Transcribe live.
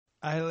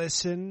I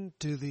listen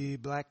to the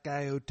Black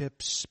Guy Who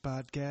Tips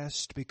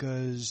podcast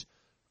because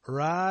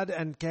Rod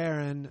and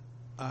Karen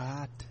are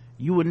hot.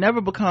 You will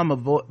never become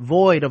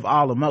void of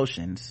all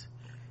emotions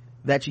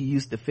that you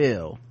used to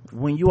feel.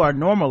 When you are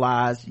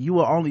normalized, you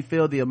will only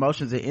feel the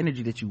emotions and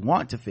energy that you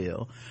want to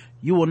feel.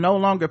 You will no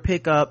longer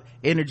pick up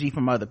energy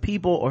from other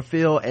people or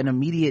feel an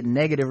immediate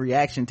negative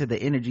reaction to the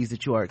energies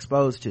that you are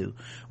exposed to.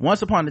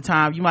 Once upon a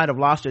time, you might have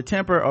lost your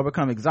temper or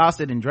become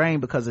exhausted and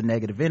drained because of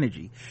negative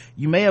energy.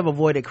 You may have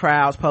avoided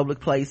crowds, public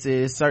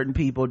places, certain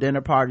people, dinner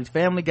parties,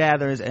 family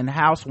gatherings, and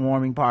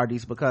housewarming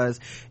parties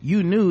because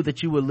you knew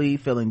that you would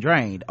leave feeling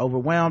drained,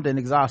 overwhelmed, and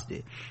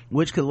exhausted,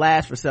 which could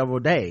last for several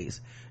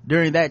days.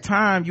 During that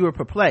time, you were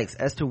perplexed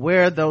as to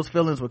where those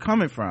feelings were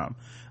coming from,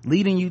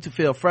 leading you to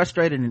feel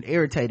frustrated and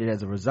irritated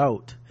as a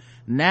result.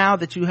 Now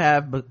that you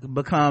have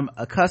become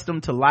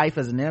accustomed to life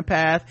as an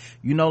empath,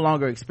 you no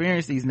longer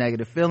experience these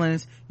negative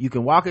feelings. You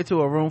can walk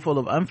into a room full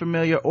of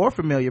unfamiliar or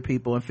familiar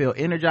people and feel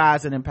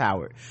energized and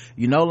empowered.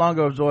 You no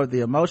longer absorb the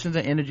emotions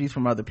and energies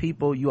from other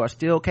people. You are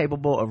still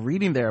capable of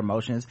reading their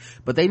emotions,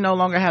 but they no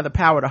longer have the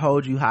power to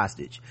hold you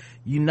hostage.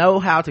 You know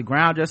how to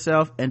ground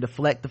yourself and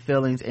deflect the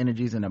feelings,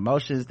 energies, and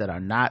emotions that are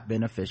not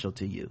beneficial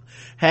to you.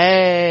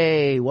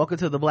 Hey, welcome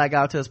to the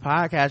Blackout Test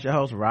podcast. Your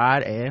host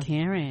Rod and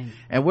Karen,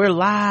 and we're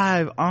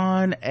live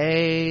on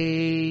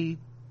a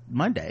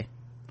Monday.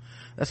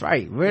 That's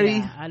right. Ready?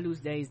 Yeah, I lose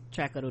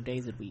track of the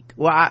days of the week.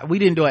 Well, we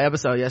didn't do an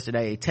episode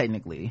yesterday,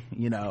 technically.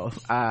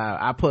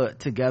 I put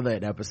together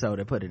an episode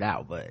and put it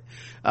out, but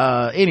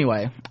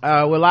anyway,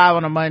 we're live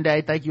on a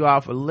Monday. Thank you all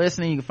for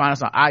listening. You can find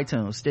us on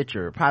iTunes,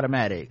 Stitcher,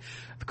 Podomatic,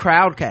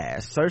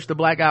 Crowdcast. Search the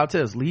Blackout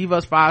Tips. Leave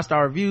us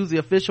 5-star reviews. The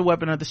official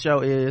weapon of the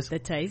show is the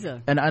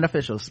taser. An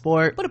unofficial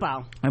sport, bullet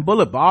ball, and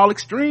bullet ball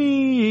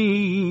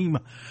extreme.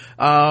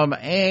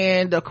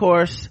 And of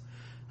course,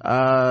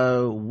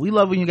 we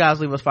love when you guys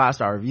leave us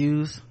 5-star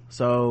reviews,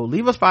 so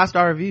leave us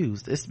 5-star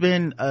reviews. It's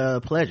been a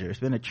pleasure. It's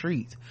been a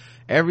treat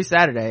every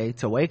Saturday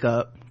to wake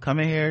up, come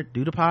in here,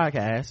 do the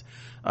podcast,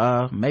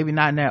 maybe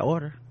not in that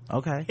order,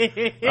 okay,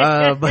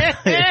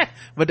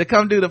 but to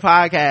come do the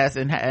podcast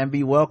and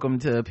be welcome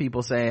to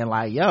people saying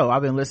like, yo,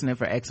 I've been listening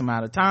for X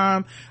amount of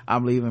time,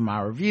 I'm leaving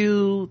my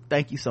review,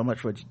 thank you so much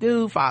for what you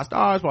do, 5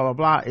 stars, blah blah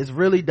blah. It's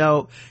really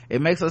dope.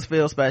 It makes us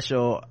feel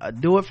special.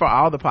 Do it for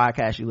all the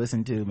podcasts you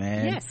listen to,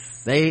 man.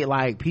 Yes, they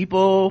like,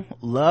 people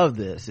love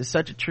this. It's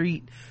such a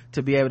treat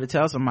to be able to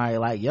tell somebody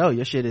like, yo,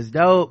 your shit is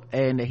dope,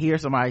 and to hear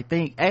somebody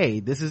think,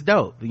 hey, this is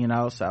dope,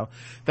 so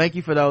thank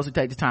you for those who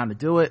take the time to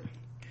do it.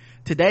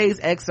 Today's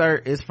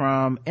excerpt is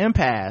from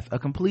Empath, a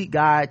complete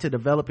guide to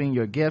developing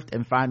your gift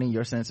and finding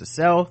your sense of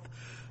self,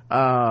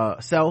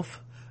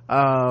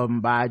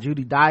 by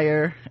Judy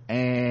Dyer.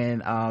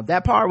 And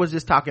that part was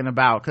just talking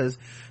about, because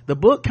the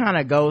book kind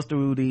of goes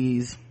through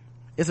these,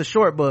 it's a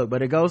short book,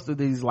 but it goes through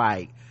these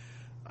like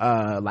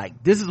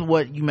this is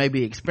what you may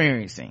be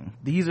experiencing,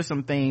 these are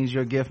some things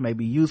your gift may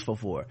be useful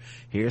for,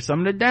 here's some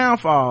of the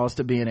downfalls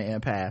to being an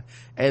empath.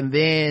 And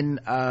then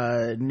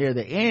near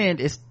the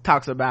end it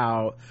talks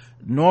about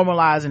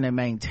normalizing and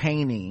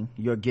maintaining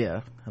your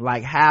gift.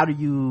 Like, how do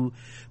you,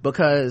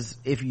 because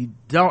if you're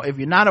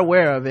not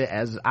aware of it,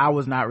 as I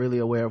was not really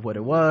aware of what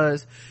it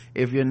was,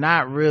 if you're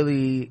not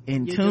really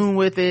in tune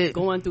with it,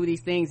 going through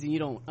these things and you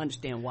don't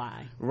understand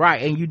why,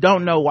 right, and you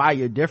don't know why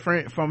you're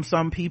different from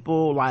some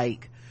people,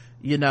 like,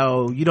 you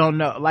don't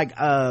know, like,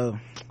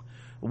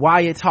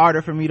 why it's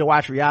harder for me to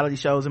watch reality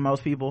shows than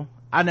most people.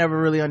 I never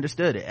really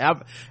understood it.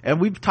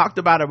 And we've talked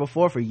about it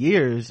before for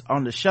years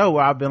on the show,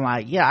 where I've been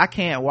like, yeah, I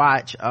can't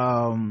watch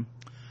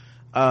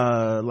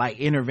like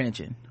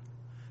Intervention.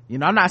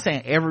 I'm not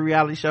saying every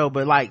reality show,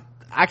 but like,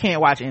 I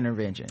can't watch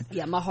Intervention.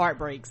 Yeah, my heart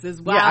breaks.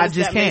 As wild I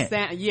just can't.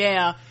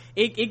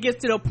 It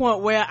gets to the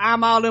point where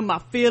I'm all in my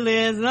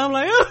feelings and I'm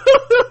like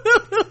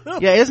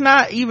yeah, it's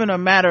not even a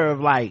matter of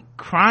like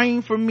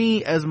crying for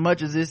me as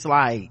much as it's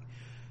like,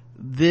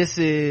 this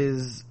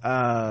is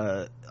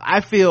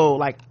I feel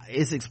like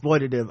it's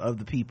exploitative of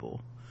the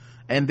people,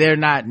 and they're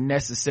not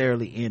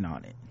necessarily in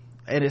on it,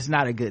 and it's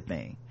not a good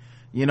thing.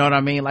 You know what I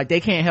mean? Like, they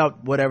can't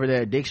help whatever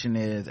their addiction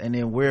is, and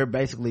then we're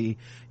basically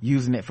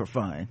using it for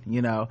fun,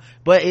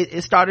 but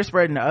it started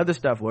spreading to other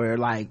stuff, where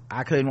like,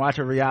 I couldn't watch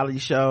a reality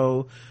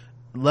show,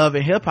 Love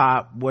and Hip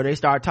Hop, where they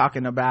start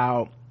talking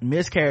about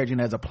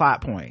miscarriaging as a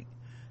plot point,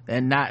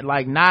 and not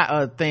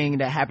a thing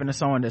that happened to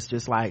someone that's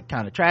just like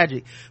kind of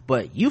tragic,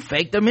 but you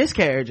faked a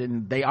miscarriage,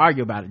 and they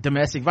argue about it.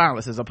 Domestic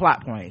violence is a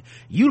plot point.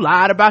 You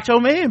lied about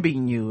your man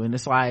beating you, and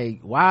it's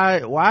like,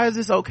 why is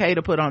this okay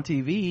to put on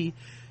TV?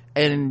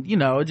 And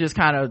it just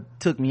kind of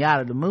took me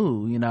out of the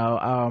mood,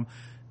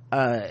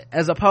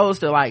 as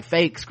opposed to like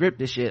fake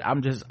scripted shit.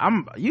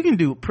 You can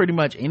do pretty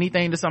much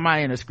anything to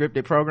somebody in a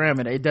scripted program,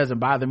 and it doesn't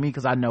bother me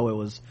because I know it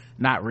was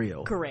not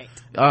real.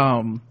 Correct.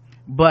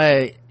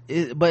 But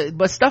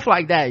stuff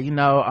like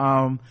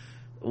that,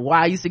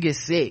 why I used to get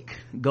sick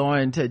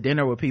going to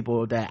dinner with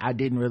people that I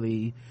didn't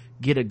really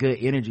get a good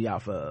energy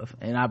off of,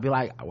 and I'd be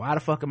like, why the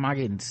fuck am I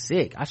getting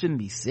sick? I shouldn't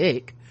be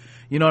sick.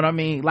 You know what I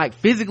mean? Like,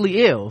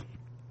 physically ill.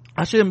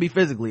 I shouldn't be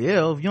physically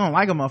ill. If you don't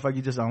like a motherfucker,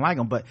 you just don't like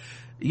them. But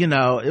you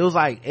know, it was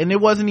like, and it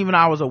wasn't even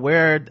I was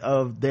aware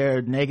of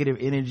their negative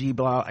energy,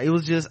 blah. It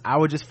was just, I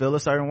would just feel a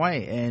certain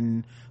way,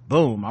 and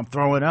boom, I'm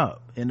throwing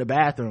up in the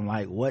bathroom.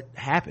 Like, what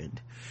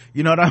happened?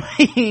 You know what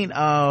I mean?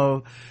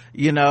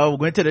 You know,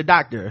 went to the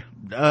doctor.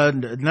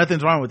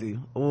 Nothing's wrong with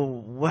you.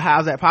 Well,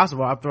 how's that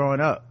possible? I'm throwing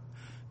up.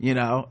 You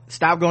know,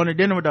 stop going to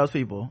dinner with those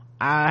people.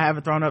 I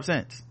haven't thrown up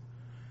since.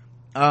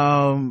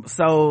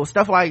 So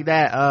stuff like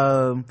that.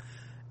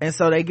 And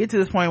so they get to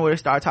this point where they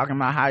start talking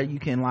about how you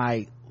can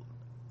like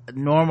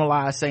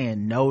normalize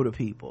saying no to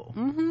people.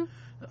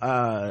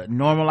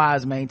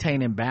 Normalize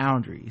maintaining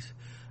boundaries,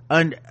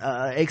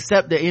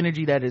 accept the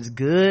energy that is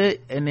good,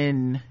 and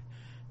then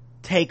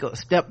take a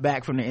step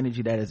back from the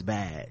energy that is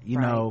bad, you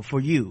know, for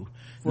you.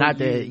 Not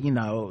that, you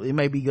know, it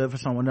may be good for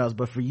someone else,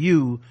 but for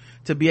you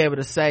to be able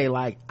to say,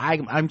 like,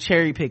 I'm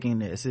cherry picking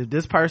this. If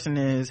this person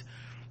is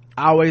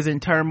always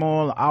in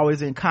turmoil,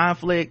 always in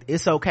conflict,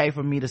 it's okay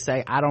for me to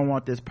say, I don't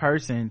want this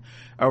person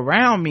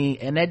around me.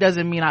 And that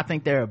doesn't mean I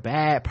think they're a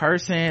bad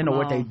person or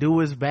what they do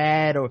is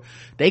bad, or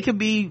they could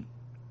be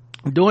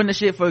doing the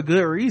shit for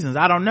good reasons.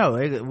 I don't know.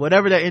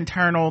 Whatever the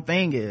internal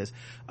thing is.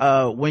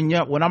 When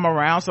I'm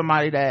around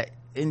somebody that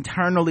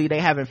internally they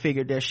haven't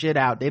figured their shit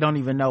out, they don't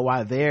even know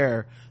why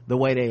they're the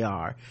way they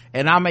are,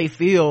 and I may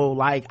feel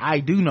like I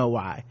do know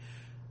why,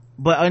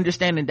 but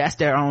understanding that's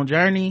their own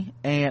journey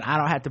and I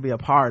don't have to be a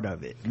part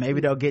of it. Maybe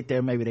they'll get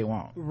there, maybe they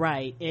won't.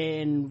 Right.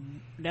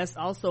 And that's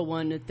also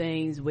one of the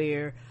things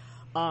where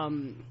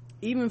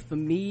even for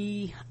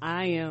me,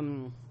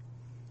 I'm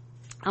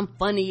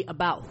funny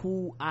about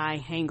who I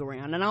hang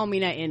around, and I don't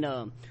mean that in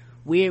a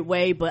weird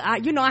way, but I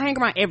hang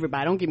around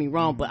everybody, don't get me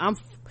wrong, but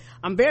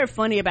I'm very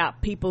funny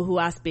about people who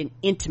I spend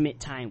intimate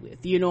time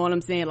with. You know what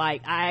I'm saying?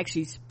 Like, I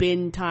actually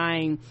spend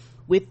time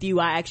with you.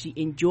 I actually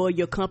enjoy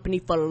your company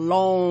for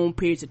long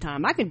periods of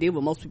time. I can deal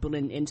with most people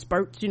in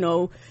spurts, you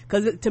know,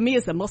 because to me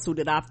it's a muscle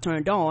that I've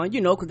turned on,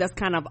 you know, because that's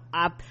kind of,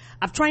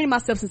 I've trained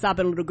myself since I've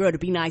been a little girl to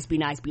be nice, be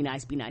nice, be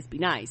nice, be nice, be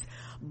nice.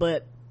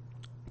 But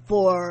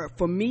for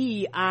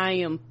me, I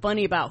am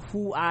funny about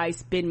who I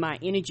spend my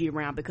energy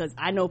around, because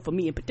I know for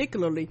me in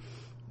particularly,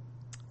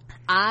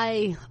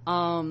 I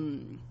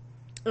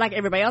like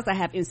everybody else, I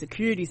have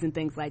insecurities and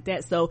things like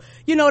that. So,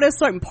 you know, there's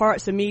certain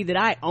parts of me that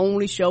I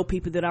only show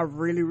people that are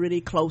really,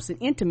 really close and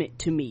intimate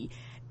to me.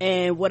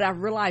 And what I've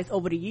realized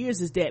over the years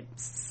is that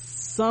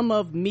some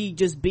of me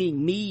just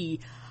being me,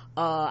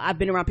 I've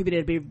been around people that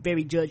have been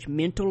very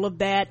judgmental of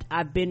that.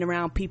 I've been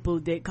around people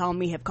that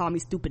have called me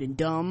stupid and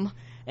dumb.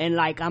 And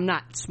like, I'm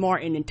not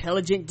smart and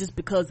intelligent just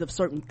because of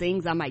certain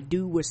things I might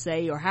do or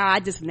say, or how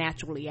I just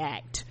naturally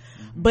act.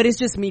 But it's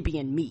just me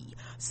being me.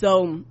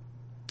 So,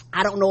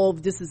 I don't know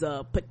if this is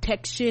a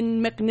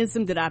protection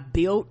mechanism that I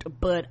built,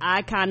 but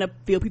I kind of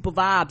feel people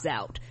vibes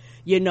out,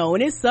 you know,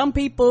 and it's some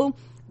people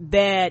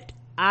that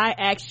I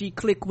actually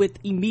click with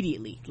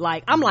immediately.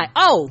 Like, I'm like,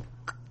 oh,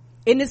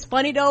 and it's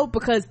funny though,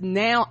 because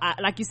now,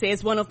 like you say,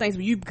 it's one of those things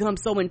where you become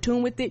so in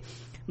tune with it.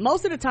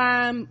 Most of the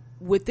time,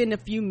 within a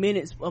few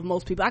minutes of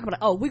most people, I can be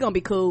like, oh, we're gonna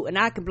be cool, and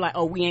I can be like,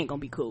 oh, we ain't gonna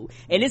be cool.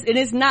 And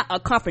it's not a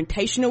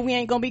confrontational, we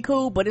ain't gonna be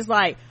cool, but it's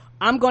like,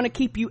 I'm going to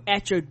keep you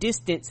at your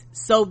distance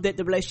so that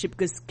the relationship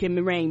can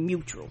remain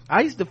mutual.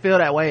 I used to feel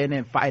that way and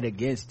then fight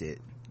against it.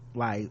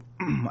 Like,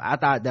 I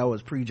thought that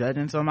was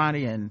prejudging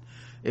somebody and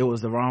it was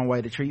the wrong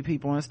way to treat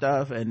people and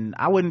stuff. And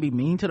I wouldn't be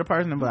mean to the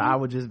person, but I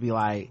would just be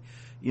like,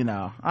 you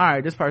know, all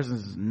right, this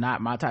person's not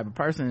my type of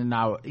person, and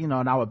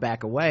I would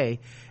back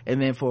away.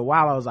 And then for a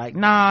while I was like,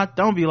 nah,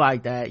 don't be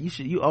like that.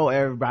 You owe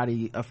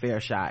everybody a fair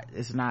shot.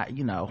 It's not,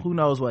 you know, who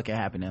knows what can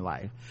happen in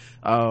life.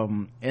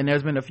 And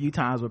there's been a few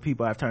times where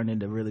people have turned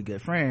into really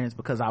good friends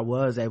because I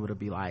was able to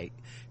be like,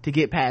 to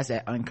get past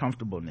that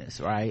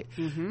uncomfortableness, right?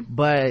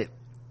 But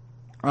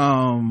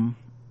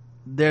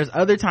there's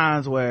other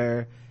times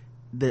where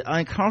the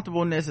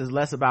uncomfortableness is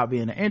less about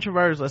being an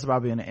introvert, it's less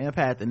about being an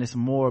empath, and it's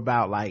more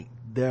about like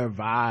their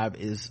vibe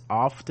is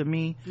off to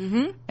me.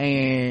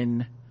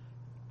 And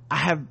I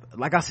have,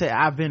 like I said,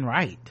 I've been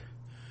right,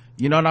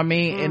 you know what I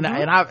mean? And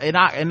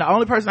the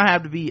only person I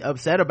have to be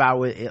upset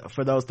about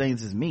for those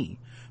things is me,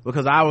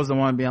 because I was the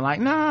one being like,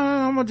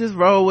 nah, I'm gonna just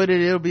roll with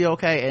it, it'll be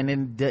okay, and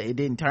then it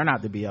didn't turn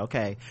out to be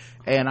okay.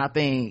 And I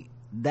think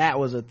that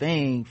was a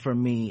thing for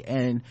me.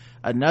 And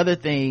another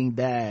thing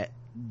that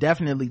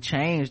definitely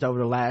changed over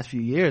the last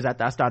few years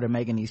after I started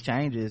making these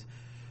changes,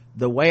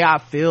 the way I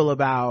feel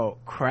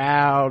about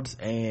crowds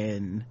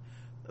and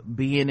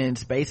being in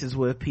spaces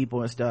with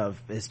people and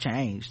stuff has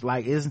changed.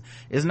 Like, it's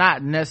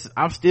not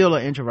I'm still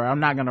an introvert.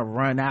 I'm not gonna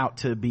run out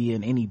to be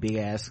in any big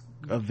ass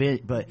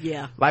event, but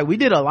yeah, like we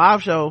did a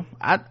live show,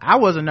 I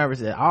wasn't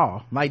nervous at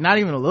all, like not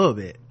even a little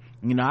bit.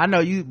 You know, I know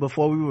you,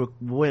 before we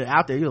went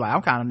out there, you were like,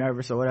 I'm kind of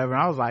nervous or whatever,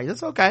 and I was like,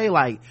 it's okay.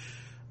 Like,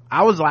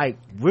 I was like,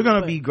 we're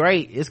gonna be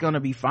great, it's gonna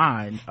be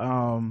fine.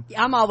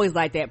 I'm always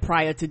like that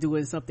prior to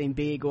doing something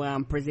big or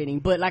I'm presenting,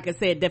 but like I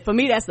said, that for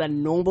me that's a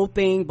normal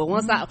thing. But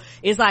once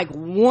it's like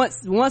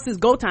once it's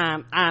go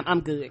time,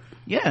 I'm good.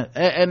 Yeah.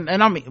 And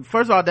I mean,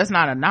 first of all, that's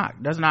not a knock,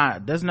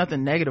 there's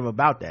nothing negative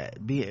about that.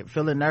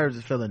 Feeling nerves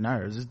is feeling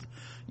nerves.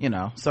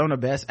 some of the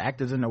best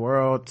actors in the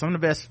world, some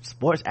of the best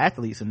sports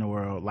athletes in the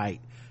world, like,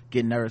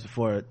 get nervous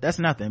before. That's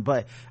nothing.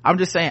 But I'm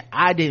just saying,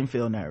 I didn't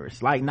feel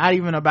nervous, like, not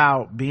even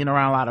about being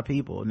around a lot of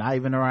people, not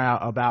even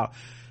around about,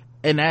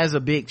 and that's a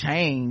big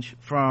change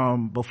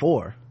from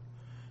before,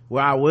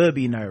 where I would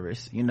be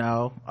nervous,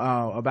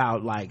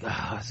 about like,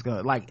 it's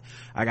gonna, like,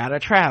 I gotta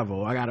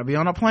travel, I gotta be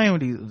on a plane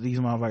with these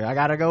motherfuckers, I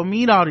gotta go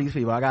meet all these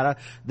people,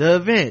 the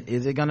event,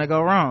 is it gonna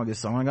go wrong, is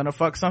someone gonna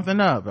fuck something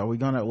up,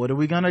 what are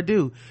we gonna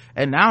do?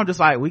 And now I'm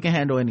just like, we can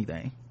handle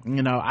anything,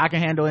 I can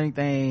handle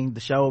anything,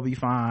 the show will be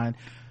fine.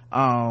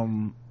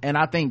 And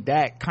I think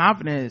that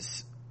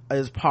confidence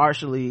is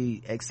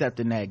partially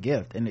accepting that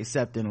gift and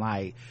accepting,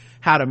 like,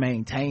 how to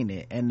maintain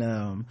it, and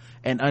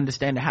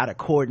understanding how to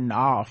cordon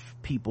off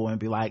people and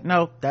be like,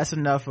 no, that's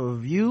enough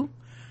of you,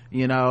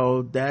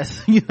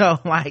 that's,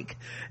 like,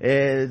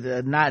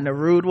 not in a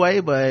rude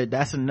way, but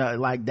that's enough,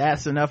 like,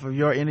 that's enough of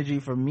your energy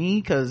for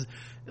me, because,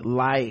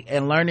 like,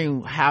 and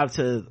learning how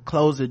to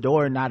close the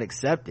door and not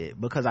accept it,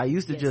 because I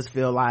used to just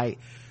feel like,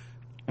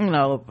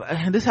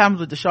 this happens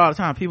with the show all the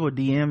time. People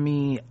DM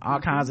me all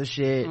kinds of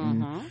shit,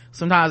 and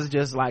sometimes it's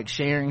just like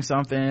sharing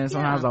something,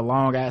 sometimes a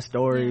long ass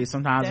story,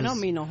 sometimes they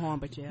don't mean no harm,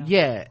 but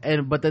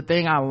but the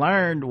thing I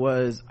learned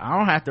was, I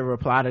don't have to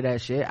reply to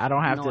that shit, I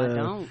don't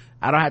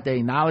have to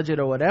acknowledge it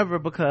or whatever,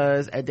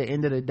 because at the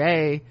end of the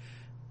day,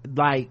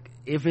 like,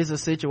 if it's a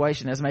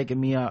situation that's making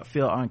me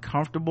feel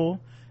uncomfortable,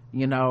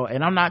 and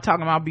I'm not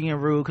talking about being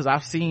rude, because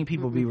I've seen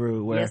people be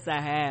rude where, yes,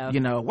 I have,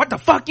 what the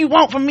fuck you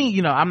want from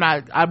me,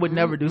 I would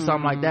never do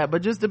something like that,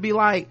 but just to be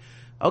like,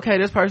 okay,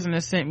 this person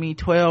has sent me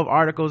 12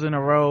 articles in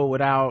a row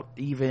without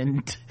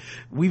even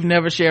we've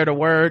never shared a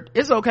word.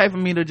 It's okay for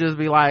me to just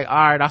be like, all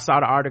right, I saw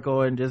the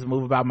article, and just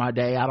move about my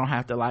day. I don't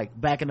have to, like,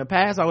 back in the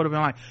past I would have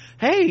been like,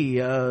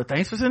 hey,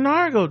 thanks for sending the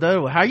article,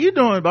 dude, how you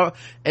doing?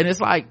 And it's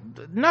like,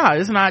 no,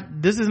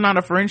 this is not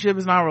a friendship,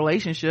 it's not a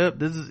relationship,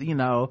 this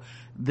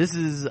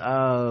is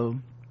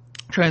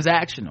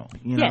transactional,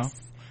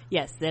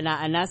 yes,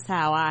 and that's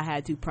how I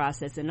had to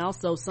process. And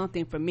also,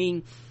 something for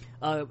me,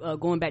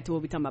 going back to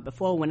what we were talking about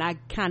before, when I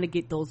kind of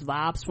get those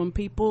vibes from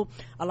people,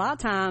 a lot of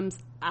times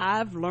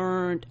I've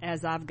learned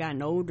as I've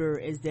gotten older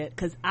is that,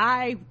 because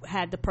I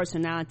had the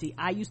personality,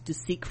 I used to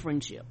seek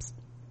friendships,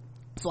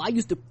 so I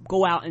used to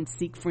go out and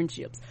seek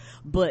friendships,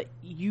 but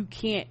you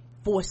can't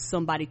force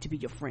somebody to be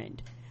your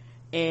friend,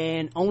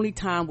 and only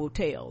time will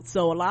tell.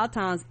 So a lot of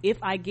times,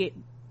 if I get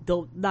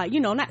like,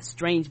 not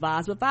strange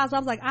vibes, but vibes I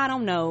was like, I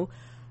don't know,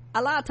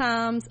 a lot of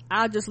times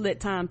I'll just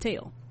let time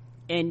tell.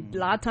 And a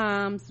lot of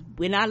times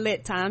when I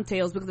let time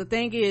tell, because the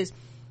thing is,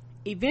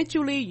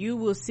 eventually you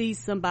will see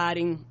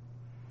somebody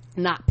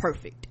not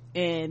perfect,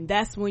 and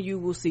that's when you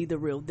will see the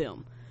real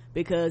them,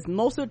 because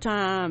most of the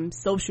time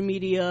social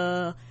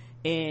media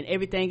and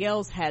everything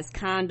else has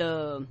kind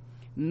of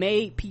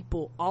made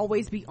people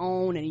always be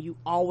on, and you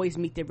always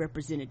meet their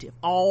representative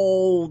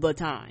all the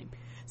time.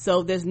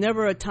 So there's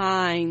never a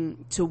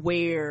time to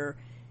where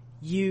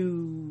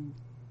you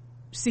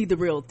see the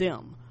real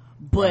them.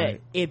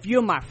 But if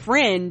you're my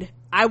friend,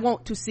 I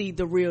want to see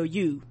the real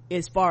you,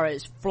 as far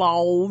as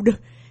flawed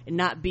and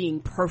not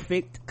being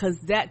perfect, because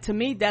that, to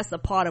me, that's a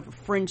part of a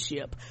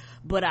friendship.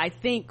 But I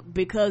think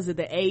because of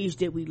the age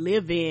that we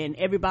live in,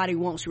 everybody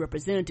wants a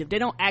representative. They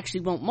don't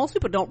actually want, most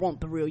people don't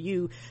want the real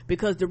you,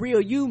 because the real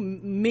you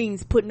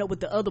means putting up with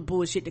the other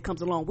bullshit that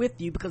comes along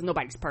with you, because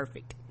nobody's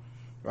perfect.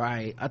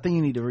 Right. I think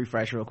you need to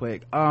refresh real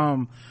quick.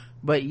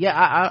 But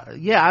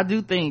I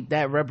do think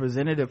that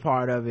representative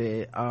part of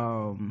it,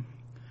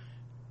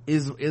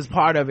 is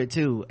part of it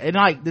too. And,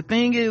 like, the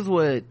thing is,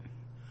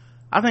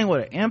 I think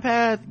with an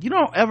empath,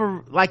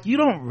 you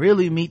don't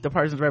really meet the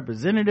person's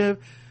representative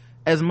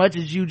as much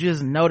as you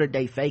just know that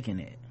they faking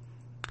it.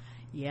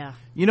 Yeah.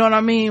 You know what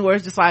I mean? Where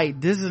it's just like,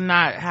 this is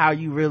not how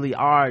you really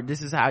are,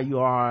 this is how you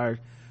are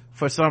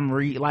for some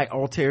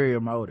ulterior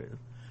motive.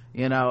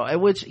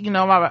 Which,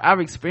 I've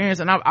experienced,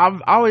 and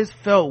I've always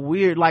felt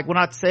weird, like, when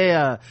I say,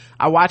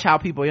 I watch how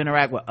people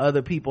interact with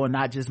other people and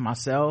not just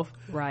myself.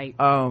 Right.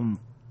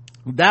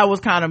 That was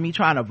kind of me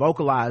trying to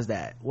vocalize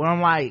that, when I'm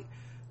like,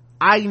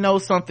 I know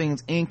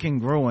something's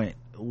incongruent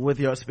with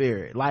your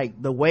spirit, like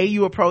the way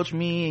you approach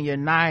me, and you're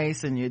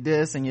nice, and you're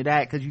this and you're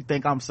that because you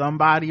think I'm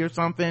somebody or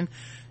something,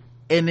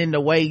 and then the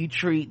way you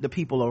treat the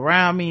people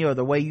around me, or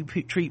the way you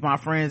treat my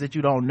friends that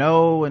you don't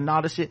know, and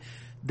all this shit.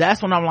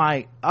 That's when I'm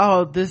like,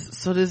 oh,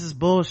 this is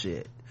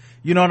bullshit.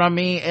 You know what I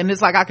mean? And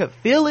it's like, I could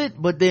feel it,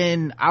 but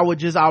then I would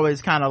just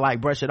always kind of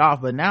like brush it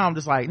off. But now I'm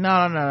just like,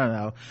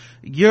 no.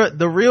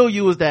 The real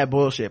you is that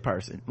bullshit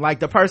person. Like,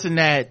 the person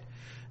that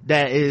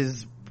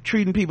is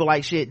treating people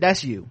like shit,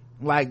 that's you.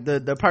 Like,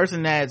 the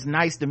person that's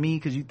nice to me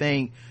because you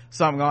think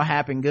something gonna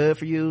happen good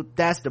for you,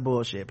 that's the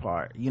bullshit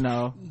part,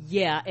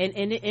 Yeah,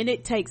 and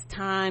it takes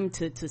time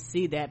to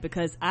see that,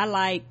 because I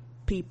like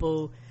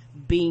people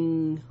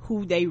being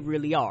who they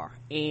really are,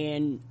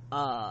 and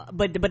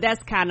but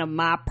that's kind of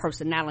my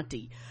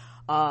personality,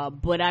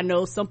 but I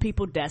know some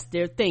people, that's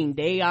their thing.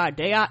 They are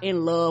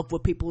in love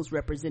with people's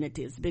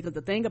representatives, because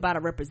the thing about a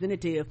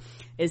representative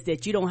is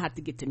that you don't have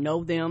to get to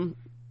know them,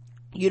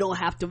 You don't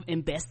have to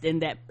invest in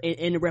that,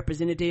 in a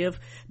representative,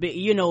 but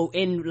you know,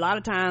 and a lot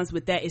of times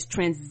with that, it's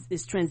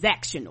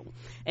transactional.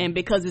 And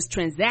because it's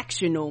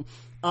transactional,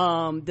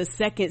 the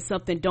second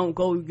something don't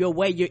go your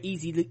way, you're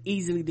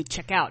easily to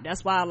check out.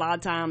 That's why a lot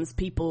of times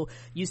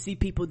you see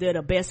people that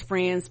are best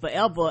friends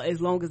forever, as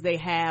long as they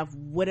have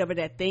whatever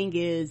that thing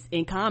is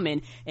in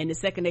common. And the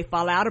second they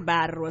fall out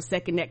about it, or the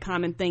second that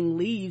common thing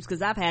leaves,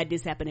 because I've had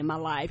this happen in my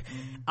life,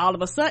 all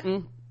of a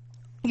sudden,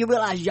 you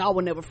realize y'all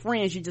were never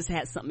friends, you just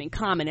had something in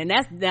common. And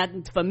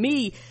that for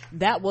me,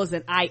 that was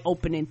an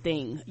eye-opening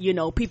thing. You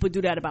know, people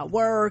do that about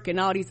work and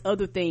all these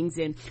other things,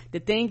 and the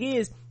thing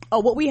is,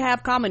 what we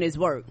have common is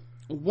work.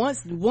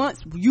 Once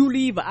you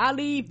leave or I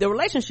leave, the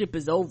relationship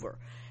is over.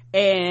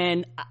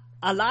 And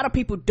a lot of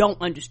people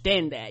don't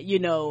understand that, you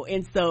know.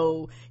 And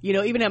so, you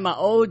know, even at my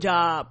old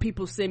job,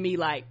 people send me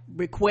like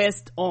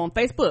requests on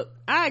Facebook.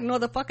 I ignore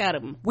the fuck out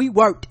of them. We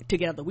worked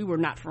together, we were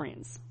not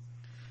friends.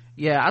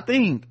 Yeah, I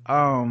think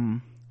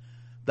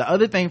the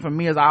other thing for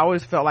me is I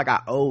always felt like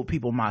I owed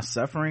people my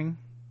suffering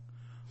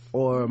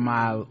or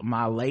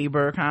my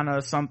labor, kind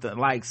of something,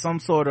 like some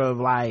sort of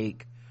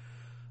like,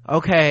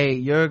 okay,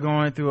 you're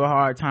going through a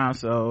hard time,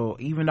 so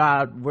even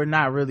though we're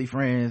not really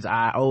friends,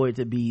 I owe it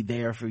to be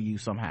there for you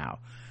somehow.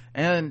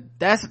 And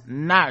that's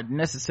not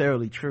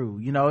necessarily true.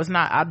 You know, it's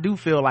not. I do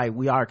feel like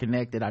we are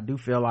connected. I do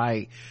feel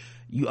like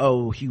you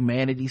owe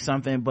humanity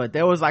something, but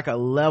there was like a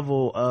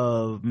level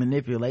of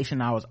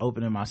manipulation I was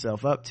opening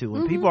myself up to,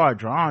 and people are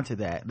drawn to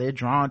that. They're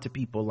drawn to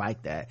people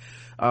like that.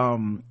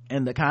 And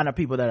the kind of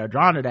people that are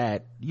drawn to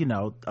that, you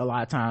know, a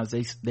lot of times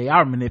they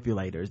are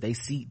manipulators. They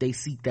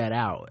seek that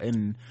out.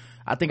 And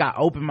I think I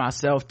opened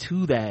myself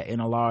to that in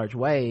a large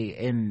way,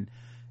 and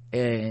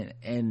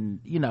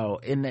you know,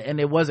 and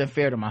it wasn't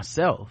fair to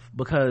myself,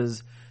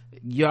 because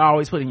you're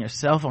always putting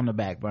yourself on the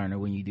back burner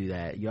when you do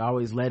that. You're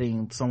always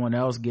letting someone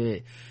else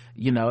get,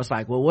 you know, it's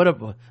like, well,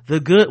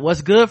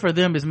 what's good for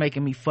them is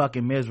making me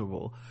fucking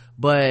miserable.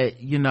 But,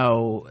 you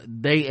know,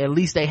 at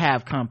least they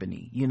have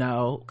company, you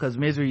know, because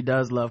misery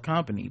does love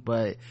company,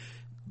 but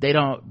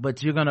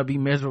you're gonna be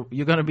miserable.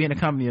 You're gonna be in a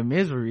company of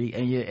misery,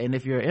 and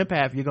if you're an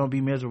empath, you're gonna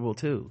be miserable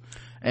too.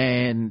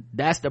 And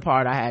that's the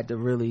part I had to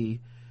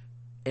really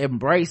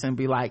embrace and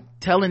be like,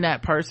 telling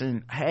that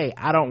person, hey,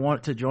 I don't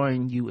want to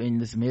join you in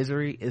this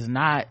misery, is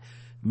not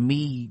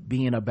me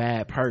being a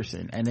bad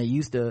person. And they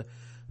used to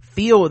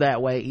feel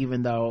that way,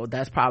 even though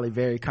that's probably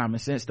very common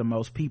sense to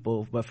most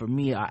people. But for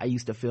me, I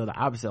used to feel the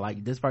opposite,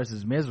 like, this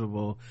person's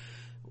miserable,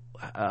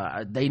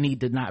 they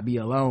need to not be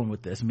alone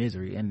with this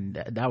misery. And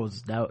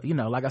that you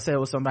know, like I said, it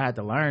was something I had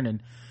to learn,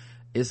 and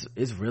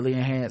it's really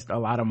enhanced a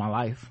lot of my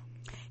life.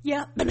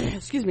 Yeah.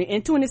 Excuse me.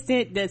 And to an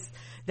extent, that's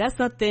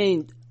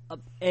something,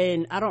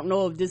 and I don't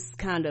know if this is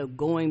kind of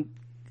going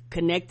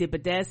connected,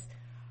 but that's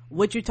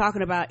what you're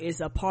talking about,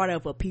 is a part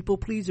of a people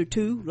pleaser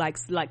too, like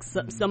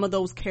some of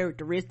those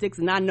characteristics.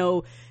 And I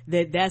know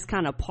that that's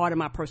kind of part of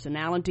my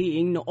personality,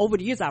 and, you know, over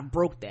the years I've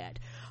broke that.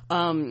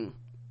 And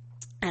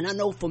I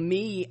know for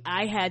me,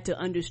 I had to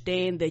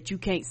understand that you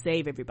can't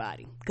save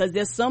everybody, because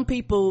there's some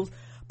people's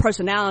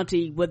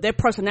personality, with their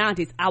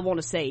personalities, I want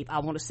to save,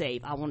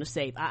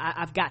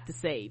 I've got to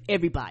save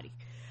everybody.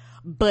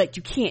 But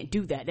you can't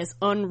do that. That's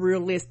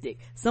unrealistic.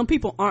 Some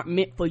people aren't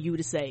meant for you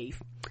to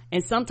save.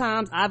 And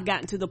sometimes I've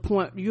gotten to the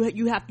point,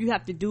 you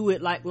have to do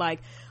it like I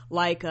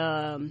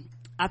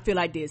feel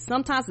like this.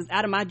 Sometimes it's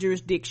out of my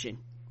jurisdiction.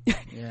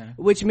 Yeah.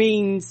 Which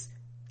means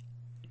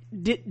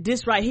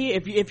this right here,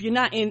 if you're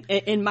not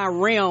in my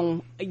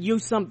realm, you are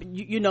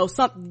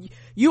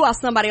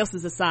somebody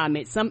else's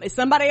assignment.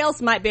 Somebody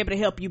else might be able to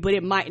help you, but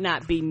it might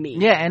not be me.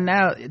 Yeah, and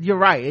now you're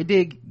right. It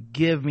did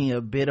give me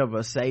a bit of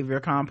a savior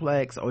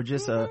complex, or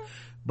just but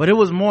it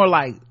was more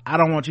like, I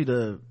don't want you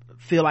to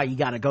feel like you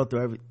got to go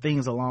through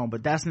things alone,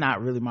 but that's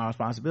not really my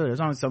responsibility.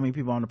 There's only so many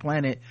people on the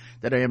planet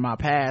that are in my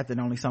path,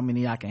 and only so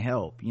many I can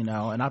help, you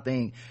know. And I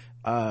think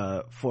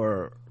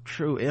for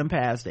true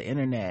empaths, the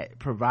internet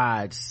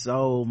provides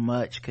so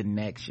much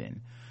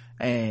connection,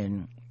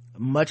 and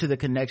much of the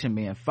connection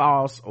being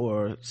false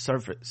or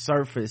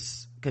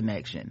surface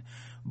connection,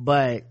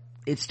 but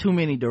it's too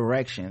many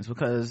directions,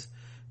 because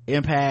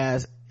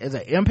empaths, as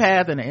an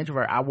empath and an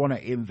introvert, I want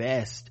to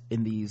invest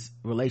in these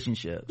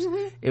relationships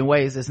in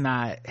ways that's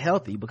not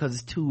healthy,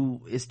 because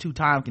it's too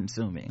time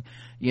consuming.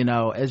 You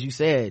know, as you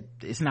said,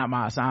 it's not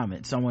my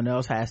assignment. Someone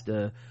else has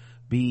to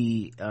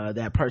be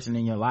that person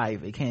in your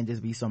life. It can't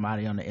just be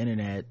somebody on the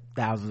internet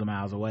thousands of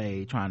miles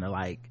away trying to,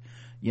 like,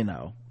 you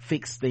know,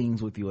 fix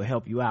things with you or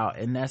help you out.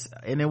 And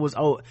it was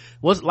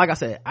like I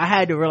said, I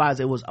had to realize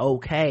it was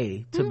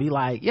okay to be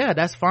like, yeah,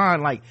 that's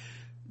fine. Like,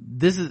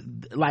 this is,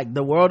 like,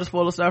 the world is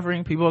full of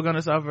suffering, people are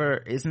gonna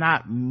suffer, it's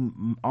not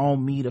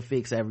on me to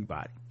fix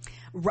everybody.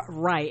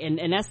 Right.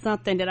 And that's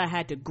something that I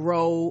had to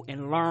grow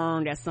and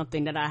learn. That's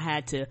something that I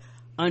had to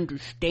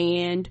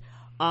understand.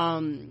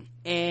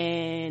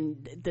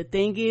 And the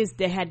thing is,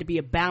 there had to be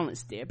a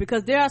balance there,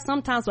 because there are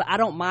some times where I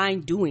don't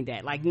mind doing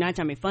that, like not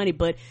trying to be funny,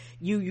 but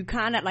you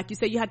kind of, like you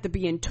said, you have to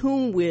be in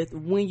tune with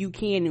when you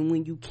can and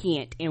when you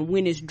can't, and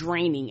when it's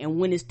draining and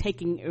when it's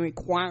taking and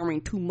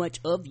requiring too much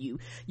of you.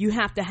 You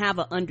have to have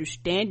an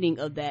understanding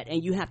of that,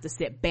 and you have to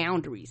set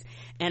boundaries.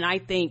 And I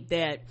think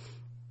that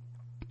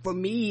for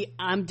me,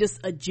 I'm just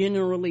a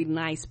generally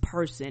nice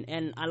person,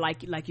 and I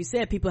like you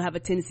said, people have a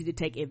tendency to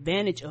take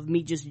advantage of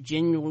me just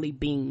genuinely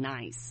being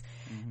nice.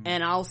 Mm-hmm.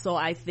 And also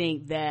I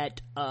think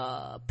that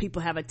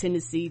people have a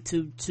tendency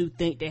to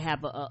think they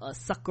have a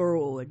sucker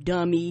or a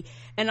dummy.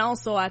 And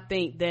also I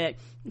think that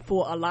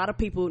for a lot of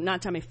people,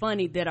 not trying to be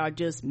funny, that are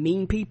just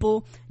mean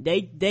people,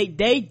 they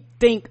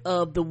think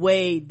of the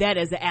way that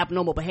as an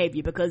abnormal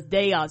behavior, because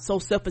they are so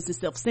selfish and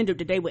self-centered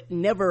that they would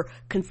never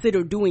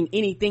consider doing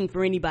anything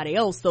for anybody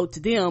else. So to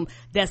them,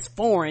 that's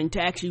foreign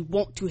to actually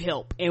want to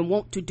help and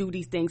want to do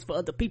these things for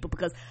other people,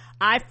 because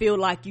I feel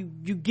like you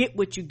get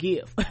what you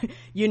give.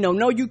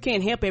 No, you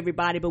can't help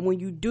everybody, but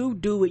when you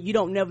do it, you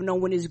don't never know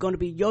when it's going to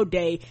be your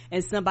day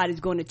and somebody's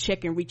going to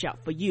check and reach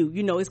out for you.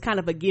 It's kind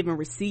of a give and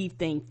receive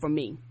thing for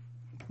me.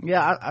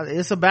 Yeah,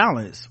 it's a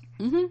balance.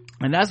 Mm-hmm.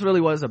 And that's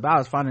really what it's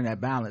about, is finding that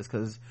balance,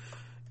 because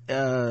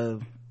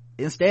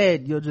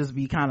instead you'll just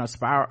be kind of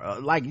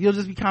you'll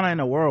just be kind of in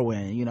a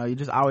whirlwind. You're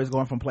just always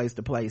going from place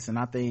to place. And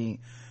I think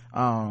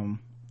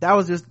that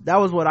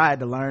was what I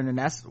had to learn. And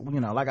that's,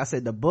 like I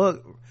said, the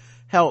book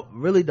helped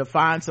really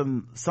define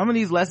some of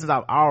these lessons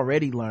I've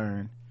already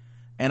learned.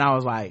 And I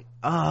was like,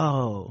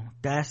 oh,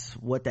 that's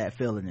what that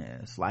feeling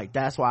is. Like,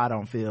 that's why I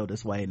don't feel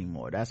this way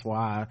anymore. That's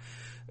why,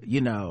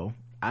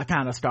 I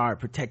kind of started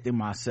protecting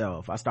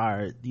myself. I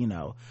started,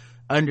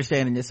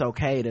 understanding it's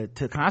okay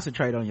to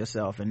concentrate on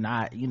yourself, and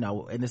not,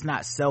 and it's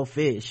not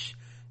selfish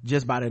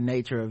just by the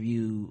nature of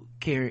you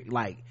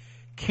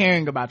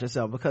caring about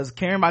yourself, because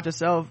caring about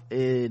yourself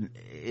is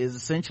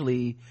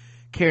essentially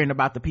caring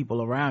about the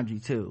people around you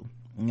too,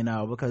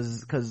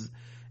 because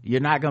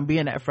you're not going to be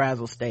in that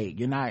fragile state.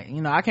 You're not,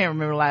 I can't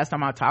remember the last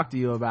time I talked to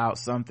you about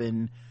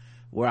something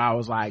where I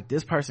was like,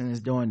 this person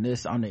is doing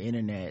this on the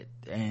internet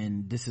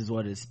and this is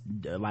what it's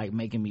like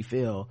making me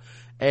feel.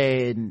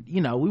 And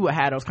we would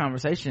have those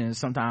conversations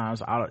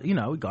sometimes. We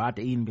go out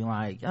to eat and be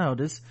like,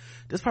 this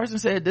person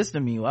said this to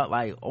me,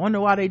 I wonder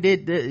why they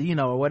did this,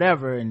 or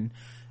whatever. And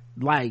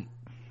like,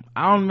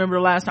 I don't remember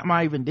the last time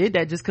I even did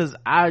that, just because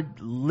I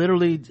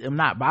literally am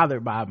not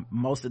bothered by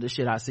most of the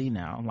shit I see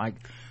now. Like,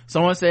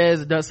 someone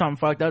says it does something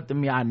fucked up to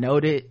me, I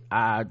note it,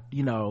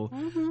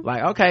 mm-hmm.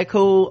 like, okay,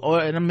 cool.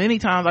 And many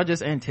times I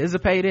just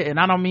anticipate it, and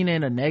I don't mean it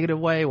in a negative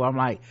way where I'm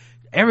like,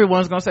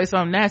 everyone's gonna say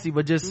something nasty,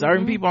 but just certain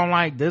mm-hmm. people, I'm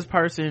like, this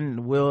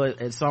person will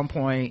at some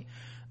point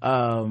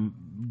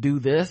do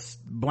this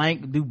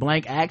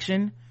blank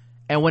action.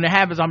 And when it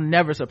happens, I'm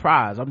never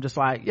surprised. I'm just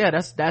like, yeah,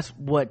 that's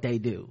what they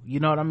do.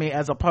 You know what I mean?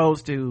 As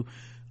opposed to,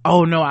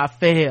 oh no, I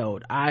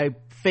failed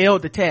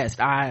the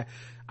test. I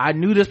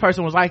knew this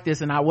person was like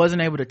this, and I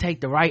wasn't able to take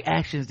the right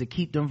actions to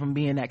keep them from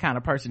being that kind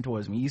of person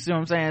towards me. You see what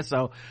I'm saying?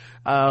 So,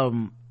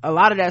 a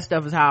lot of that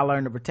stuff is how I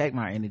learned to protect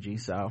my energy.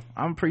 So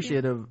I'm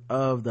appreciative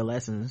of the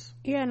lessons.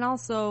 Yeah. And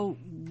also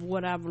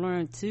what I've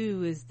learned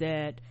too is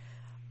that,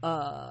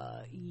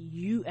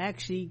 you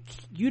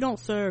don't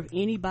serve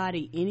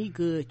anybody any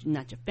good,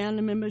 not your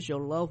family members, your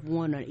loved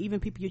one, or even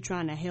people you're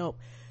trying to help,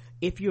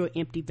 if you're an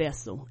empty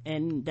vessel.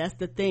 And that's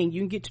the thing.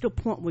 You can get to the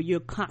point where you're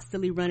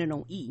constantly running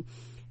on E,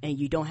 and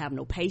you don't have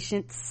no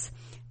patience,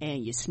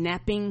 and you're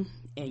snapping,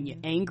 and you're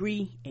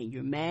angry, and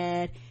you're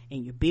mad,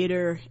 and you're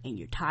bitter, and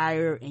you're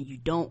tired, and you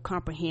don't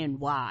comprehend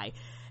why.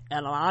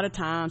 And a lot of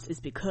times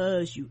it's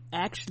because you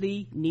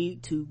actually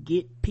need to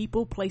get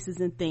people, places,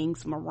 and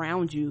things from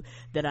around you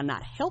that are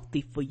not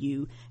healthy for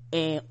you,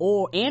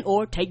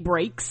 or take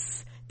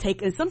breaks.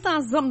 And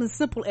sometimes something as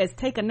simple as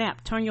take a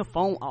nap, turn your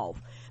phone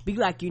off. Be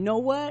like, you know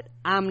what?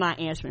 I'm not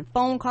answering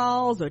phone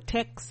calls or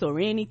texts or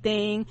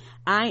anything.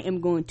 I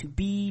am going to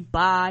be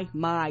by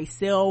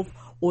myself,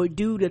 or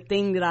do the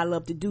thing that I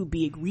love to do,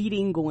 be it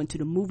reading, going to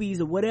the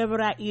movies, or whatever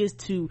that is,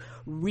 to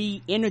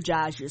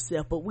re-energize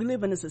yourself. But we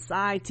live in a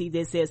society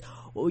that says,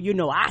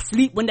 I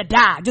sleep when to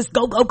die. Just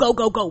go.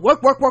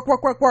 Work.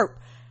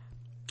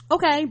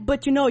 Okay,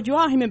 but you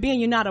are a human being,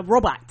 you're not a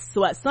robot.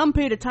 So at some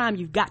period of time,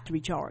 you've got to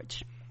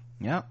recharge.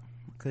 Yep.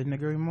 Couldn't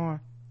agree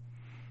more.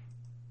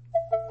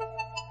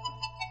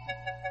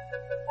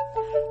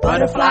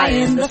 Butterfly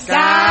in the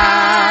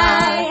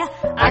sky,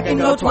 I can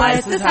go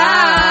twice as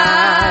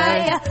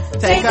high.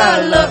 Take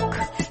a look,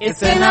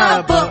 it's in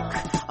a book,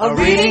 a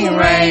reading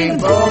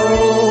rainbow.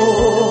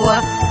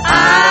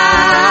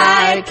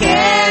 I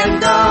can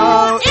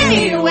go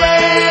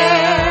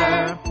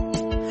anywhere.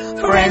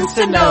 Friends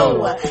to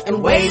know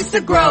and ways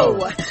to grow,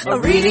 a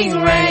reading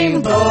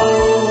rainbow.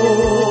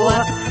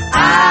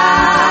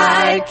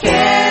 I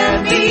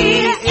can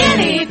be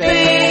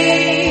anything.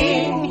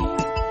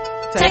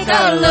 Take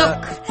a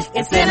look,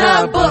 it's in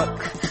a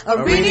book,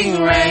 a reading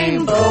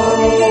rainbow,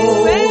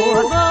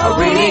 a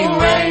reading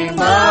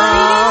rainbow, a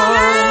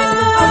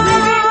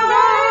reading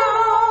rainbow.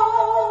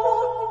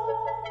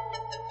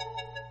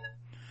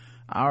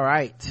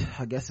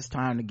 I guess it's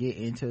time to get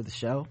into the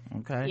show.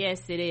 Okay.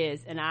 Yes, it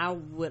is. And I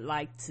would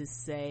like to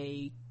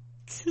say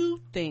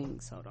 2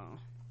 things. Hold on.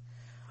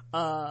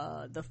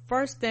 The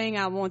first thing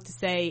I want to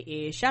say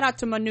is shout out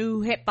to my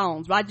new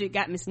headphones. Roger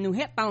got me some new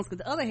headphones because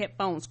the other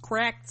headphones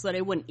cracked so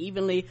they wouldn't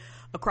evenly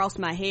across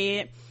my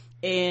head.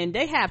 And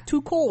they have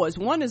 2 cords.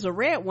 One is a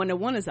red one and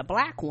one is a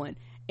black one.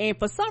 And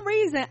for some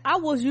reason, I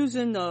was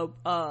using the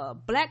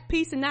black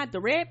piece and not the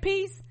red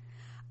piece.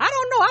 I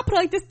don't know. I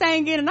plugged this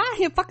thing in and I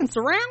hear fucking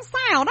surround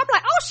sound. I'm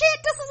like, oh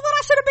shit, this is what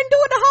I should have been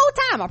doing the whole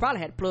time. I probably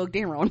had it plugged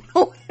in wrong.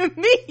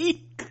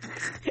 Me.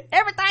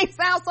 Everything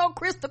sounds so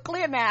crystal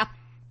clear now.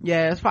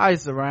 Yeah, it's probably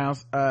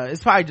surrounds.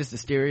 It's probably just a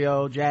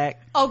stereo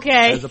jack.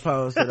 Okay. As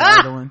opposed to the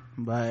other one.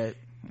 But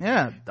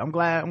yeah, I'm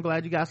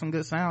glad you got some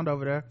good sound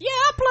over there. Yeah,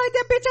 I plugged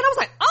that bitch in. I was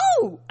like,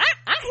 oh,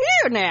 I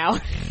hear now.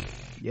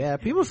 Yeah,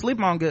 people sleep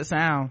on good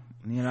sound.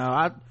 You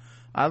know,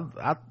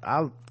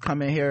 I'll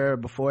come in here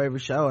before every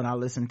show and I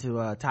listen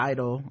to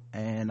Tidal,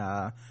 and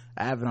I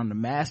have it on the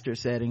master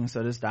setting,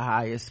 so this is the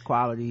highest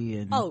quality.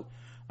 And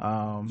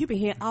you've been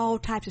hearing all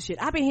types of shit.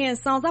 I've been hearing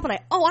songs. I've been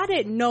like, oh, I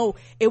didn't know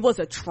it was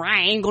a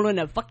triangle in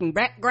the fucking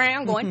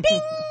background going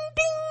ding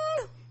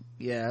ding.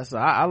 Yeah, so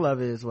I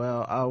love it as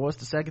well. What's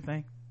the second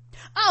thing?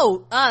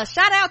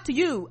 Shout out to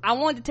you. I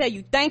wanted to tell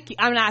you thank you.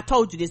 I mean, I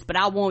told you this, but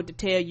I wanted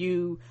to tell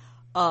you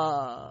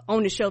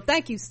on the show,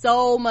 thank you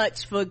so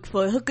much for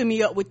hooking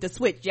me up with the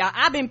Switch, y'all.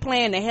 I've been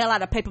playing the hell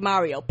out of Paper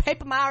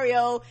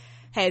Mario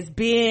has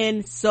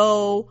been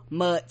so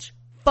much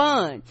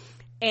fun.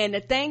 And the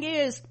thing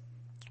is,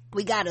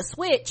 we got a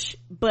Switch,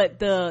 but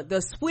the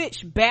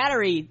Switch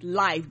battery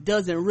life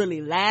doesn't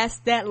really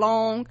last that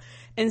long.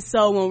 And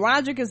so when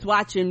Roderick is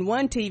watching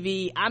one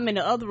TV, I'm in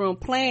the other room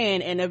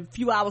playing, and a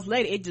few hours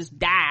later it just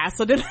dies.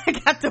 So then I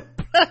got to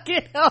plug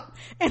it up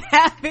and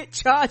have it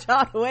charge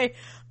all the way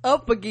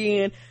up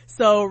again.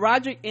 So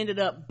Roderick ended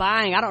up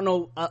buying, I don't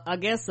know, I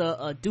guess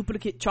a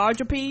duplicate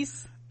charger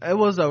piece. It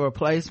was a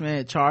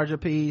replacement charger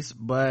piece,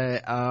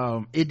 but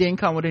it didn't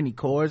come with any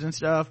cords and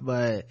stuff.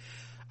 But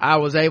I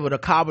was able to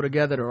cobble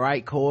together the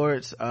right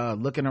cords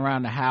looking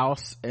around the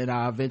house, and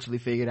I eventually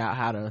figured out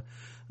how to.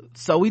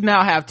 So we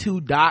now have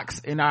 2 docks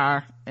in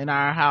our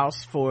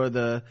house for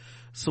the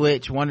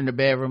Switch, one in the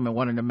bedroom and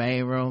one in the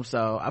main room.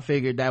 So I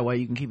figured that way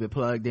you can keep it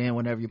plugged in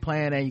whenever you're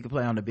playing it. You can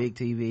play on the big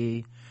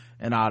TV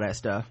and all that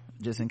stuff,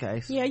 just in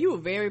case. Yeah, you were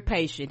very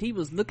patient. He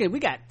was looking. We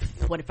got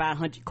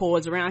 2,500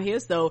 cords around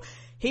here, so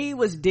he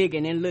was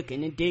digging and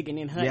looking and digging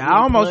and hunting. Yeah,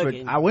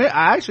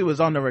 I actually was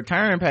on the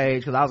return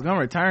page because I was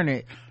gonna return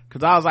it,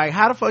 because I was like,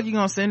 how the fuck you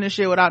gonna send this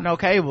shit without no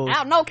cables?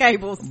 No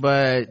cables.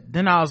 But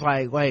then I was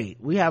like, wait,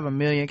 we have 1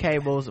 million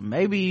cables.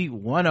 Maybe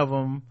one of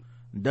them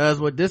does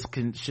what this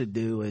should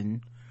do.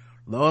 And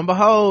lo and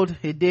behold,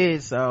 it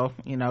did. So,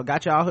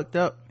 got y'all hooked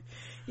up.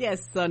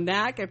 Yes, so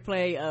now I can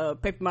play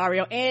Paper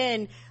Mario,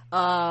 and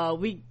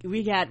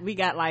we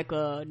got like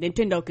a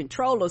Nintendo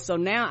controller, so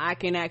now I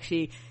can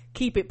actually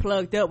keep it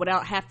plugged up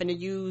without having to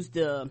use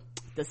the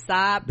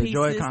side pieces.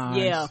 Joy-Cons.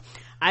 Yeah,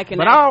 I can.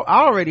 But I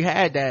already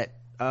had that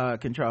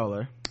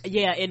controller.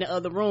 Yeah, in the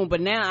other room,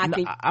 but now I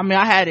can.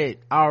 I had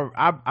it.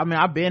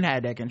 I've been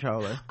had that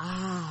controller.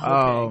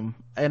 Okay.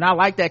 And I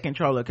like that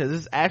controller because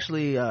it's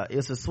actually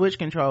it's a Switch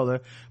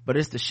controller, but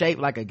it's the shape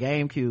like a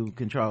GameCube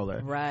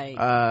controller. Right.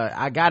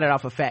 I got it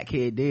off of Fat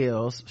Kid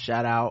Deals.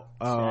 Shout out.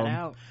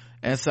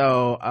 And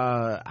so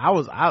I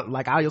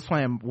was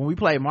playing when we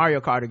played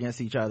Mario Kart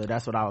against each other.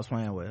 That's what I was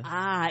playing with.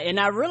 And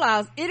I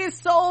realized it is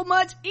so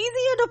much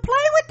easier to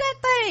play with that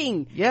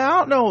thing. Yeah, I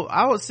don't know,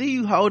 I would see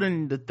you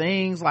holding the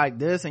things like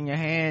this in your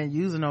hand,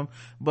 using them,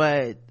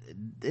 but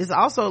it's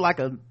also like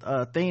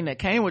a thing that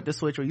came with the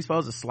Switch where you're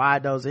supposed to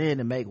slide those in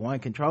and make one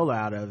controller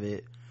out of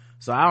it.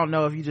 So I don't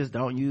know if you just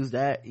don't use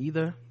that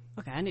either.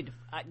 Okay,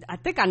 I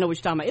think I know what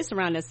you're talking about. It's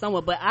around there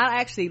somewhere, but I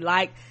actually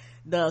like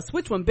the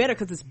Switch one better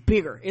because it's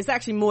bigger. It's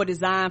actually more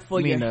designed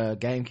for the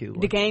GameCube one.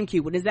 The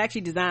GameCube one is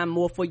actually designed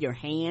more for your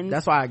hands.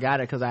 That's why I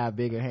got it, because I have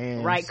bigger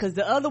hands. Right, because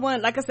the other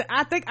one, like I said,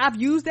 I think I've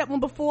used that one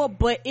before,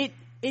 but it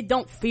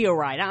don't feel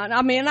right.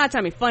 I mean, I'm not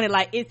trying to be funny.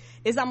 Like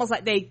it's almost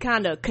like they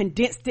kind of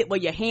condensed it where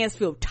your hands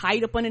feel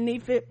tight up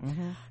underneath it.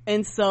 Mm-hmm.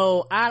 And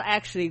so I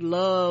actually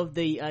love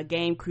the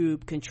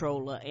GameCube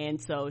controller. And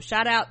so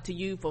shout out to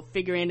you for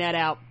figuring that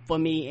out for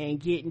me and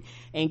getting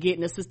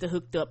the sister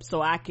hooked up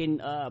so I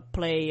can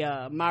play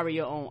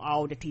Mario on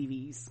all the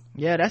TVs.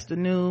 Yeah, that's the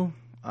new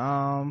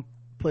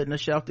putting a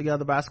shelf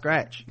together by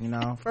scratch.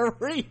 For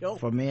real,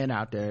 for men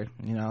out there.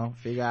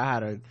 Figure out how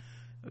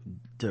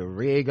to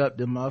rig up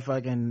the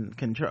motherfucking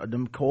control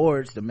them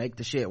cords to make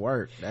the shit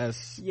work.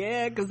 That's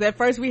because at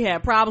first we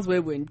had problems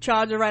with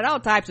charging right, all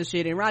types of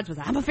shit, and Roger was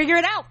like, I'm gonna figure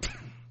it out.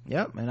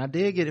 Yep, and I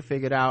did get it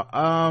figured out.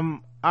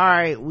 All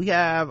right, we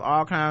have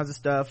all kinds of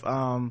stuff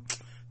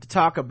to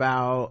talk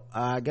about.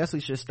 I guess we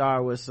should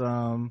start with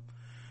some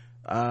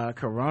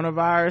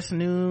coronavirus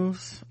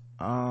news.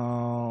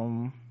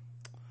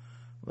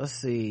 Let's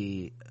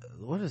see,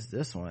 what is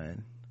this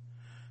one?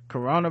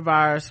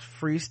 Coronavirus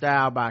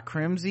freestyle by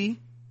Crimsy.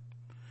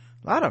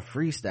 A lot of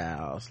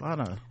freestyles, a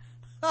lot of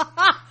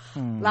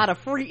lot of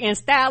free and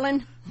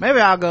styling. Maybe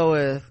I'll go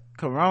with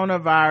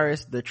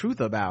Coronavirus, The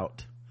Truth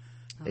About.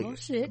 Oh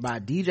shit.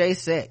 By DJ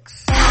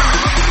Sex.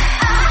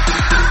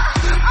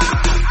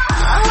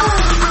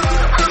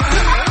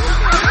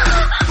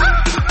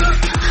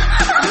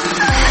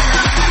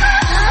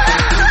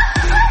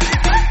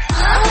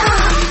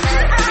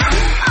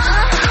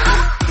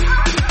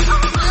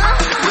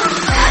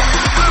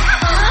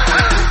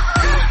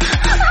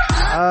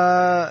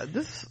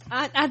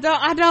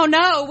 I don't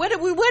know. Where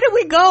did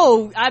we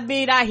go? I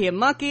mean, I hear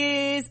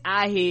monkeys.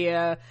 I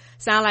hear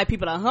sound like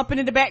people are humping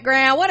in the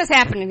background. What is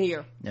happening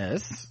here? Yeah,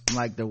 it's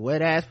like the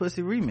Wet Ass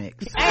Pussy remix.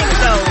 Ain't it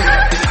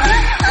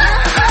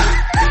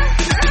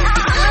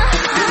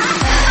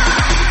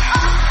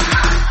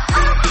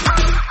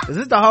though? Is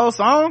this the whole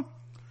song?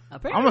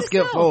 Apparently I'm gonna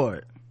skip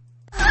forward.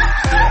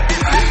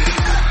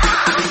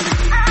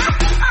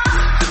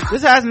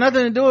 This has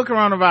nothing to do with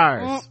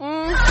coronavirus.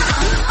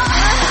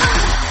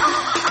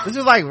 This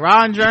is like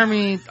Ron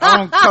Jeremy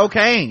on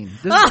cocaine.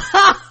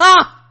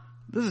 That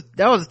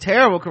was a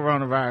terrible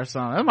coronavirus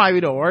song. That might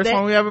be the worst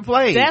one we ever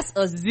played. That's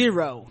a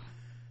 0.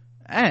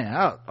 Man,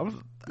 I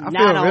Not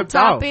feel on ripped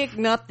topic, off.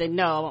 nothing.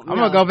 No, I'm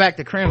gonna go back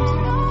to Crimson.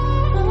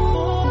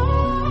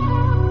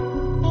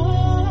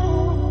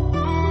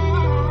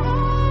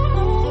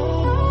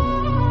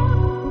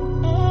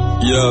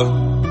 Yo,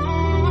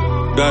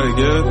 gotta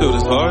get through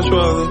this harsh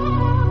weather.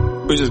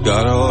 We just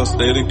gotta all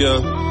stay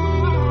together.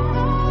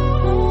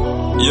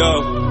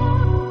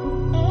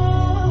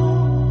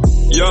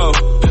 Yo,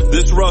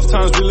 this rough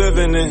times we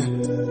living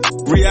in.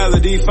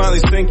 Reality finally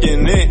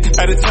sinking in.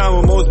 At a time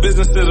when most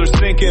businesses are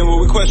sinking,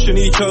 where we question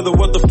each other,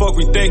 what the fuck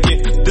we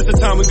thinking? This the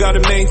time we gotta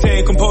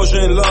maintain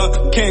composure and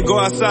love. Can't go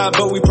outside,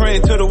 but we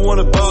praying to the one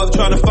above,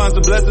 trying to find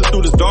some blessings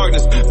through this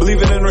darkness,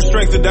 believing in our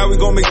strength and that we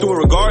gon' make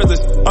through it regardless.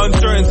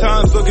 Uncertain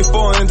times, looking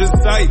for an end in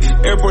sight.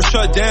 Airport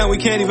shut down,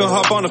 we can't even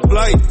hop on a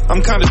flight.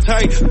 I'm kinda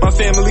tight, my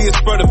family is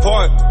spread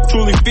apart.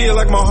 Truly feel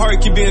like my heart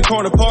keep being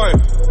torn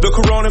apart. The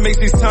corona makes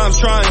these times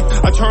trying.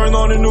 I turn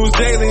on the news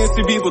daily and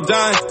see people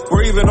dying.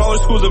 Where even all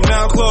the schools have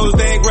now closed.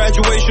 They ain't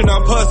graduation,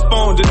 now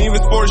postponed, and even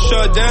sports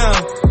shut down.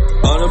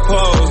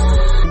 Unopposed.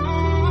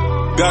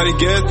 Gotta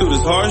get through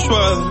this harsh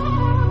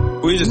weather.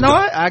 We just know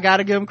what? I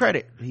gotta give him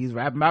credit. He's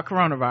rapping about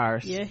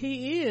coronavirus. Yeah,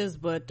 he is,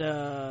 but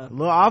a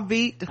little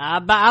offbeat.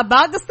 I'm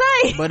about to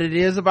say. But it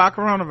is about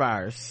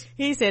coronavirus.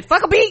 He said,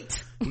 fuck a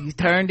beat. He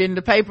turned in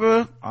the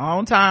paper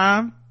on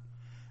time.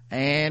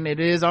 And it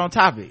is on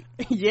topic.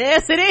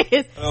 Yes, it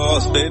is.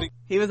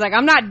 He was like,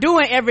 I'm not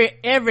doing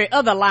every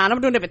other line. I'm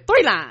doing every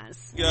 3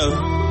 lines.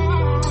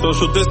 Yeah.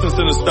 Social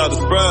distancing to stop the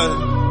spread.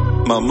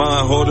 My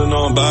mind holding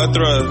on by a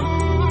thread.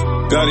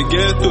 Gotta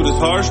get through this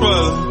harsh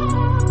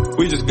weather.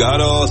 We just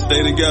gotta all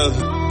stay together.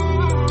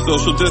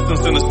 Social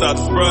distancing to stop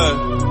the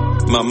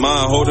spread. My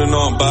mind holding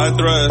on by a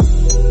thread.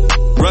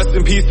 Rest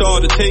in peace to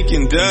all the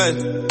taken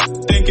dead.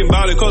 Thinking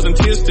about it causing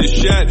tears to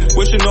shed.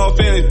 Wishing all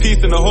families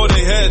peace and to hold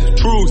their head.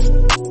 Truth.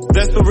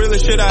 That's the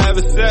realest shit I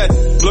ever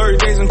said. Blurry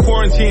days in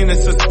quarantine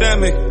is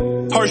systemic.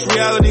 Harsh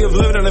reality of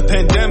living in a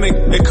pandemic.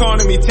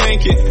 Economy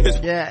tanking.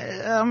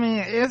 I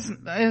mean,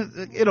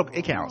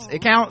 it counts. It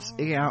counts.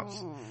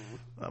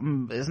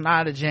 It's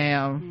not a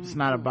jam. It's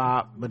not a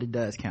bop, but it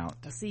does count.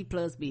 A C+,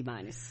 B-.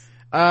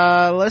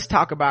 Let's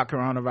talk about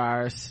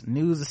coronavirus.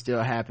 News is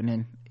still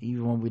happening,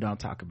 even when we don't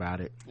talk about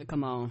it.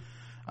 Come on.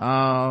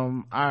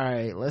 All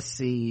right, let's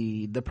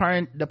see. The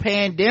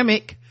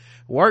pandemic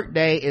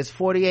workday is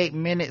 48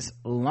 minutes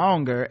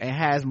longer and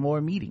has more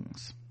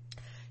meetings.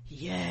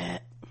 Yes,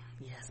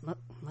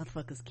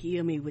 motherfuckers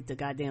kill me with the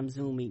goddamn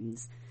Zoom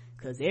meetings,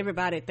 because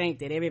everybody think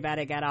that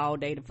everybody got all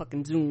day to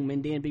fucking Zoom,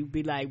 and then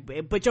be like,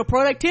 but your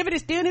productivity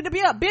still need to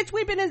be up. Bitch,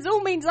 we've been in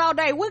Zoom meetings all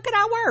day. When can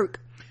I work?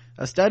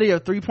 A study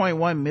of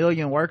 3.1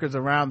 million workers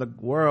around the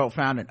world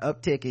found an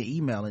uptick in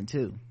emailing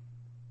too.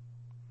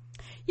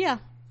 Yeah,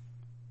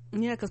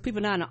 because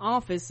people not in the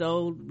office,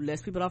 so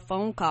less people are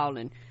phone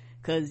calling.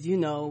 Cause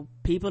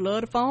people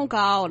love the phone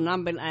call,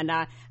 and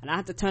I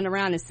have to turn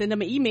around and send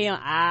them an email.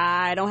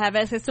 I don't have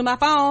access to my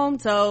phone,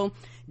 so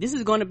this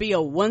is going to be a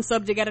one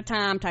subject at a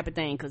time type of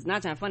thing. Cause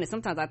not trying funny,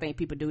 sometimes I think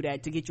people do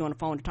that to get you on the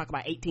phone to talk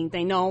about 18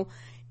 things. No,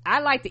 I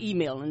like the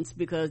emailings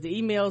because the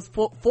emails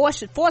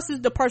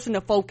forces the person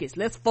to focus.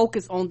 Let's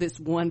focus on this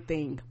one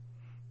thing.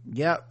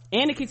 Yep.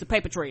 And it keeps a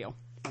paper trail.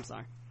 I'm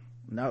sorry.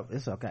 No,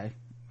 it's okay.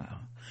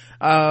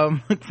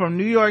 From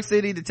New York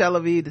City to Tel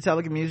Aviv, the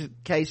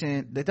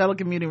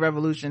telecommuting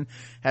revolution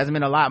has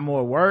been a lot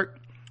more work.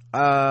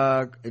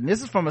 And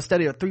this is from a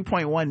study of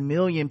 3.1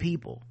 million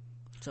people.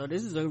 So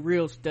this is a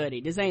real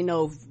study. This ain't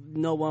no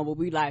one where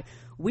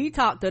we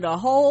talked to the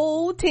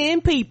whole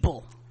 10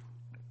 people.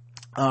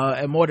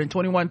 At more than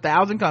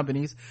 21,000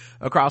 companies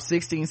across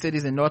 16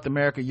 cities in North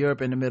America,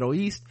 Europe, and the Middle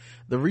East.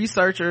 The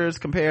researchers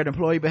compared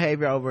employee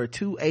behavior over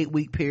 2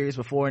 8-week periods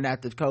before and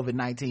after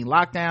COVID-19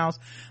 lockdowns.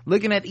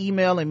 Looking at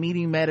email and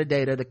meeting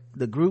metadata,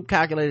 the group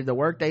calculated the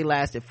workday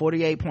lasted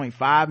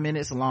 48.5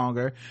 minutes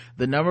longer.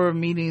 The number of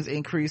meetings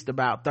increased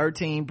about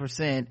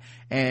 13%,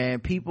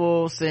 and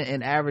people sent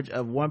an average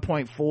of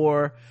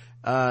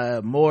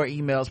 1.4 more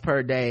emails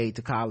per day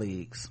to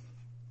colleagues.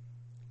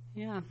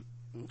 Yeah.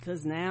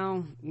 because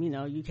now,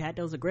 you got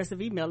those aggressive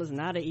emailers, and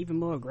now they're even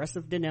more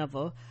aggressive than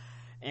ever.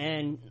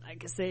 And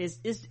like I said,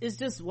 it's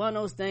just one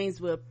of those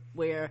things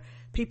where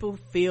people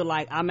feel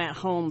like I'm at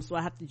home, so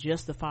I have to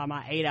justify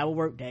my 8-hour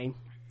workday.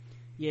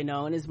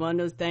 And it's one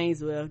of those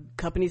things where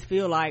companies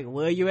feel like,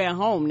 well, you're at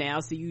home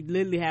now, so you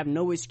literally have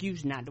no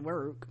excuse not to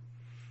work.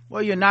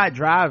 Well, you're not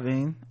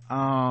driving.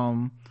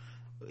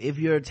 If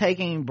you're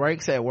taking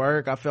breaks at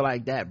work, I feel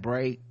like that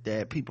break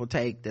that people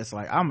take, that's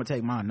like, I'm gonna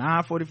take my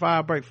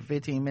 9:45 break for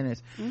 15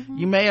 minutes. Mm-hmm.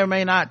 You may or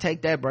may not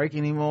take that break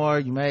anymore.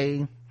 You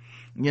may,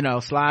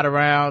 slide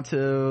around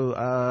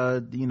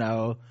to,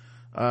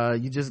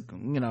 you just,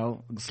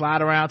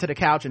 slide around to the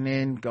couch and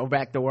then go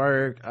back to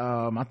work.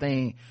 I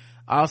think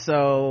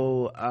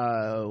also,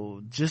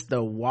 just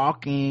the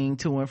walking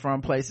to and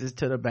from places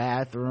to the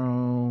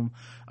bathroom,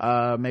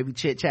 maybe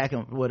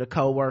chit-chatting with a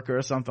coworker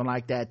or something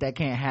like that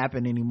can't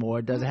happen anymore.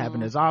 It doesn't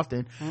happen as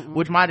often,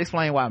 which might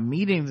explain why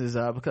meetings is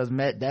up, because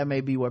that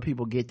may be where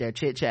people get their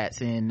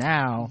chit-chats in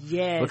now.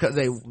 Yes.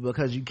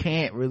 Because you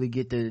can't really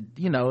get the,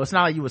 it's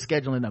not like you were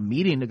scheduling a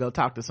meeting to go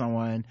talk to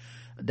someone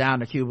down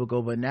the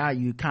cubicle, but now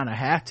you kind of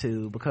have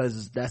to,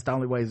 because that's the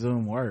only way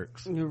Zoom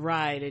works.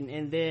 Right.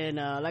 And then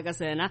like I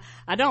said,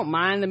 I don't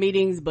mind the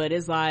meetings, but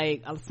it's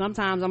like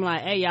sometimes I'm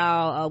like, hey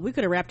y'all, we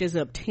could have wrapped this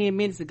up 10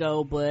 minutes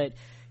ago, but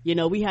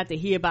we have to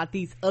hear about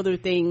these other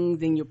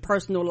things in your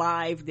personal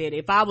life that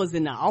if I was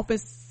in the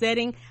office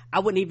setting, I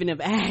wouldn't even have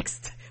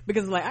asked,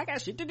 because like, I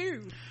got shit to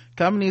do.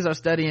 Companies are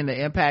studying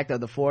the impact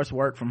of the forced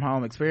work from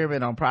home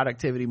experiment on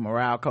productivity,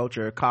 morale,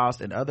 culture,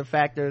 cost, and other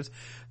factors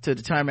to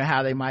determine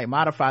how they might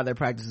modify their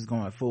practices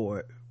going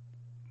forward.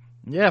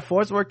 Yeah,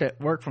 forced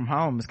work from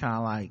home is kind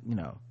of like,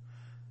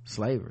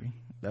 slavery.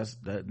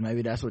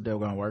 Maybe that's what they're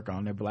going to work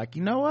on. They'll be like,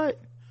 you know what?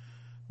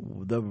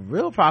 The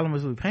real problem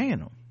is we paying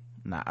them.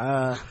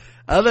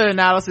 Other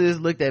analysis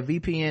looked at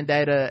VPN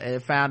data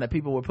and found that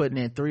people were putting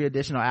in 3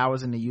 additional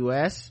hours in the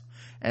U.S.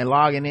 and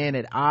logging in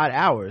at odd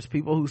hours.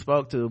 People who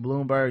spoke to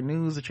Bloomberg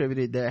News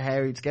attributed their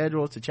harried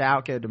schedules to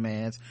childcare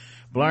demands,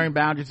 blurring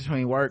boundaries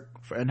between work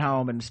and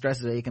home, and the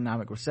stresses of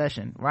economic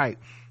recession. Right.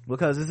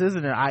 Because this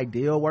isn't an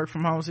ideal work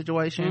from home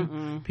situation.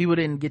 Mm-mm. People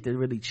didn't get to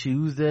really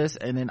choose this.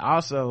 And then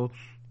also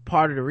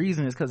part of the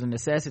reason is because of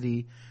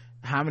necessity.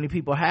 How many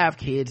people have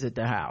kids at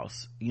their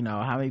house?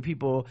 How many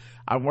people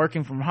are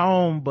working from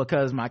home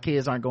because my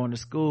kids aren't going to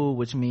school,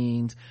 which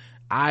means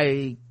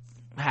I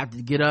have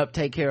to get up,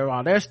 take care of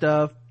all their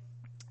stuff,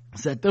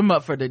 set them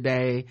up for the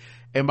day,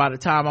 and by the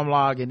time I'm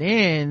logging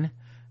in,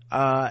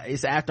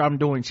 it's after I'm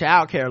doing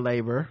childcare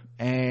labor,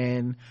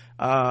 and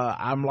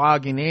I'm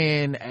logging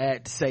in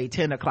at say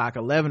 10 o'clock,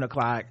 11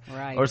 o'clock,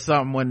 right, or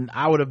something, when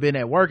I would have been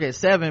at work at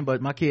 7,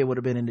 but my kid would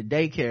have been in the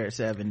daycare at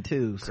 7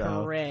 too.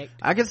 So correct.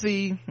 I can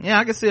see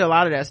a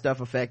lot of that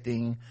stuff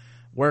affecting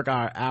work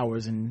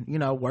hours, and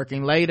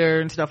working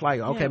later and stuff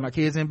like, okay, my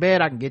kid's in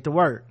bed, I can get to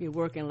work. You're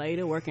working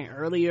later, working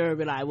earlier,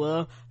 be like,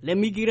 well, let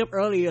me get up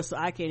earlier so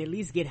I can at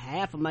least get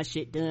half of my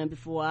shit done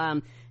before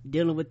I'm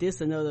dealing with this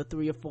another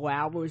 3 or 4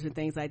 hours and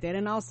things like that.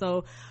 And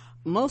also,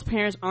 most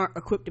parents aren't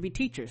equipped to be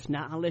teachers.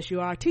 Not unless you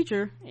are a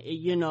teacher,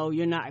 you're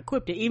not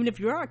equipped. And even if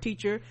you are a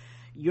teacher,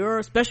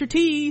 your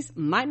specialties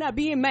might not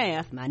be in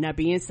math, might not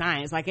be in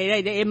science. Like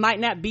it might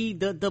not be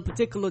the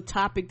particular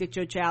topic that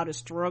your child is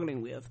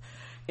struggling with.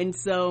 And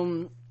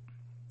so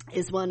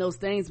it's one of those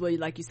things where,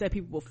 like you said,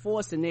 people were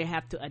forced and they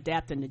have to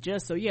adapt and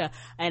adjust. So yeah,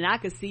 and I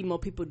could see more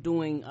people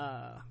doing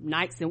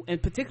nights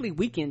and particularly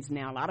weekends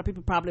now. A lot of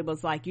people probably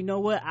was like, you know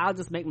what, I'll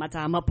just make my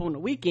time up on the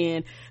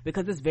weekend,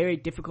 because it's very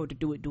difficult to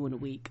do it during the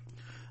week.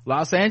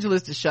 Los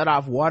Angeles to shut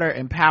off water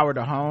and power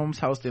to homes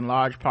hosting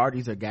large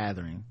parties or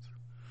gatherings.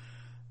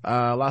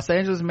 Los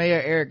Angeles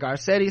Mayor Eric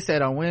Garcetti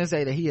said on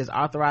Wednesday that he is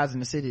authorizing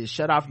the city to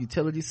shut off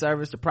utility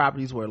service to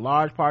properties where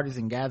large parties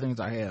and gatherings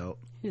are held.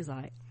 He's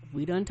like,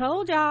 we done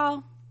told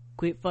y'all,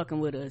 quit fucking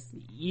with us.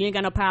 You ain't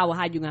got no power,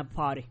 how you gonna have a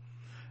party?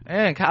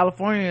 And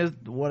California is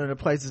one of the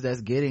places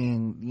that's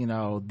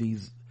getting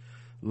these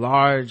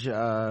large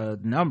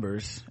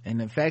numbers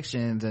in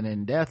infections and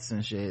in deaths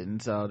and shit,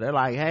 and so they're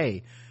like,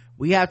 hey,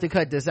 we have to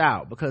cut this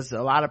out, because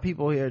a lot of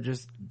people here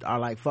just are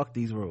like, fuck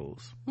these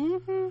rules.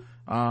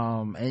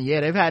 And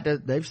yeah,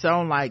 they've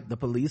shown like the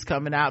police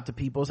coming out to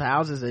people's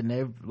houses, and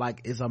they've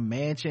like, it's a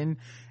mansion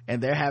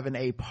and they're having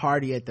a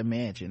party at the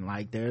mansion.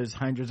 Like there's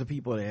hundreds of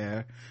people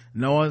there.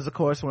 No one's of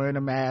course wearing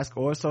a mask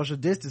or social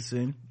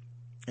distancing,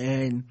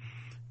 and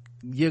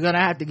you're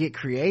gonna have to get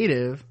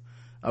creative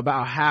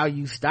about how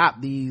you stop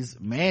these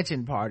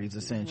mansion parties,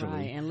 essentially.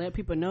 Right, and let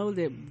people know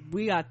that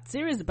we are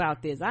serious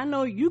about this. I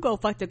know you go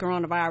fuck the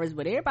coronavirus,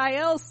 but everybody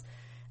else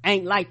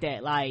ain't like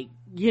that. Like,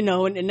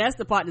 and that's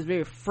the part that's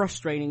very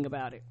frustrating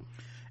about it.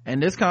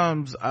 And this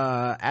comes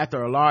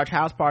after a large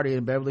house party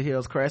in Beverly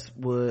Hills Crest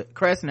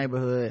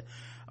neighborhood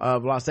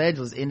of Los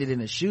Angeles ended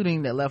in a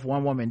shooting that left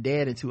one woman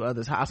dead and 2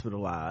 others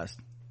hospitalized.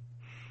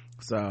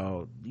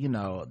 So,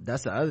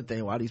 that's the other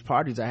thing. While these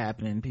parties are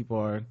happening, people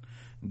are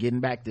getting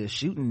back to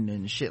shooting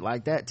and shit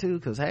like that too,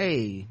 because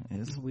hey,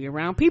 we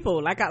around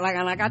people like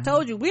I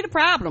told you, we the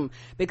problem.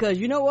 Because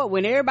you know what,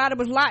 when everybody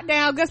was locked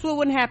down, guess what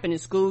wouldn't happen? In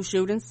school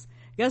shootings,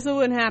 guess what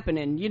wasn't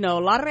happening? You know,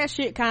 a lot of that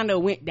shit kind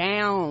of went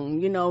down.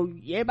 You know,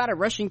 everybody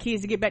rushing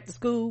kids to get back to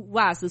school.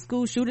 Why? So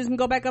school shooters can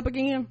go back up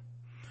again?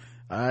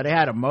 They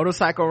had a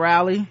motorcycle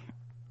rally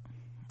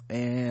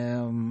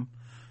and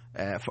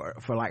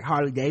for like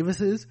Harley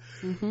Davises.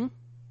 Mm-hmm.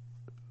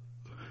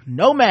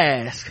 No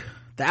mask.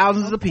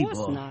 Thousands of course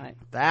people. Not.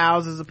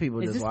 Thousands of people.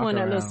 Is just this walking one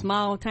that around. little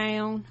small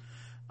town?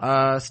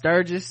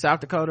 Sturgis, South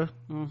Dakota.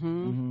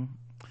 Mm-hmm.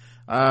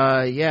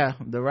 Yeah,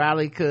 the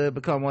rally could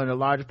become one of the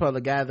largest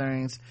public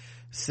gatherings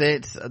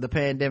since the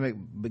pandemic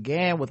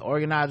began, with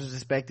organizers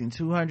expecting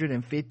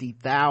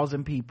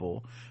 250,000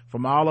 people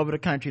from all over the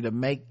country to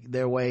make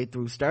their way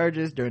through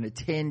Sturgis during a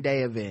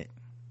 10-day event.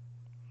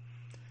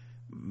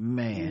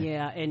 Man.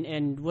 Yeah,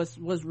 and what's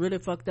really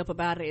fucked up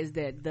about it is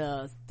that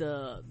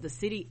the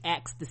city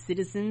asked the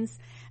citizens,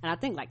 and I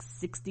think like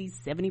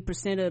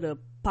 60-70% of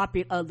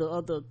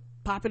the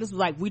populace was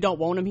like, we don't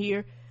want them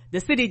here.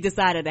 The city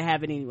decided to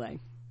have it anyway.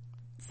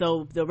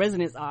 So the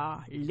residents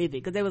are livid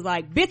because they was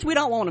like, bitch, we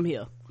don't want them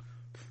here.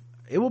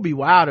 It would be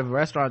wild if a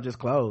restaurant just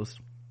closed.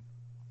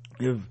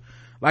 If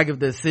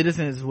the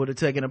citizens would have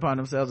taken it upon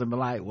themselves and been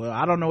like, well,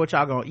 I don't know what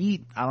y'all gonna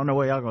eat, I don't know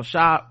where y'all gonna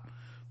shop,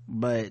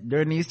 but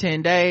during these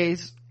 10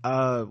 days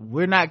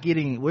we're not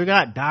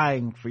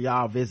dying for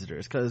y'all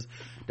visitors, because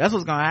that's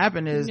what's gonna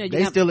happen is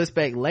they still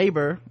expect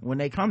labor when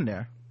they come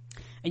there.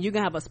 And you're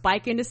gonna have a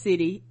spike in the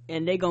city,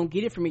 and they're gonna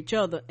get it from each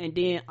other, and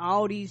then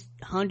all these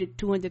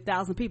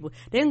 200,000 people,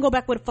 they can go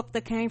back where the fuck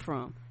they came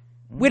from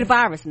with a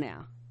virus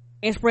now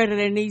and spread it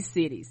in these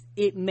cities.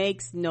 It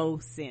makes no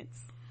sense.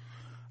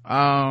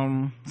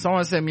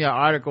 Someone sent me an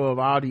article of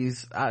all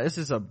these this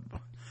is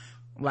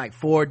like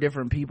 4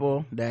 different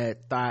people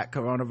that thought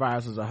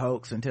coronavirus was a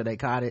hoax until they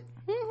caught it.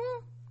 Mm-hmm.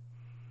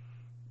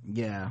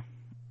 Yeah,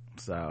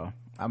 so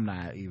I'm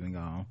not even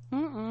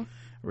gonna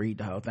read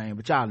the whole thing,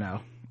 but y'all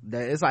know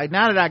that it's like,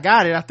 now that I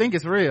got it, I think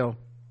it's real.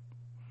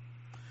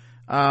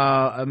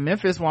 A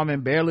Memphis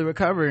woman barely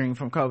recovering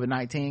from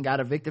COVID-19 got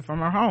evicted from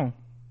her home.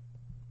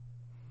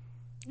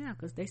 Yeah,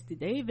 because they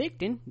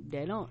evicting.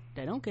 They don't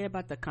care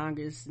about the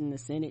Congress and the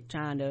Senate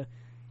trying to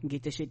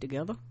get this shit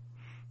together.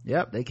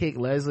 Yep, they kicked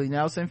Leslie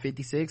Nelson,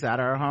 56,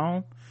 out of her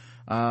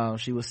home.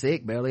 She was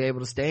sick, barely able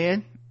to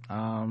stand.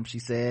 She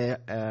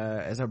said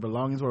as her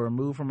belongings were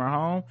removed from her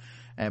home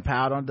and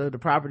piled onto the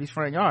property's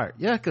front yard.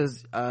 Yeah,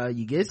 because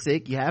you get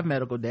sick, you have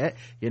medical debt,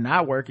 you're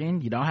not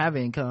working, you don't have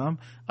income,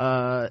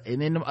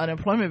 and then the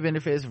unemployment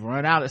benefits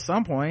run out at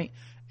some point,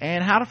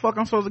 and how the fuck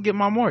I'm supposed to get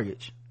my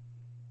mortgage?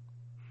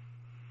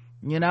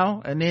 You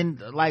know? And then,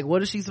 like,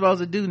 what is she supposed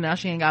to do now?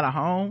 She ain't got a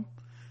home,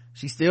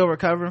 she's still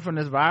recovering from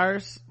this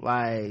virus.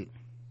 Like,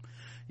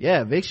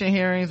 yeah, eviction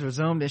hearings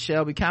resumed in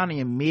Shelby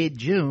County in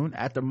mid-June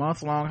after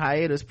month-long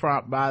hiatus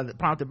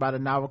prompted by the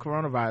novel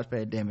coronavirus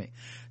pandemic.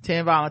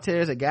 10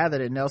 volunteers had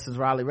gathered at Nelson's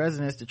Raleigh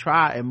residence to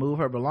try and move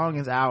her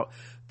belongings out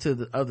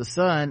of the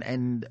sun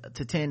and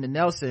to tend to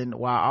Nelson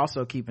while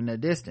also keeping their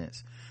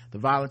distance. The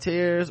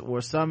volunteers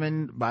were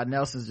summoned by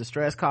Nelson's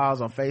distress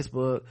calls on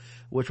Facebook,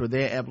 which were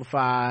then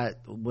amplified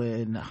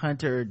when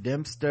Hunter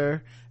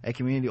Dempster, a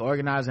community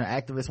organizer and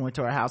activist, went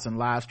to her house and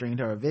live streamed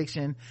her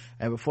eviction.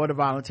 And before the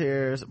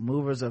volunteers,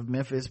 movers of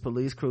Memphis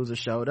police cruisers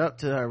showed up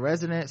to her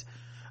residence.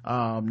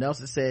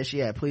 Nelson said she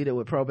had pleaded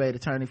with probate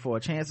attorney for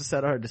a chance to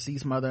settle her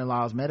deceased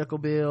mother-in-law's medical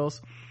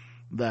bills.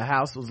 The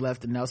house was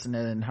left to Nelson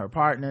and her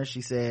partner.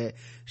 She said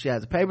she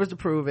has the papers to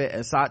prove it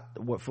and sought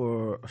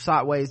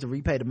ways to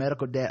repay the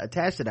medical debt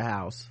attached to the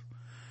house.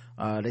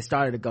 They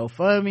started a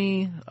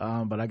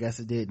GoFundMe, but I guess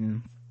it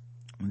didn't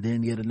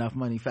get enough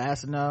money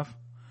fast enough.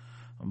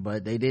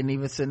 But they didn't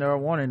even send her a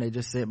warning. They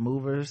just sent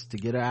movers to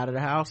get her out of the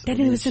house. They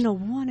didn't even send a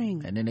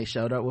warning. And then they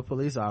showed up with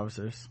police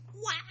officers.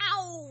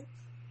 Wow.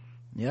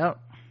 Yep.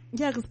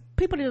 Yeah, because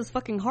people are just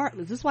fucking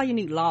heartless. This is why you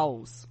need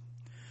laws.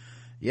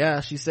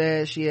 Yeah, she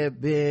said she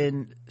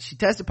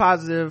tested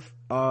positive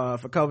for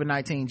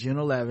COVID-19 June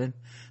 11th.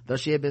 Though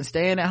she had been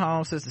staying at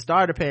home since the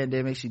start of the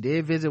pandemic, she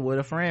did visit with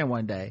a friend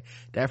one day.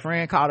 That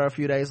friend called her a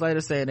few days later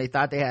saying they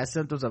thought they had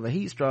symptoms of a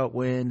heat stroke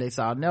when they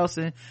saw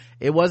Nelson.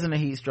 It wasn't a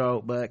heat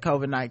stroke, but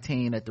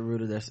COVID-19 was the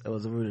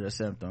root of their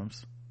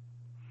symptoms.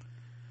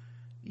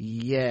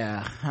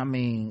 Yeah, I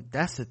mean,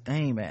 that's the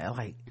thing, man.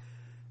 Like,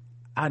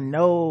 I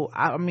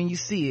mean, you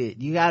see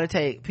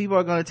it. People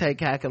are going to take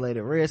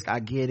calculated risk. I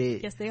get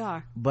it. Yes, they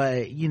are.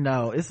 But, you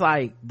know, it's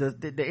like the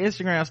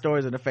Instagram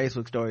stories and the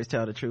Facebook stories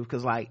tell the truth.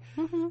 Cause like,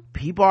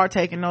 people are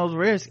taking those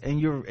risks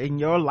and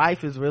your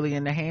life is really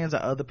in the hands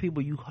of other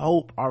people you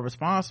hope are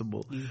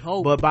responsible. You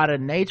hope. But by the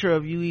nature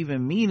of you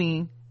even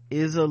meeting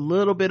is a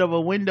little bit of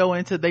a window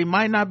into they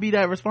might not be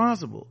that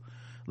responsible.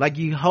 Like,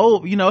 you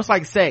hope, you know, it's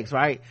like sex,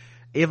 right?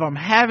 If I'm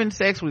having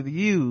sex with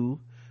you,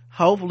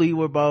 hopefully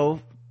we're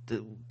both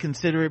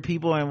considerate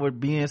people and we're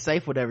being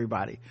safe with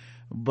everybody.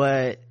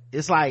 But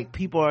it's like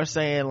people are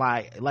saying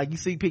like you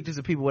see pictures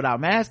of people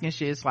without masks and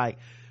shit. It's like,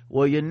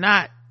 well, you're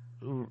not,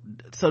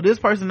 so this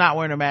person not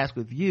wearing a mask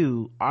with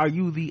you, are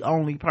you the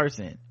only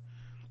person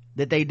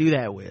that they do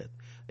that with?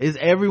 is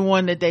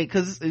everyone that they,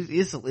 cause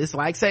it's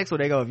like sex where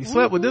they go, if you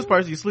slept with this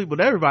person, you sleep with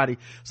everybody,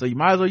 so you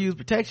might as well use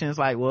protection. It's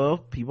like, well,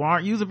 people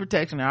aren't using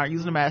protection, they aren't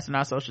using the mask, they're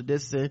not social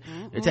distancing,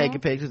 they're taking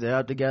pictures, they're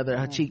up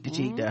together, cheek to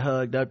cheek, they're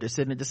hugged up, they're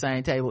sitting at the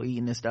same table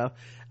eating and stuff.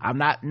 I'm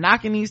not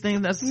knocking these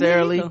things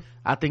necessarily.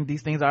 I think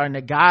these things are in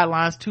the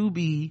guidelines to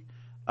be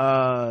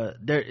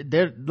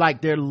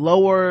they're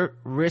lower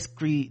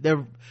risky,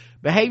 they're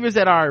behaviors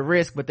that are at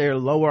risk, but they're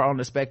lower on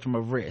the spectrum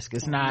of risk.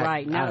 It's not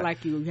right, not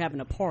like you having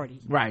a party,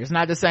 right? It's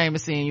not the same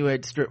as seeing you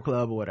at the strip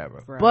club or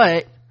whatever, right.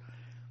 But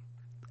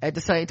at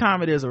the same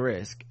time, it is a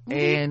risk.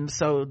 And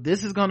so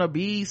this is gonna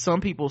be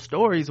some people's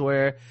stories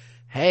where,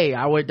 hey,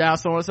 I went down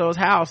so and so's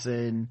house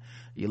and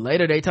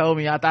later they told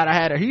me I thought I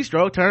had a heat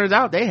stroke, turns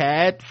out they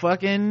had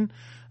fucking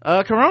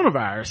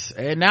coronavirus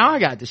and now I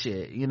got the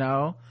shit, you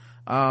know.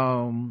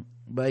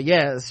 But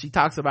yes, she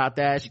talks about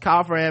that. She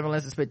called for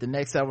ambulance and spent the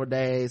next several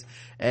days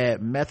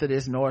at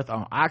Methodist North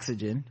on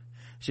oxygen.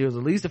 She was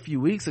released a few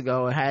weeks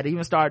ago and had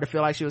even started to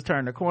feel like she was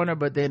turning the corner,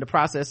 but then the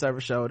process server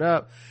showed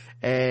up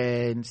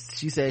and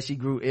she said she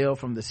grew ill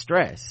from the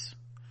stress.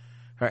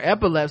 Her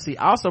epilepsy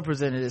also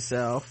presented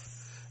itself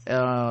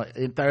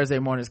in Thursday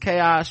morning's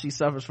chaos. She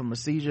suffers from a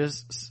seizure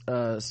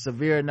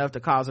severe enough to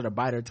cause her to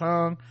bite her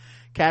tongue.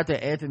 Captain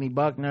Anthony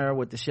Buckner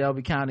with the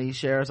Shelby County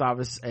Sheriff's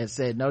Office has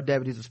said no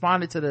deputies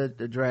responded to the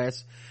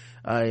address.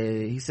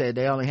 He said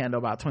they only handle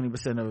about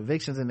 20% of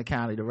evictions in the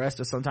county. The rest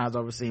are sometimes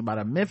overseen by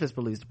the Memphis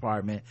Police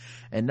Department.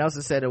 And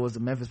Nelson said it was the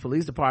Memphis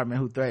Police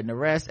Department who threatened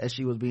arrest as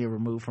she was being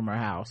removed from her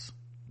house.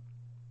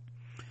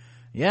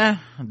 Yeah,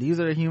 these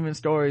are the human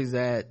stories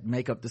that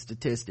make up the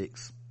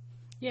statistics.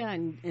 Yeah,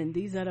 and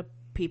these are the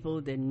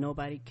people that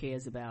nobody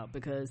cares about,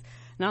 because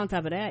now on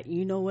top of that,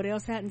 you know what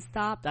else hadn't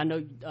stopped? I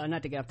know,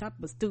 not to get off topic,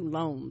 but student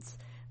loans.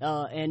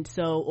 And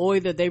so, or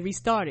either they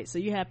restarted. So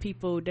you have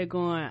people, they're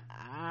going,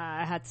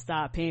 I had to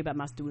start paying back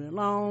my student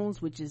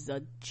loans, which is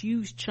a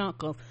huge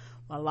chunk of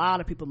a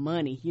lot of people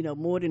money, you know,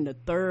 more than the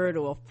third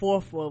or a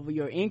fourth of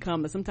your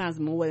income, and sometimes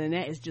more than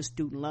that is just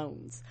student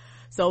loans.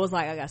 So it's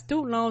like, I got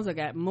student loans, I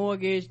got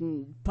mortgage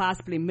and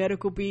possibly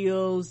medical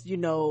bills, you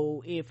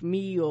know, if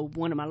me or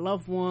one of my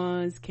loved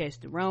ones catch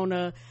the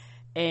Rona,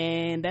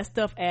 and that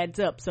stuff adds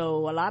up.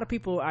 So a lot of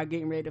people are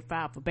getting ready to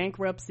file for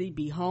bankruptcy,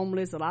 be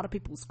homeless. A lot of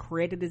people's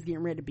credit is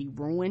getting ready to be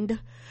ruined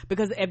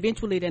because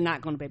eventually they're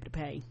not going to be able to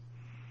pay.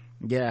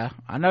 Yeah,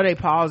 I know they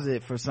paused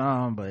it for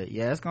some, but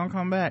yeah, it's going to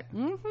come back.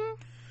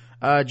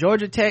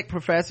 Georgia Tech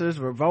professors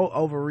revolt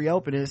over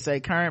reopening and say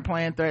current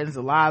plan threatens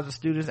the lives of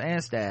students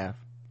and staff.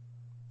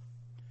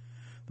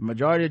 The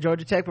majority of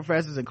Georgia Tech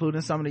professors,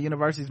 including some of the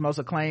university's most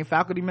acclaimed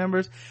faculty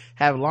members,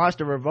 have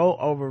launched a revolt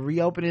over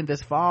reopening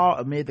this fall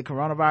amid the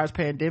coronavirus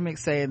pandemic,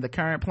 saying the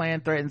current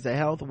plan threatens the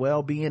health,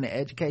 well-being, and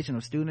education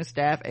of students,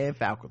 staff, and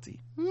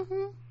faculty.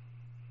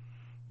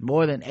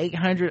 More than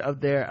 800 of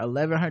their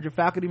 1,100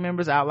 faculty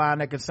members outlined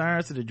their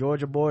concerns to the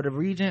Georgia Board of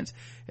Regents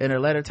in a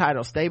letter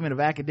titled Statement of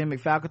Academic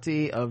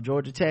Faculty of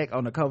Georgia Tech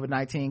on the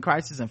COVID-19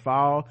 Crisis in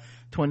Fall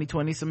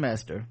 2020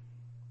 Semester.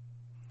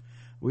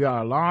 We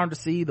are alarmed to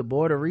see the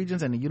Board of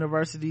Regents and the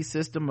University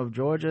System of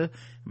Georgia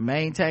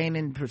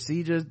maintaining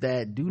procedures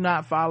that do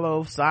not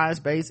follow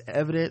science-based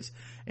evidence,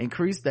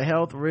 increase the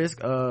health risk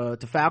to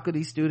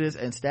faculty, students,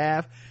 and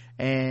staff,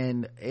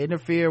 and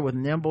interfere with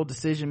nimble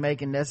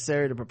decision-making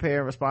necessary to prepare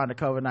and respond to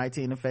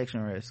COVID-19 infection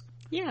risk.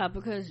 Yeah,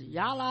 because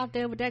y'all out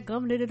there with that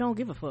governor that don't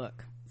give a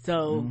fuck.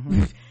 So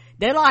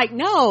they're like,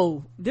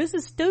 no, this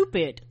is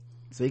stupid.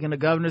 Speaking of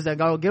governors that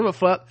don't give a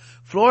fuck,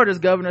 Florida's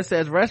governor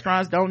says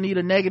restaurants don't need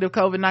a negative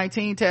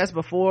COVID-19 test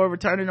before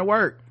returning to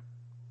work.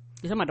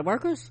 You talking about the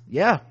workers?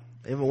 Yeah.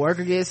 If a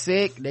worker gets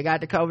sick, they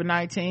got the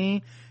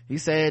COVID-19, he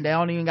said they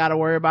don't even got to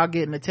worry about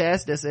getting a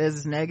test that says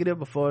it's negative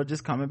before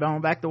just coming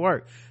on back to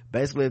work.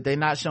 Basically, if they're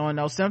not showing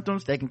no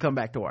symptoms, they can come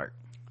back to work.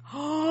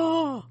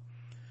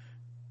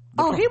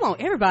 He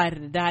want everybody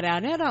to die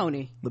down there, don't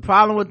he? The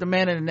problem with the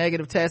man in the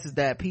negative test is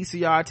that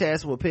PCR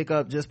tests will pick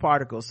up just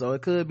particles, so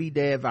it could be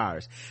dead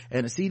virus.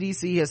 And the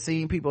CDC has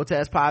seen people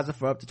test positive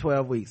for up to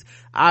 12 weeks.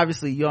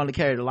 Obviously, you only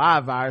carry the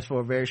live virus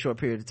for a very short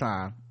period of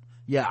time.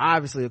 Yeah,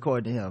 obviously,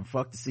 according to him.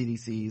 Fuck the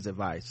CDC's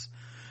advice.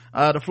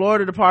 The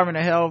Florida Department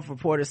of Health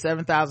reported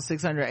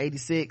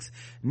 7,686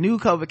 new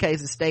COVID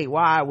cases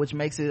statewide, which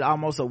makes it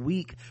almost a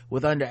week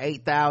with under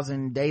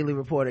 8,000 daily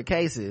reported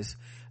cases.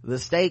 The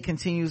state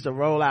continues to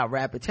roll out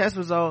rapid test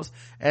results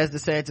as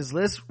DeSantis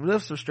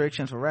lifts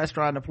restrictions for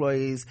restaurant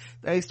employees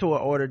thanks to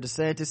an order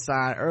DeSantis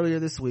signed earlier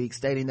this week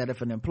stating that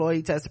if an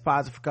employee tested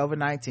positive for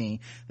COVID-19,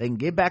 they can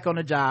get back on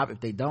the job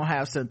if they don't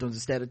have symptoms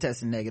instead of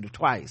testing negative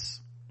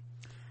twice.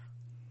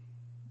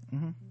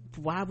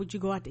 Why would you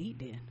go out to eat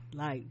then?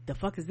 Like, the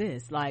fuck is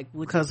this? Like,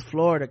 because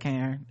Florida,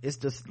 Karen, it's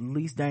the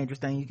least dangerous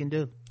thing you can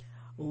do.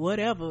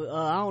 Whatever.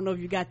 I don't know if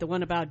you got the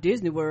one about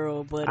Disney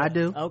World, but I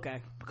do.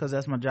 Okay, because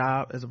that's my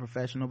job as a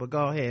professional. But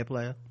go ahead,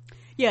 player.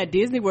 Yeah,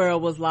 Disney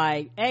World was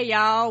like, hey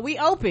y'all, we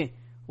open.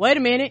 Wait a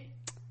minute,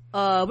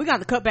 we got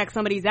to cut back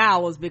some of these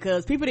hours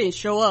because people didn't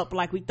show up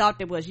like we thought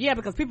they was. Yeah,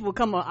 because people would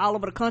come all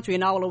over the country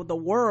and all over the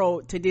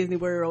world to Disney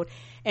World,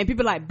 and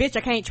people like, bitch,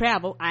 I can't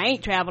travel. I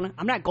ain't traveling.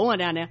 I'm not going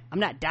down there. I'm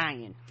not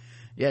dying.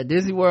 Yeah,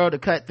 Disney World to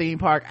cut theme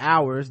park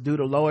hours due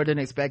to lower than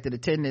expected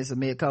attendance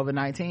amid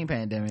COVID-19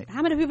 pandemic.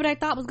 How many people they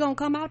thought was gonna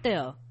come out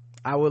there?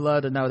 I would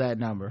love to know that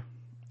number.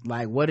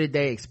 Like, what did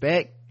they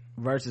expect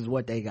versus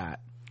what they got?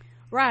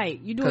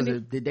 Right. You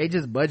doing did they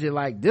just budget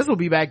like this will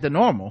be back to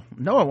normal?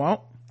 No, it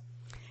won't.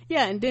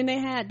 Yeah, and then they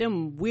had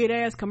them weird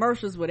ass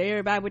commercials with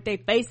everybody with their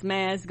face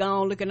masks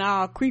on looking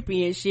all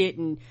creepy and shit,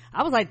 and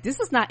I was like, this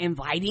is not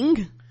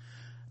inviting.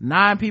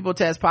 9 people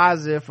test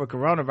positive for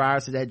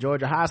coronavirus at that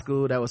Georgia high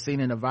school that was seen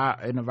in a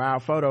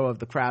viral photo of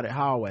the crowded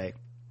hallway.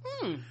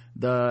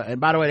 And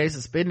by the way, they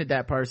suspended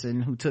that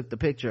person who took the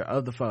picture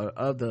of the photo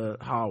of the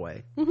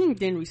hallway.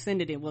 Then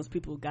rescinded it once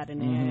people got in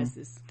their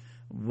asses.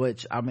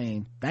 Which, I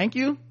mean, thank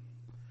you.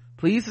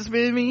 Please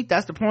suspend me.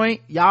 That's the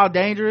point. Y'all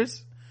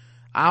dangerous.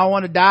 I don't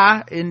want to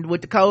die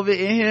with the COVID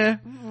in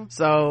here.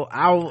 So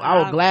I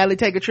will gladly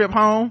take a trip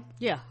home.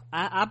 Yeah,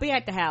 I'll be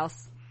at the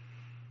house.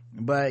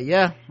 But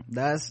yeah,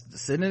 that's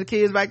sending the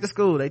kids back to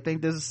school. They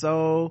think this is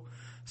so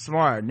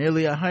smart.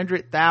 Nearly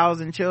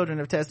 100,000 children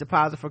have tested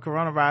positive for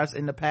coronavirus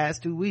in the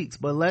past 2 weeks.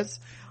 But let's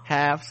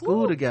have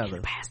school together.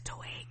 In the past 2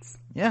 weeks.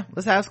 Yeah,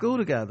 let's have school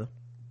together.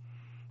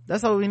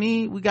 That's what we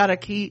need. We gotta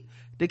keep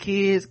the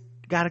kids.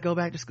 Gotta go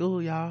back to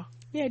school, y'all.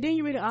 Yeah, didn't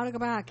you read an article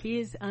about how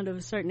kids under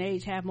a certain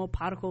age have more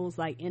particles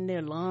like in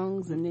their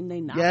lungs and in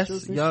their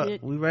nostrils and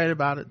shit? We read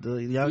about it.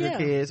 The younger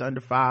kids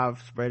under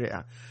 5 spread it,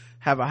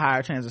 have a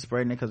higher chance of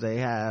spreading it because they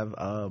have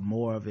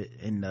more of it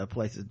in the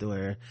places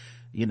where,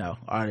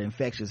 are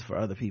infectious for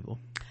other people.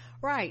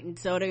 Right. And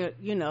so they,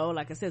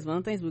 like I said, one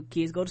of the things with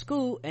kids go to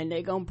school and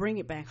they gonna bring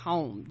it back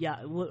home. Yeah,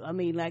 I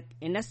mean,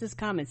 and that's just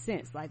common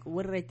sense. Like,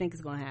 what do they think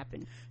is gonna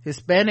happen?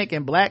 Hispanic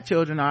and black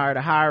children are at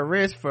a higher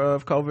risk for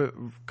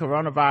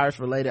coronavirus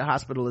related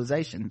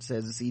hospitalization,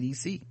 says the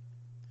CDC.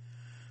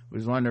 Which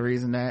is one of the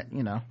reasons that,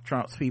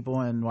 Trump's people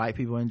and white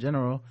people in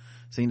general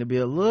seem to be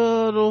a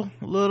little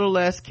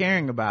less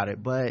caring about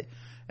it. But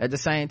at the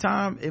same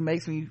time, it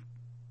makes me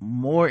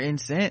more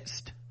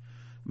incensed,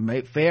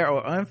 fair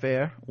or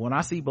unfair, when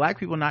I see black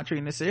people not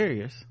treating it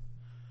serious.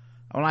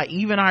 I'm like,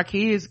 even our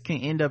kids can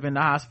end up in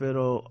the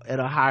hospital at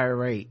a higher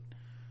rate.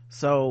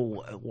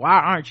 So why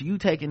aren't you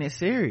taking it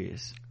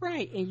serious?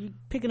 Right. And you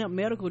picking up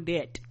medical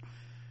debt.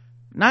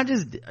 Not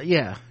just,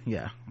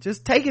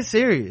 just take it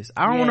serious.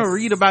 I don't want to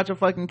read about your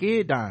fucking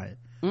kid dying.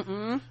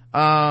 In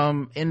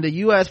the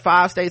U.S.,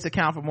 5 states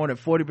account for more than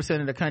 40%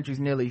 of the country's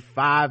nearly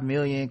 5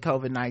 million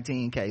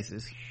COVID-19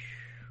 cases.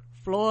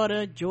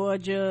 Florida,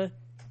 Georgia,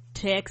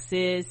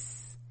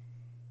 Texas,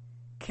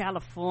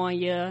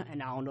 California,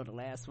 and I don't know the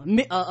last one.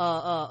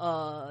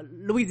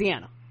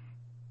 Louisiana.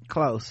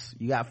 Close.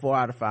 You got 4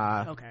 out of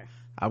 5. Okay.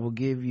 I will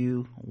give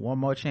you one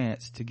more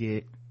chance to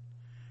get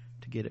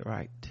it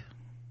right.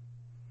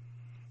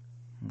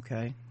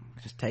 Okay.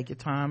 Just take your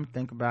time,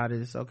 think about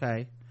it. It's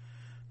okay.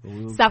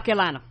 South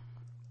Carolina.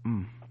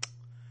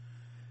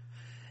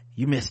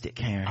 You missed it,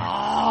 Karen.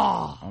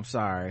 Oh, I'm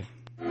sorry.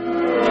 Damn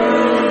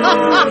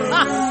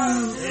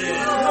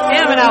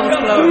it, I was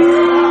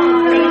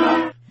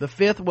close. The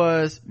 5th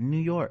was New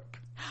York.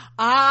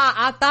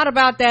 I thought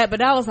about that,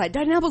 but I was like,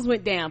 their numbers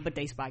went down, but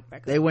they spiked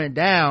back up. They went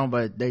down,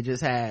 but they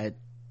just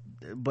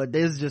but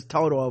this is just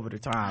total over the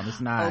time. It's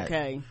not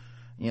okay.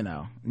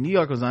 New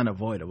York was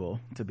unavoidable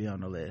to be on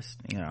the list.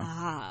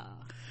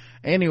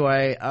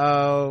 Anyway,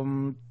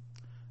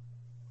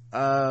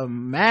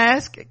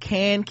 mask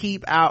can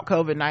keep out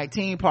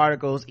COVID-19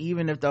 particles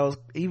even though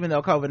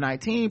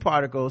COVID-19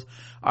 particles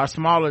are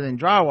smaller than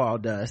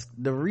drywall dust.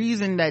 The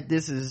reason that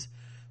this is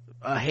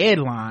a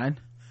headline,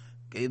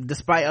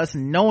 despite us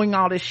knowing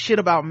all this shit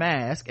about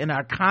masks and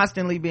are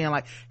constantly being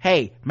like,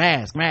 hey,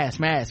 mask, put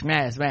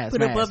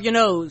it above your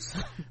nose.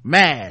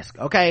 Mask,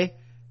 okay?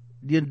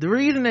 The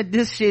reason that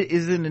this shit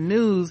is in the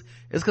news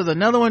is because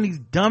another one of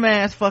these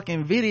dumbass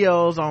fucking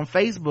videos on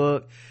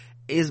Facebook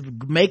is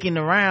making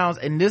the rounds,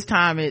 and this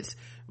time it's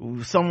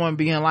someone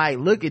being like,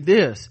 look at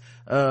this,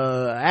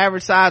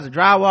 average size of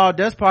drywall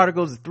dust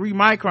particles is 3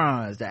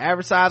 microns. The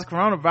average size of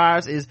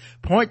coronavirus is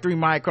 0.3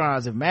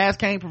 microns. If masks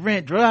can't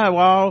prevent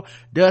drywall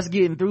dust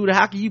getting through,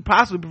 how can you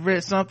possibly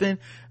prevent something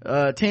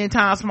 10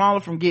 times smaller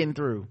from getting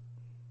through?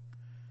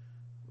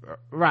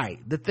 Right.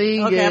 The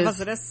thing is,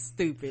 so that's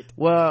stupid.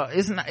 Well,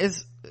 it's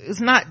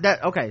not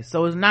that, okay,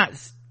 so it's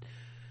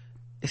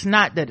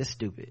not that it's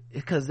stupid,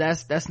 because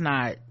that's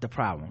not the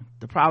problem.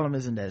 The problem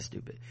isn't that it's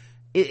stupid.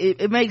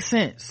 It makes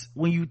sense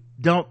when you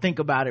don't think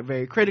about it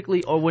very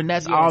critically, or when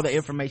that's all the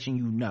information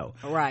you know.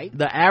 Right.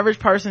 The average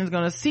person is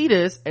going to see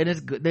this, and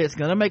it's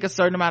going to make a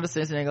certain amount of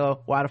sense, and they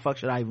go, why the fuck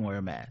should I even wear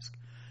a mask?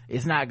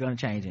 It's not going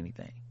to change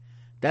anything.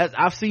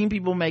 I've seen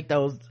people make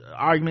those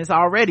arguments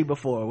already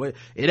before.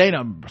 It ain't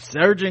a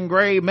surgeon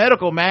grade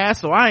medical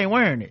mask, so I ain't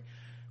wearing it.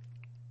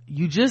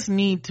 You just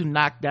need to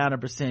knock down a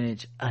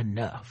percentage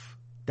enough.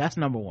 That's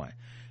number 1.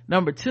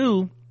 Number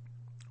 2,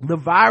 the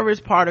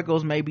virus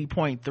particles may be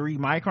 0.3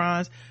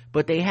 microns,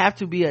 but they have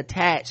to be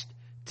attached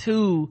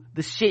to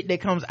the shit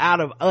that comes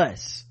out of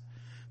us.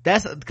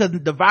 That's because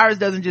the virus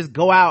doesn't just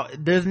go out.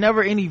 There's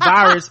never any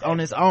virus on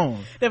its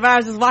own. The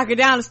virus is walking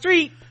down the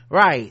street.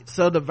 Right.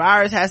 So the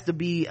virus has to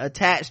be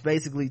attached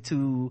basically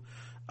to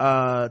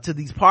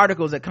these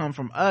particles that come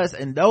from us,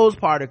 and those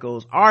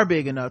particles are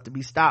big enough to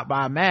be stopped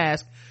by a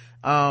mask,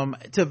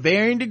 to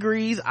varying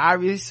degrees,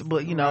 obvious,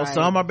 but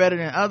some are better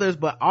than others,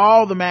 but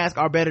all the masks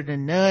are better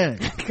than none.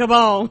 Come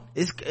on.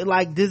 It's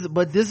like this,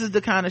 but this is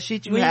the kind of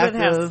shit you we have would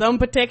to have some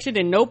protection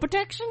and no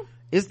protection.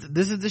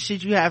 This is the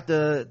shit you have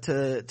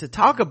to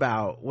talk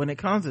about when it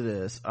comes to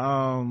this.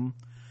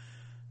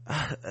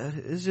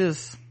 It's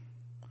just,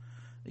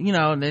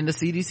 and then the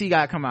CDC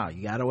got to come out.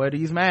 You gotta wear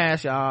these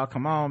masks, y'all.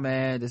 Come on,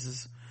 man. This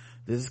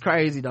is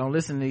crazy. Don't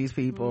listen to these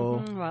people.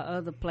 While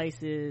other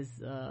places,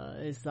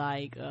 it's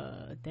like,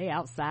 they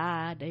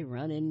outside, they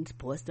running,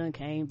 sports done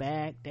came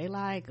back. They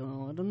like, we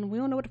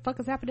don't know what the fuck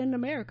is happening in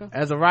America.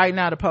 As of right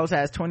now, the post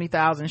has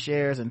 20,000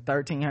 shares and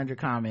 1,300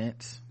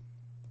 comments.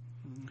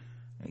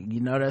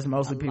 That's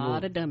mostly people. A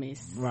lot of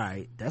dummies.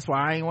 Right. That's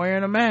why I ain't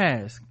wearing a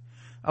mask.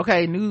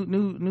 Okay,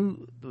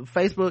 new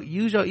Facebook,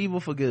 use your evil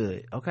for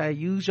good. Okay,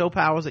 use your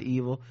powers of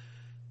evil.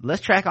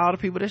 Let's track all the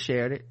people that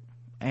shared it,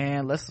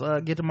 and let's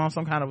get them on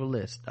some kind of a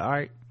list. All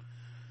right,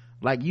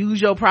 like, use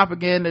your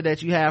propaganda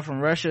that you have from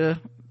Russia,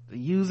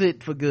 use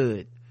it for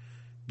good.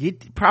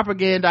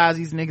 Propagandize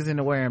these niggas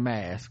into wearing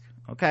masks.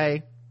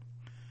 Okay,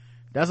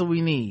 that's what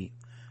we need.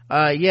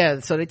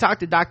 So they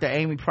talked to Dr.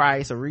 Amy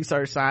Price, a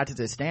research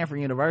scientist at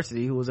Stanford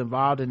University, who was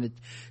involved in the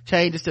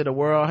changes to the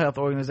World Health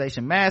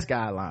Organization mask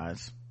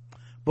guidelines.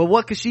 But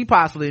what could she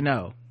possibly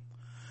know?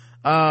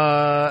 She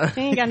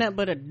ain't got nothing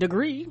but a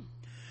degree.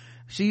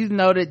 She's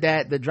noted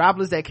that the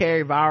droplets that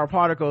carry viral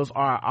particles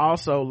are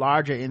also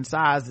larger in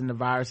size than the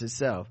virus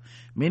itself.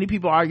 Many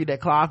people argue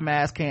that cloth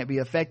masks can't be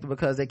effective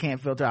because they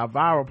can't filter out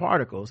viral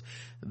particles,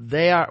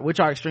 which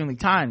are extremely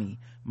tiny.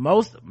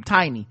 Most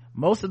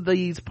of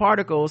these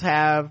particles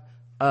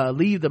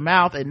leave the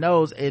mouth and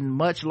nose in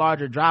much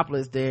larger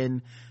droplets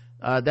than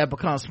that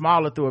become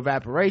smaller through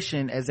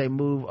evaporation as they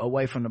move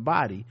away from the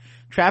body.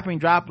 Trapping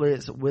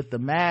droplets with the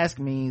mask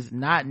means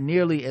not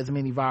nearly as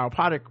many viral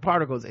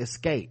particles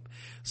escape.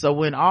 So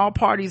when all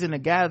parties in the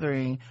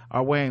gathering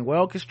are wearing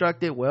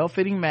well-constructed,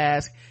 well-fitting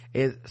masks,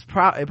 it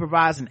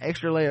provides an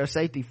extra layer of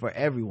safety for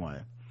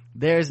everyone.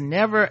 There's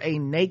never a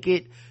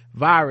naked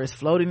virus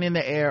floating in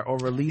the air or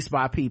released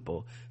by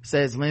people,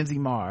 says Lindsay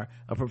Marr,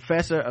 a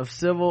professor of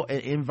civil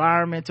and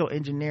environmental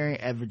engineering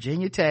at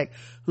Virginia Tech,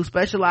 who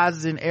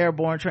specializes in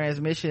airborne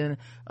transmission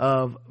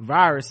of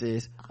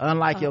viruses,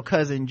 unlike your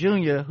cousin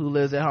Junior, who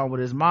lives at home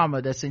with his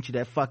mama that sent you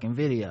that fucking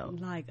video.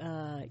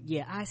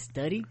 I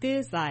studied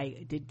this.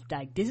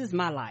 This is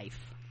my life.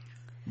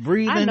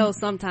 Breathing. I know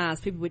sometimes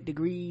people with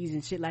degrees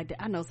and shit like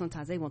that, I know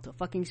sometimes they want to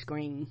fucking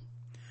scream.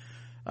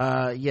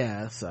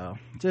 So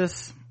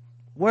just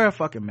wear a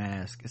fucking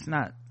mask. It's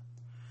not,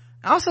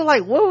 also,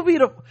 like, what would be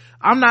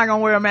I'm not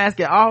gonna wear a mask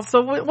at all,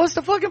 so what's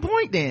the fucking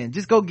point then?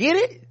 Just go get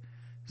it?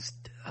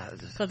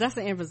 Because that's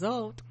the end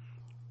result.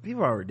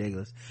 People are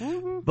ridiculous.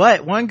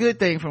 But one good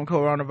thing from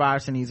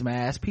coronavirus and these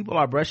masks, people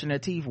are brushing their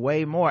teeth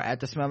way more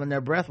after smelling their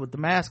breath with the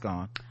mask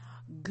on.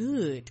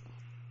 Good.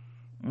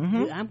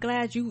 I'm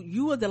glad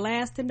you were the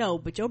last to know,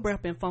 but your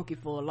breath been funky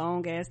for a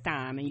long ass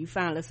time, and you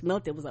finally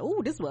smelled it. Was like,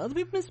 ooh, this is what other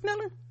people been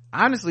smelling.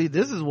 Honestly,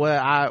 this is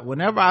what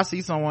whenever I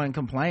see someone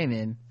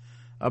complaining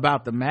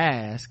about the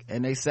mask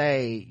and they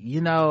say,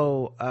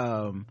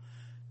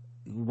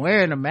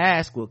 wearing a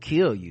mask will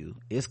kill you,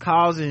 it's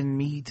causing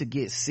me to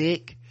get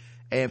sick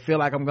and feel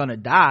like I'm gonna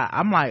die,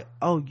 I'm like,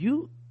 oh,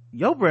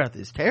 your breath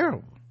is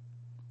terrible.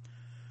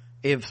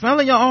 If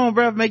smelling your own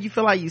breath make you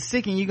feel like you're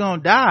sick and you're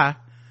gonna die,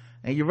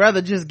 and you'd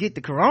rather just get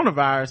the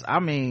coronavirus, I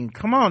mean,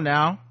 come on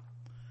now,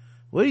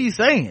 what are you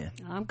saying?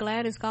 I'm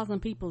glad it's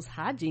causing people's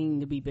hygiene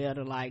to be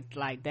better. Like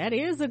that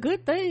is a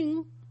good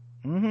thing.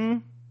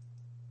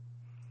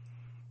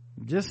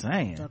 Just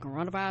saying. So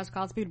coronavirus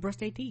causes people to brush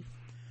their teeth.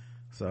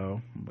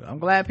 So I'm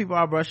glad people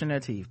are brushing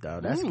their teeth,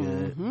 though. That's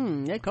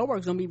good. Their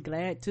coworkers gonna be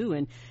glad too,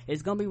 and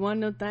it's gonna be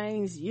one of the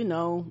things,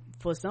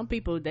 for some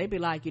people, they be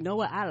like, you know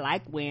what, I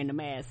like wearing the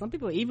mask. Some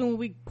people, even when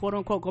we quote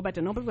unquote go back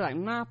to normal, people are like,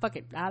 nah, fuck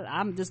it,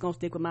 I'm just gonna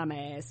stick with my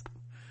mask.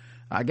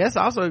 I guess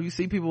also if you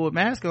see people with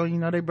masks on,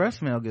 their breath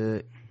smell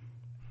good.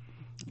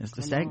 It's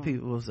the stank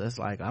people that's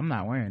like, I'm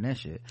not wearing that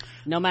shit.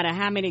 No matter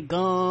how many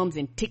gums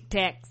and Tic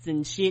Tacs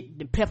and shit,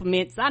 the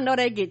peppermints, I know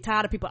they get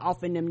tired of people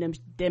offering them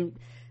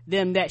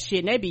that shit,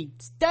 and they be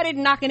studied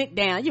knocking it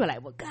down. You be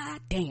like, well,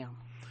 goddamn.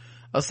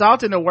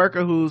 Assaulting a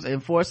worker who's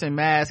enforcing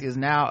masks is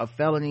now a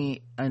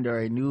felony under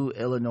a new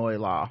Illinois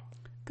law.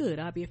 Good,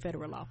 I'll be a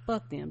federal law.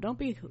 Fuck them. Don't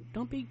be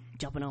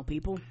jumping on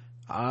people.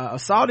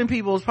 Assaulting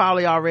people is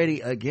probably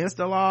already against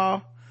the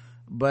law,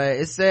 but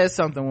it says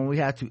something when we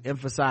have to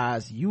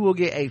emphasize you will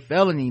get a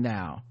felony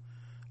now,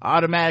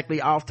 automatically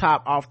off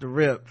the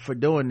rip for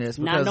doing this,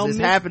 because it's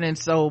happening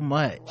so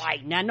much.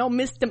 Right now,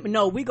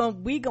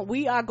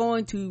 we are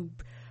going to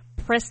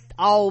press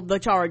all the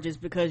charges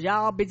because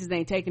y'all bitches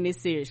ain't taking this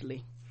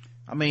seriously.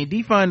 I mean,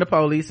 defund the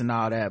police and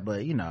all that,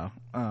 but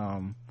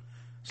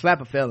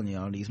slap a felony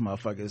on these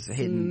motherfuckers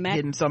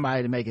hitting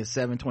somebody to make it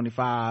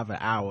 $7.25 an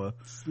hour.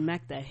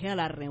 Smack the hell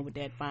out of them with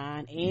that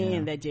fine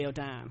and that jail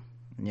time.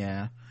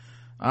 Yeah.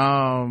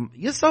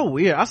 It's so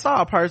weird. I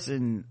saw a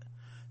person,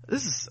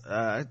 this is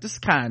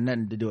kind of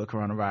nothing to do with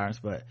coronavirus,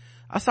 but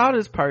I saw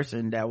this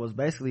person that was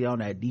basically on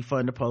that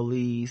defund the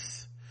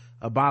police,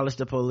 abolish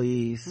the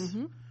police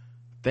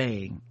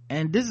thing.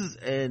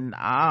 And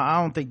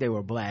I don't think they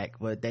were black,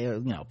 but they,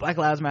 Black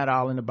Lives Matter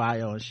all in the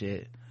bio and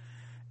shit.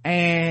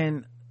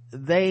 And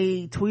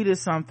they tweeted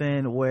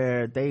something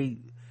where they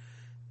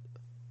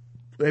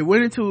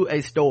went into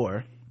a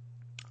store,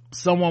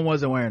 someone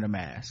wasn't wearing a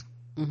mask,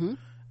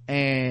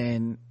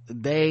 and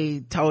they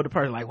told the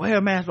person like, wear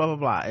a mask, blah blah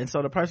blah. And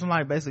so the person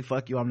like, basically,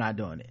 fuck you, I'm not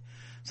doing it.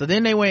 So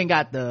then they went and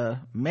got the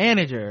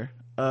manager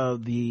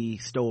of the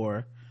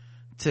store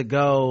to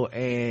go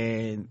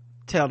and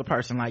tell the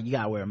person like, you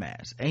gotta wear a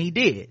mask. And he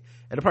did.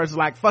 And the person's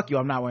like, fuck you,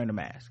 I'm not wearing a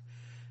mask.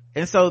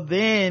 And so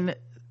then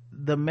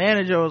the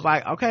manager was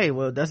like, okay,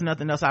 well, there's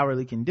nothing else I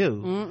really can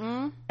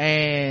do.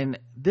 And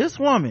this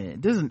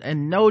woman,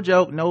 and no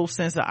joke, no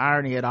sense of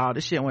irony at all,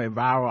 this shit went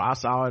viral. I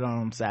saw it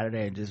on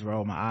Saturday and just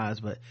rolled my eyes.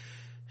 But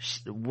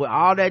with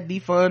all that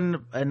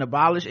defund and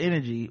abolish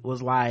energy,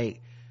 was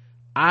like,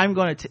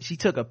 she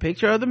took a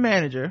picture of the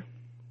manager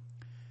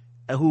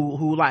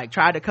who like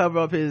tried to cover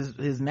up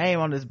his name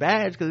on his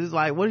badge, because it's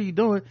like, what are you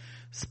doing?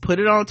 Put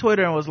it on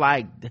Twitter and was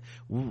like,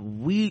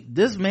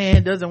 this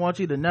man doesn't want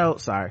you to know,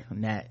 sorry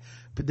Nat,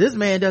 but this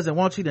man doesn't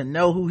want you to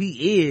know who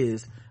he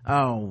is.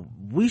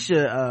 We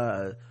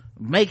should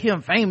make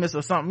him famous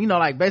or something,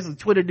 like basically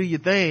Twitter do your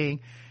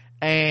thing.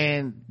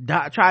 And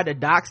tried to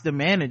dox the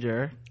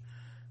manager,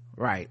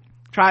 right?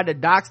 Tried to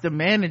dox the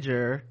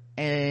manager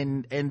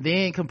and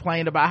then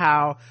complained about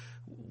how,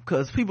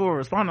 because people were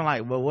responding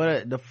like, well,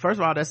 first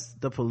of all, that's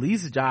the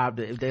police job,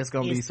 if there's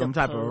gonna be some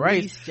type of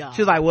race job.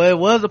 She was like, well, it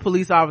was a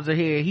police officer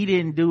here, he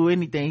didn't do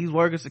anything, he's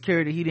working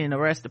security, he didn't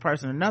arrest the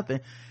person or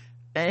nothing.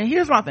 And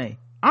here's my thing,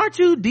 aren't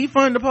you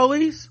defund the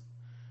police?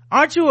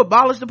 Aren't you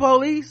abolish the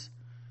police?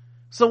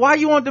 So why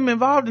you want them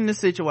involved in this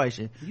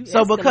situation?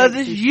 So because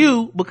it's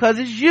you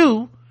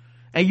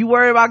and you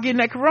worry about getting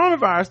that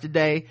coronavirus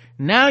today,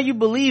 now you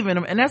believe in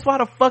them, and that's why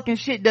the fucking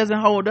shit doesn't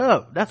hold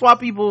up. That's why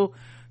people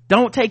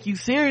don't take you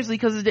seriously,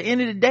 because at the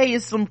end of the day,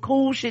 it's some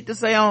cool shit to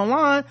say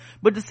online,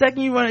 but the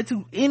second you run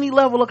into any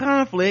level of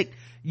conflict,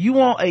 you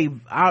want a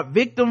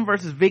victim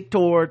versus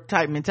victor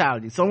type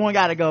mentality. Someone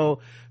got to go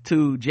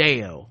to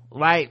jail,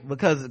 right?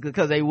 Because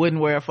they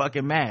wouldn't wear a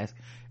fucking mask.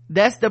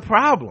 That's the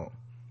problem.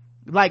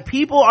 Like,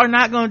 people are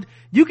not going to,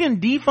 you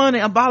can defund and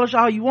abolish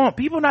all you want,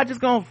 people are not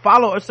just going to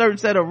follow a certain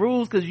set of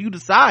rules because you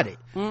decided.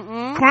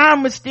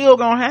 Crime is still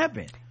going to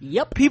happen.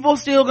 Yep. People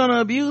still going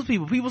to abuse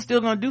people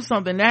still going to do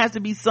something. There has to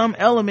be some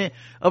element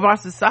of our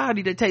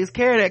society that takes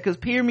care of that, because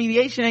peer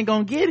mediation ain't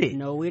going to get it.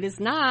 No, it is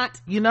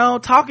not.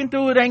 Talking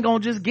through it ain't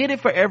going to just get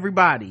it for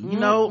everybody.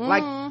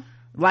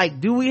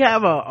 Like, do we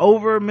have a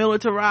over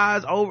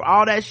militarized, over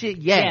all that shit?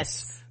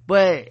 Yes.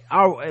 But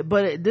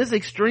this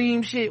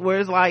extreme shit where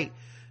it's like,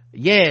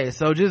 yeah,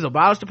 so just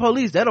abolish the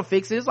police, that'll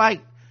fix it. It's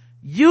like,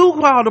 you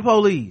call the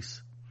police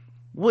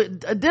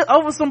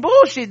over some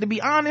bullshit, to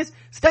be honest.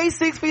 Stay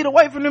 6 feet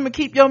away from them and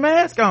keep your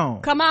mask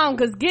on. Come on,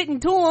 because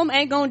getting to them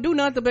ain't gonna do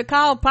nothing but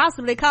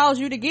possibly cause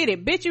you to get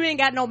it. Bitch, you ain't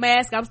got no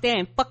mask, I'm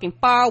standing fucking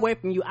far away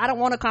from you, I don't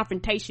want a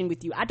confrontation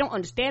with you, I don't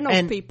understand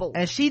those people.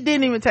 And she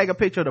didn't even take a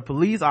picture of the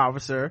police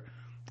officer,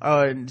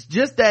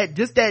 just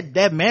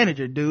that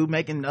manager dude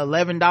making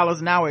 $11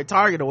 an hour at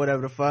Target or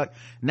whatever the fuck.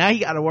 Now he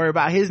got to worry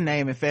about his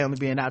name and family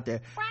being out there.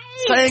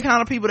 Right. Same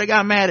kind of people that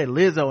got mad at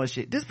Lizzo and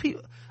shit.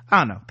 I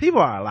don't know, people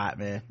are a lot,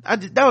 man.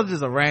 That was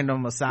just a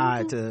random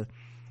aside to,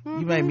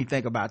 you made me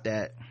think about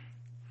that.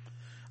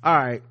 All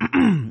right.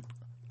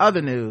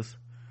 Other news.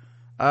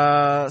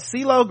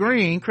 CeeLo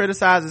Green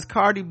criticizes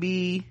Cardi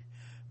B,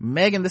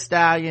 Megan Thee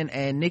Stallion,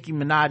 and Nicki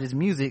Minaj's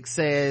music,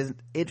 says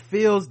it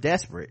feels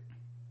desperate.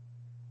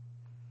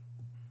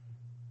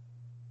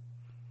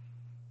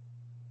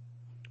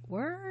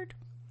 Word.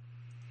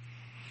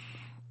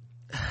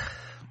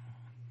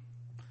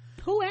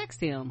 Who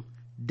asked him?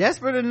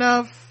 Desperate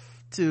enough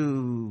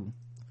to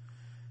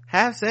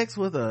have sex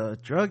with a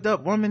drugged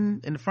up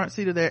woman in the front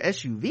seat of their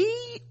SUV,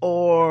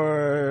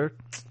 or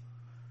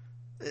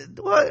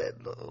what?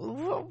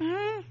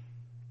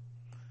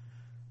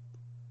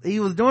 He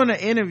was doing an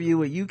interview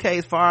with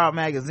UK's Far Out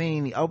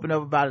magazine. He opened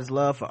up about his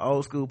love for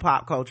old school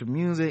pop culture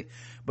music,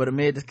 but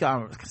amid this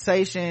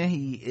conversation,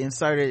 he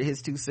inserted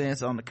his 2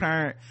 cents on the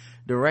current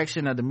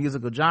direction of the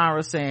musical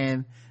genre,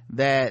 saying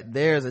that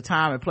there's a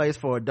time and place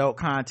for adult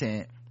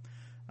content.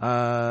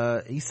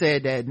 He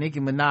said that Nicki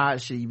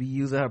Minaj should be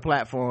using her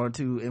platform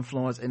to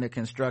influence in a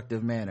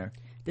constructive manner.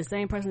 The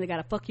same person that got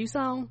a fuck you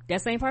song?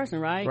 That same person,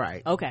 right?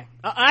 Right. Okay.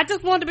 I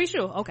just wanted to be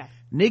sure. Okay.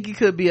 Nicki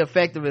could be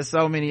effective in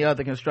so many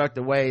other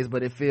constructive ways,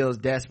 but it feels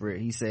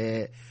desperate, he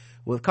said.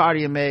 With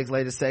Cardi and Meg's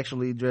latest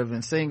sexually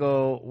driven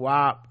single,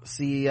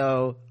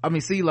 CeeLo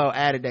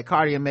added that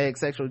Cardi and Meg's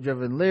sexually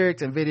driven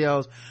lyrics and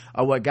videos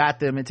are what got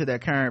them into their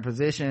current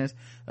positions.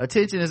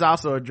 Attention is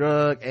also a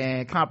drug,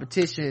 and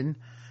competition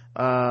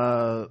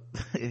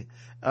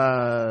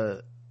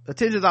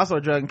Attention is also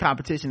a drug and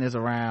competition is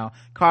around.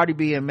 Cardi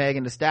B and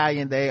Megan Thee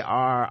Stallion, they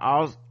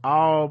are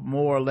all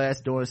more or less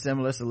doing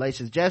similar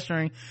salacious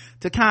gesturing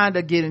to kind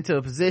of get into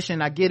a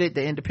position. I get it.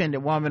 The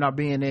independent woman are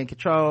being in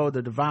control,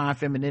 the divine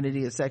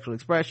femininity of sexual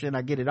expression.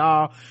 I get it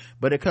all,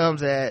 but it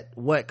comes at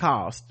what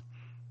cost?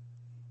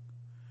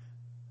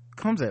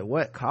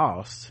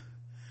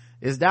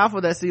 It's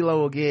doubtful that CeeLo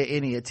will get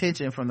any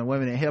attention from the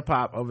women in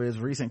hip-hop over his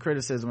recent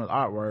criticism of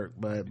artwork,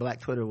 but Black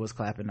Twitter was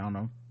clapping on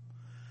him.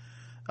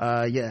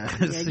 Yeah,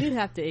 you'd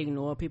have to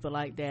ignore people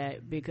like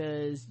that,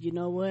 because you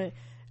know what,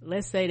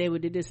 let's say they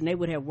would do this and they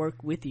would have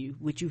worked with you,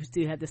 would you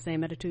still have the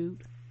same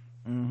attitude?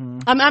 I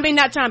mean,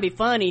 not trying to be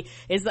funny,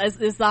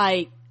 it's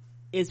like,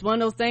 it's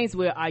one of those things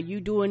where, are you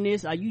doing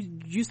this, are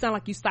you sound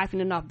like you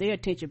siphoning off their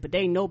attention, but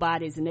they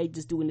nobodies and they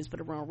just doing this for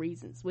the wrong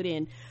reasons.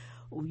 Within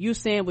you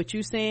saying what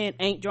you saying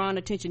ain't drawing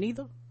attention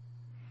either,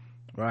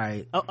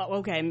 right?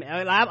 Okay,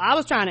 I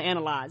was trying to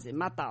analyze it,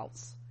 my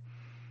thoughts.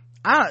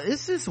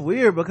 It's just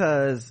weird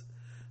because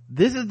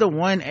this is the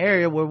one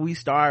area where we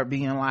start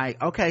being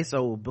like, okay,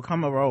 so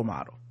become a role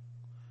model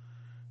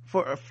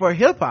for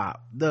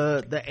hip-hop,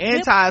 the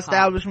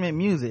anti-establishment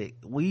music.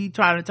 We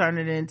trying to turn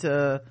it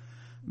into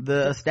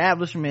the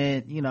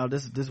establishment, you know,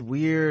 this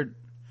weird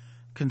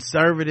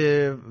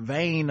conservative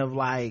vein of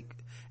like,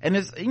 and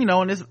it's, you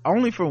know, and it's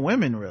only for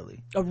women,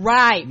 really,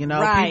 right? You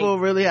know, right. People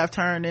really have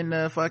turned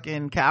into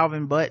fucking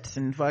Calvin Butts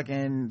and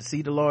fucking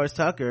C. Dolores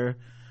Tucker.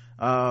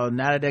 Now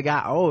that they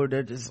got old,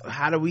 they're just,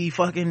 how do we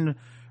fucking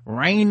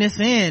rein this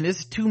in?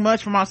 It's too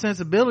much for my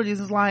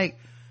sensibilities. It's like,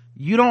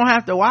 you don't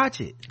have to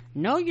watch it.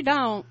 No, you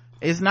don't.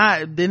 It's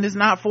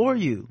not for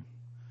you.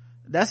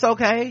 That's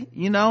okay,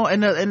 you know.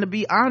 And to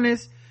be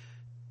honest,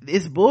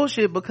 it's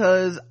bullshit,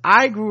 because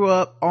I grew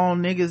up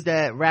on niggas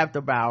that rapped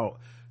about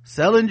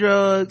selling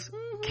drugs,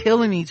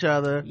 killing each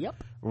other,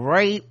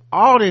 rape,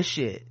 all this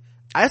shit.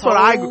 That's what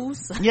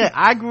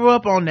I grew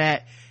up on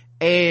that.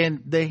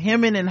 And the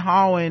hemming and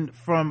hawing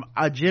from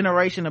a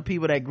generation of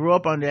people that grew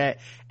up on that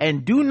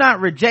and do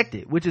not reject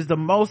it, which is the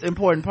most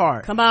important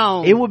part. Come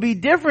on. It would be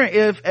different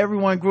if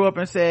everyone grew up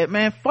and said,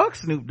 man, fuck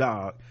Snoop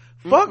Dogg,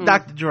 fuck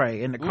Dr.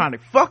 Dre and the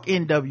Chronic, fuck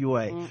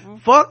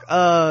NWA, fuck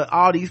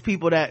all these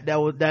people that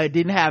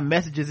didn't have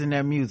messages in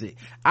their music.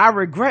 I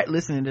regret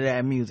listening to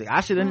that music.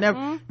 I should have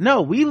never.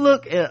 No, we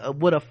look at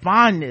with a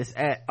fondness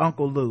at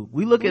Uncle Luke.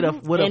 We look at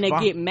and they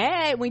get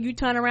mad when you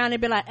turn around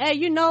and be like, hey,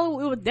 you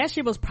know, that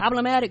shit was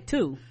problematic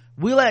too.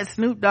 We let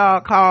Snoop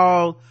Dogg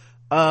call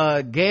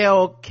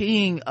Gayle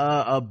King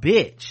a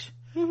bitch.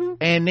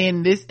 And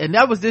then and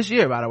that was this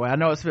year, by the way. I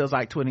know it feels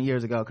like 20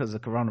 years ago because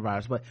of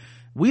coronavirus, but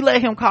we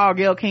let him call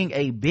Gayle King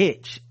a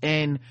bitch.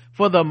 And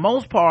for the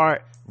most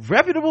part,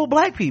 reputable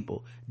black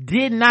people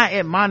did not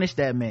admonish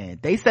that man.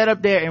 They sat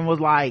up there and was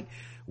like,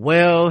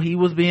 well, he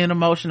was being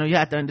emotional. You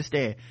have to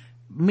understand.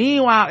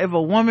 Meanwhile, if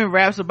a woman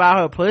raps about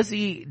her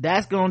pussy,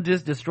 that's gonna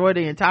just destroy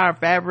the entire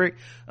fabric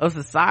of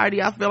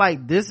society. I feel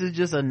like this is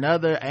just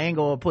another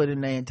angle of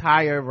putting the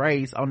entire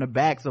race on the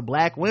backs of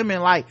black women.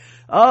 Like,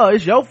 oh,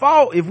 it's your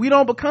fault if we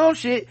don't become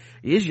shit.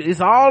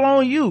 It's all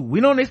on you. We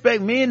don't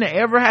expect men to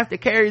ever have to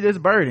carry this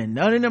burden.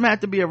 None of them have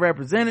to be a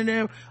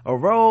representative, a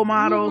role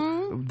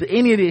model,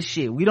 any of this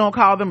shit. We don't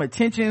call them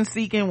attention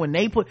seeking when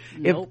they put,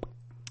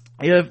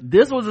 if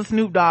this was a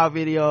Snoop Dogg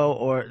video,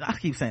 or I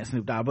keep saying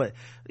Snoop Dogg, but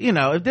you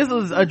know, if this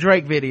was a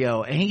Drake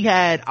video and he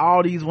had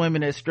all these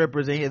women as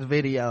strippers in his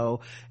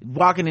video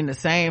walking in the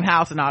same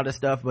house and all this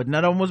stuff, but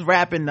none of them was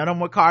rapping, none of them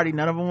were Cardi,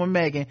 none of them were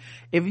Megan.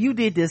 If you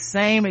did this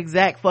same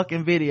exact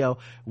fucking video,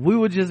 we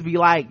would just be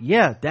like,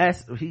 yeah,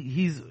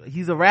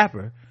 he's a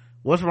rapper.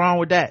 What's wrong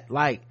with that?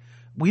 Like,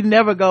 we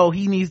never go,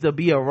 he needs to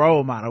be a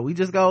role model. We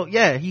just go,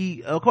 yeah,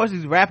 of course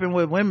he's rapping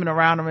with women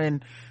around him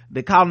and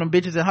they call them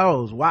bitches and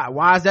hoes.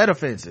 Why is that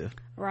offensive?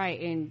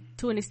 Right. And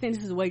to an extent,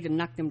 this is a way to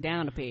knock them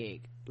down a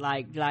peg.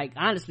 Like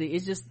honestly,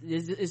 it's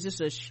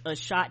just a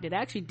shot that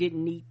actually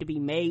didn't need to be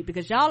made,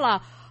 because y'all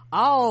are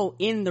all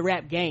in the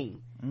rap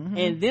game.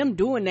 And them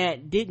doing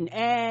that didn't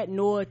add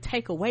nor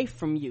take away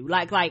from you.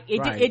 Like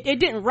it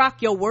didn't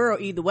rock your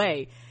world either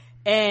way.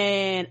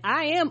 And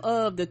I am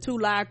of the 2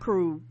 Live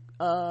Crew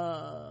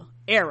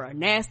era,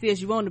 nasty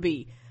as you want to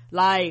be.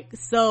 Like,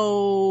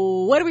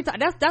 so what are we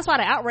talking? That's why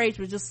the outrage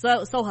was just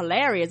so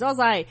hilarious. I was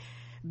like,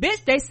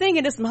 bitch, they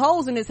singing to some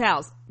hoes in this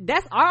house.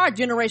 That's our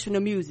generation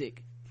of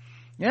music.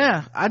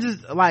 Yeah, I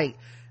just like,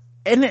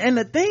 and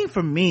the thing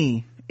for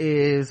me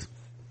is,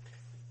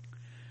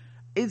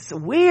 it's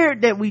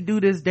weird that we do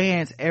this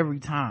dance every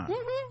time,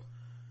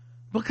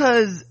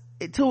 because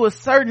to a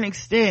certain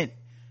extent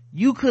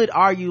you could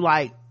argue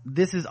like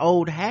this is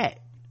old hat.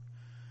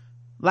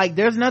 Like,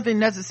 there's nothing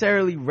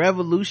necessarily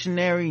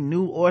revolutionary,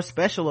 new, or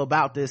special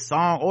about this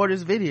song or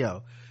this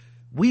video.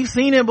 We've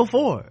seen it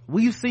before.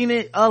 We've seen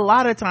it a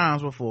lot of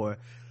times before.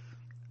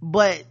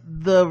 But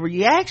the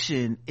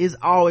reaction is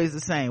always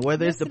the same.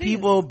 Whether it's the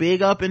people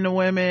big up in the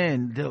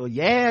women and,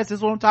 yes, this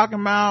is what I'm talking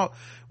about.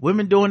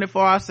 Women doing it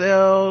for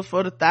ourselves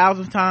for the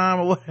 1,000th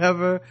time or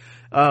whatever.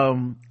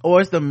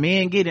 Or it's the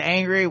men getting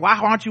angry. Why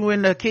aren't you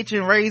in the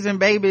kitchen raising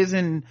babies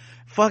and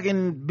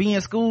fucking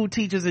being school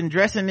teachers and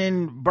dressing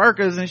in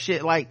burqas and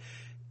shit. Like,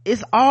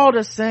 it's all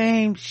the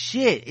same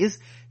shit. It's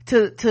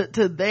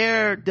to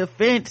their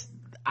defense,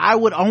 I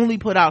would only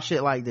put out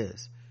shit like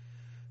this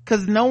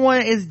because no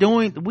one is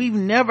doing. We've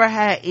never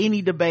had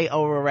any debate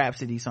over a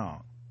Rhapsody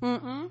song.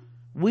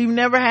 We've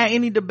never had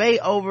any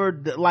debate over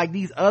like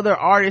these other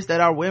artists that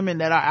are women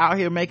that are out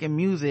here making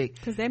music.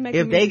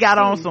 If they got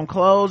on some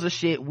clothes or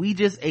shit, we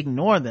just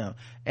ignore them.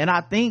 And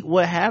I think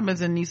what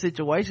happens in these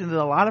situations is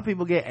a lot of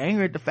people get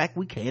angry at the fact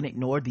we can't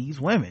ignore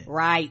these women.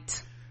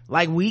 Right.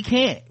 Like, we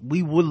can't.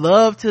 We would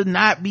love to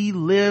not be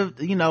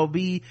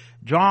be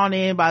drawn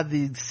in by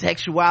the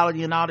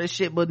sexuality and all this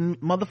shit, but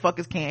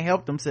motherfuckers can't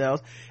help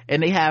themselves,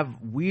 and they have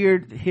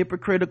weird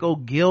hypocritical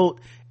guilt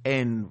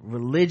and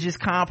religious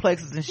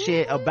complexes and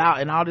shit about,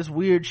 and all this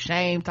weird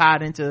shame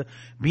tied into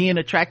being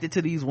attracted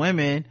to these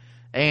women,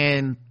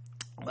 and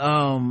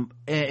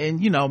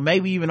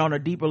maybe even on a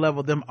deeper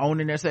level them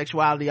owning their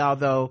sexuality,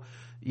 although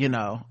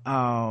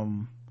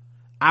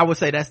I would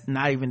say that's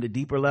not even the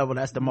deeper level.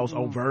 That's the most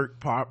overt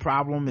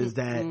problem, is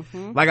that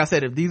like I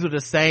said, if these were the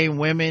same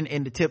women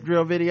in the Tip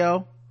Drill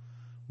video,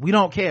 we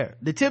don't care.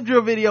 The Tip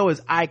Drill video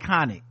is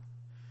iconic.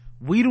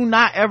 We do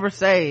not ever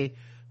say,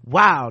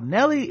 wow,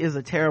 Nelly is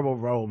a terrible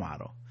role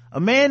model. A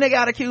man that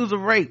got accused of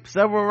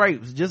several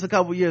rapes just a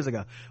couple years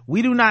ago.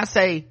 We do not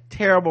say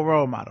terrible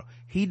role model.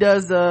 He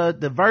does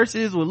the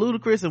verses with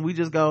Ludacris and we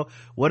just go,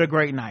 what a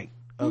great night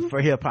for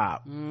hip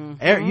hop.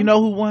 You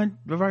know who won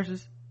the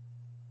verses?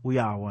 We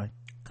all won.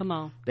 Come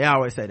on. They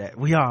always say that.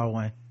 We all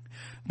won.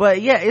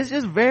 But yeah, it's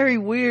just very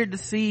weird to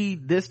see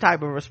this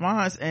type of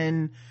response.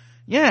 And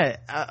yeah,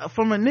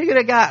 from a nigga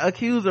that got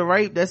accused of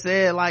rape that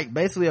said like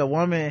basically a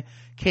woman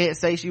can't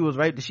say she was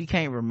raped, that she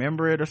can't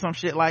remember it or some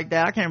shit like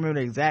that. I can't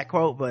remember the exact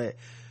quote, but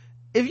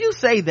if you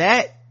say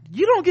that,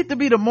 you don't get to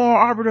be the moral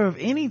arbiter of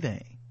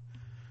anything.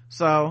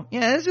 So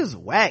yeah, it's just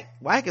whack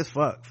as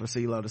fuck for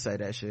CeeLo to say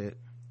that shit.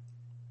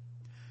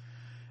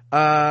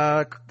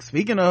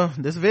 Speaking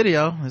of this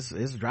video,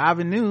 it's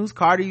driving news.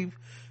 Cardi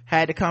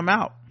had to come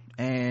out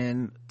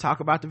and talk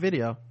about the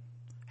video,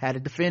 had to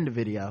defend the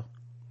video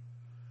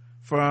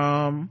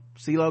from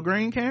CeeLo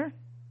Green. Karen?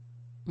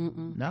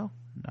 No.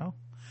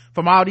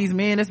 From all these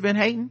men that's been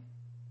hating?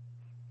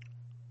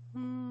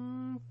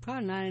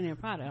 Probably not in there.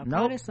 Probably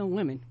nope. Some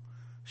women.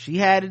 She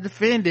had to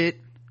defend it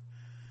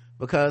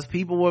because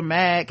people were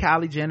mad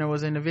Kylie Jenner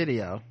was in the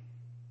video.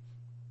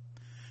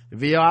 The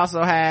video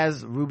also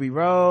has Ruby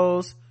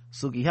Rose,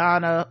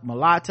 Sukihana,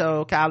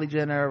 Mulatto, Kylie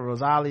Jenner,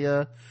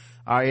 Rosalia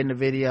are in the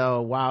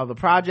video. While the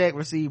project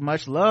received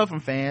much love from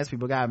fans,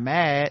 people got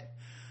mad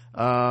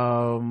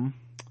about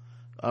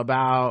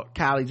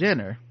Kylie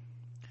Jenner.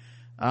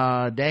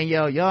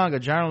 Danielle Young, a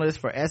journalist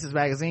for Essence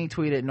Magazine,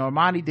 tweeted,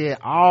 Normani did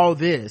all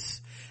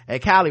this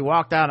and Kylie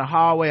walked down the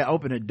hallway and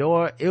opened the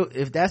door.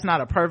 If that's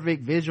not a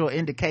perfect visual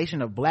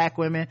indication of black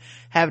women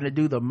having to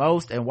do the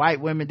most and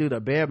white women do the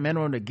bare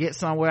minimum to get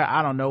somewhere,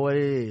 I don't know what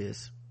it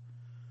is.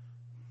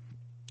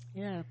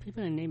 Yeah,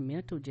 people in their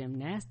mental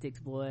gymnastics,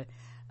 boy.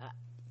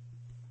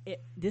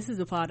 This is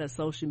a part of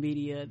social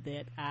media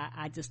that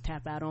I just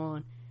tap out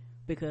on,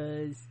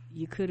 because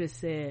you could have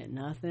said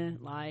nothing.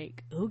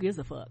 Like, who gives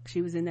a fuck?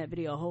 She was in that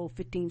video a whole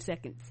 15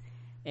 seconds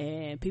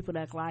and people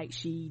act like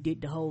she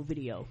did the whole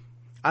video.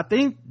 I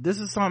think this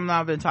is something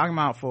I've been talking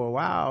about for a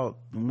while.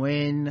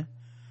 When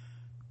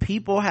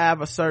people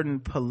have a certain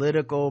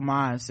political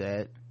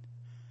mindset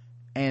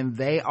and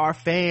they are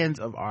fans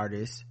of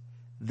artists,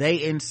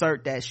 they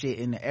insert that shit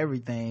into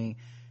everything,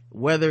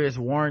 whether it's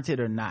warranted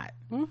or not.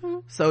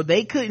 So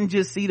they couldn't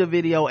just see the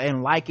video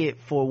and like it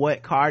for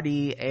what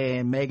Cardi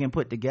and Megan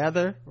put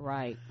together.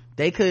 Right.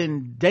 They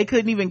couldn't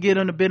even give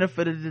them the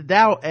benefit of the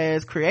doubt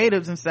as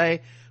creatives and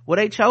say, well,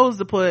 they chose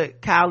to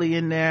put Kylie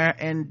in there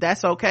and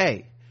that's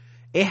okay.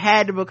 It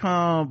had to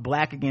become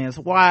black against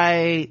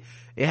white.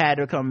 It had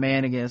to become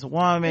man against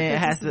woman. It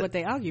has to, what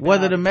they argue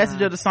whether the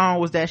message of the song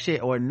was that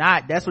shit or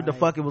not, that's what the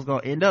fuck it was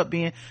gonna end up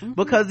being.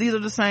 Because these are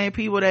the same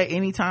people that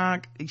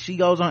anytime she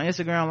goes on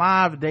Instagram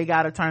Live, they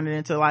gotta turn it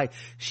into like,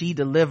 she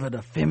delivered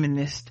a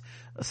feminist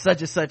such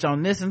and such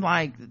on this, and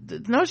like,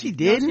 no she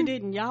didn't. No, she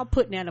didn't. Y'all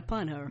putting that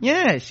upon her.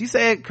 Yeah, she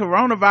said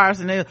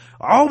coronavirus, and they,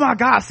 oh my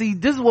god, see,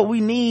 this is what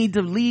we need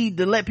to lead,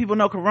 to let people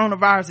know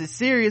coronavirus is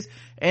serious,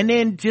 and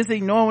then just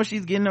ignore when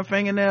she's getting her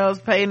fingernails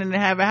painted and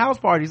having house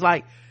parties.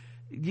 Like,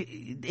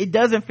 it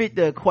doesn't fit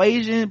the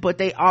equation, but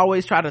they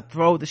always try to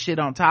throw the shit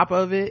on top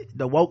of it,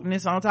 the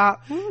wokeness on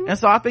top. And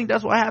so I think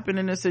that's what happened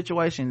in this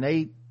situation.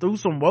 They threw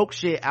some woke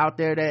shit out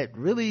there that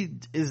really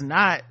is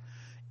not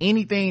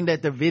anything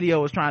that the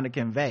video was trying to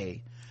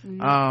convey.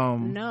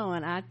 No,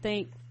 and I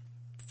think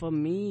for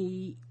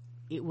me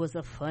it was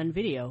a fun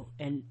video,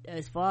 and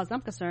as far as I'm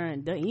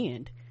concerned, the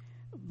end.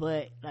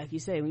 But like you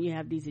say, when you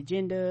have these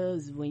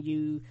agendas, when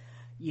you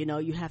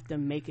have to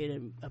make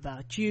it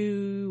about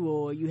you,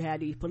 or you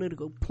have these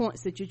political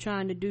points that you're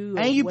trying to do,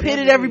 and you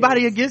pitted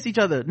everybody against each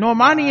other.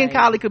 Normani and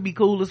Kylie could be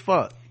cool as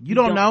fuck. You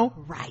don't know,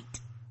 right?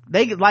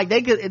 They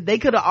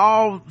could have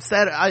all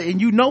said,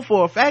 and you know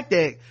for a fact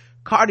that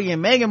Cardi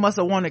and Megan must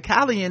have wanted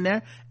Callie in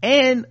there.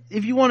 And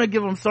if you want to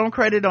give them some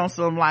credit on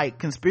some like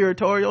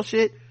conspiratorial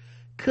shit,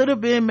 could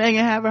have been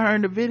Megan having her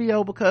in the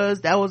video,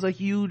 because that was a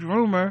huge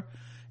rumor,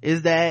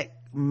 is that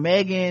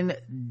Megan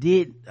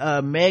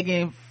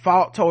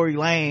fought Tory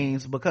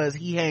Lanez because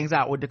he hangs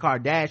out with the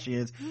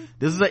Kardashians.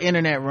 This is an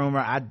internet rumor.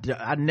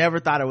 I never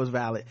thought it was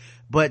valid,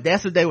 but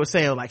that's what they were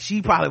saying. Like,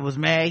 she probably was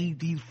mad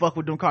he fucked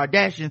with them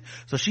Kardashians,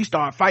 so she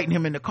started fighting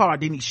him in the car,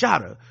 then he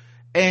shot her.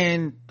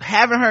 And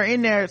having her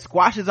in there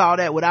squashes all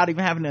that without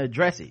even having to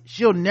address it.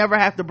 She'll never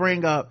have to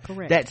bring up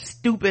that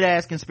stupid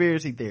ass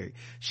conspiracy theory.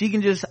 She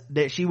can just,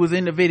 that she was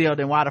in the video,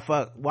 then why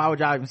would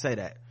y'all even say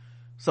that?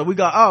 So we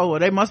go, oh, well,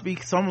 they must be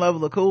some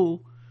level of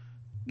cool.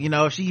 You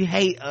know, she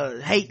hate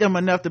them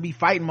enough to be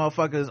fighting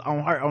motherfuckers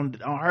on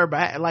her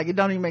behalf. Like, it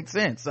don't even make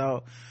sense.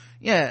 So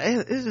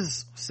yeah, it's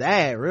just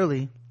sad,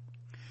 really.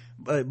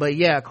 But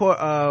yeah,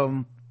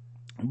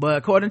 but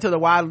according to the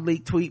widely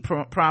leaked tweet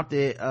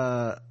prompted,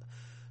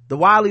 the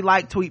widely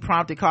liked tweet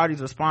prompted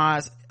Cardi's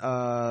response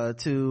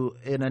to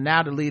in a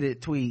now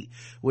deleted tweet,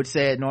 which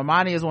said,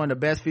 Normani is one of the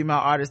best female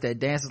artists that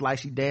dances like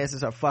she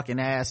dances her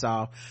fucking ass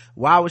off.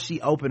 Why would she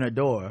open her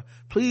door?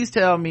 Please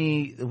tell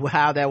me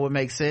how that would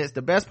make sense.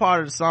 The best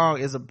part of the song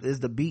is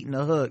the beat and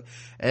the hook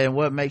and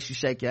what makes you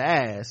shake your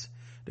ass.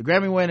 The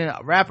Grammy winning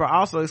rapper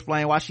also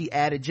explained why she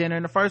added Jenner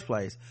in the first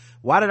place.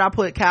 Why did I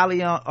put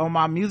Callie on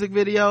my music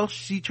video?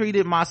 She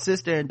treated my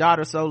sister and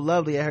daughter so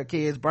lovely at her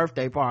kid's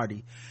birthday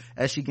party.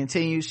 As she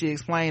continued, she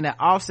explained that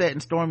Offset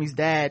and Stormi's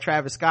dad,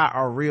 Travis Scott,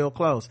 are real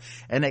close,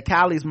 and that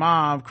Kylie's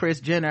mom, Kris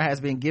Jenner, has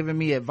been giving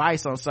me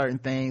advice on certain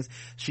things.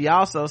 She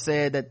also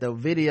said that the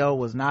video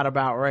was not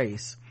about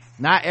race.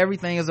 Not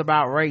everything is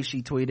about race,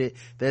 she tweeted.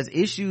 There's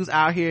issues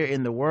out here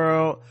in the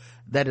world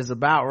that is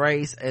about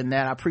race and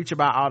that I preach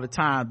about all the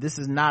time. This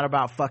is not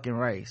about fucking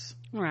race.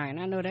 Right, and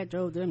I know that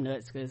drove them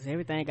nuts, because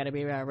everything got to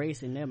be about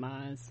race in their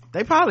minds.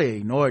 They probably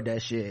ignored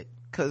that shit.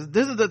 Cause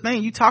this is the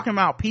thing, you talking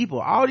about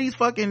people, all these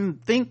fucking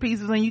think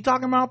pieces, and you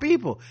talking about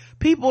people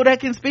that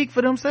can speak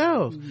for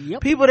themselves. Yep.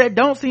 People that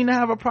don't seem to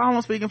have a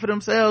problem speaking for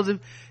themselves.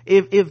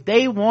 If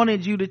they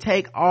wanted you to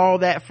take all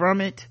that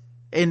from it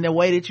in the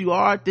way that you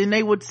are, then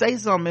they would say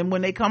something. And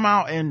when they come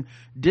out and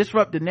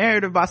disrupt the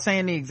narrative by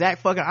saying the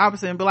exact fucking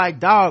opposite and be like,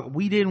 dog,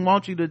 we didn't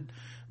want you to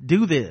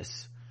do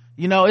this.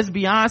 You know, it's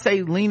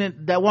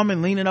Beyonce that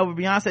woman leaning over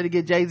Beyonce to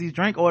get Jay-Z's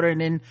drink order,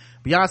 and then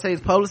Beyonce's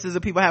publicists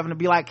and people having to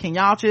be like, can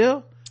y'all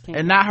chill?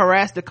 And not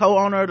harass the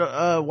co-owner,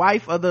 the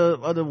wife of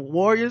the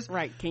Warriors.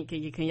 Right. Can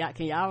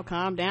y'all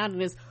calm down?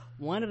 And it's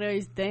one of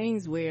those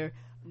things where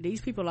these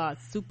people are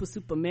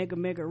super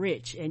mega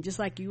rich, and just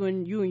like you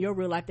in your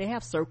real life, they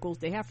have circles,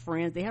 they have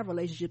friends, they have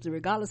relationships, and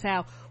regardless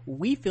how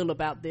we feel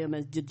about them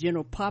as the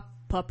general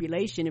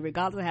population, and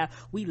regardless of how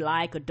we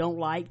like or don't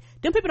like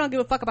them, people don't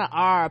give a fuck about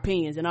our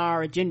opinions and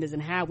our agendas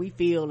and how we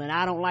feel, and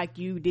I don't like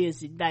you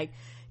this, like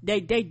they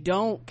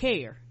don't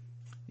care.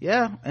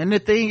 Yeah. And the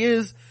thing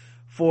is,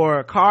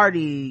 for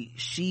Cardi,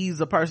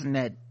 she's a person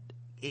that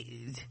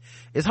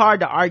it's hard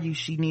to argue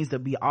she needs to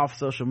be off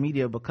social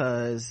media,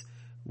 because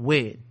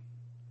when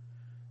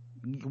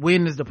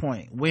is the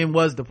point? When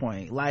was the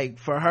point? Like,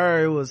 for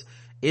her,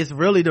 it's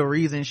really the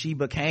reason she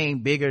became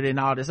bigger than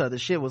all this other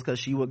shit was because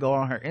she would go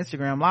on her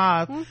Instagram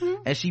live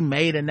and she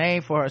made a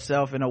name for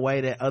herself in a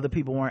way that other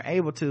people weren't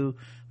able to.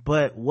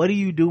 But what do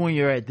you do when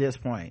you're at this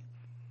point?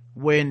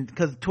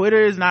 Because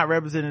Twitter is not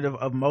representative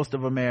of most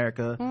of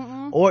America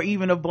or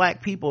even of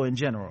black people in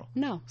general.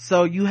 No.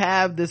 So you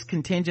have this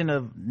contingent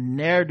of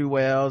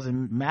ne'er-do-wells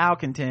and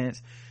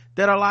malcontents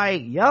that are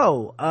like,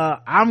 yo,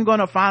 I'm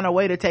gonna find a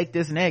way to take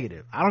this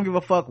negative. I don't give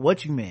a fuck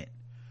what you meant.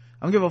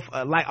 I don't give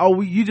a like,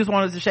 oh, you just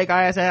want us to shake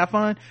our ass and have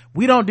fun?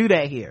 We don't do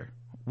that here.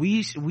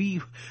 We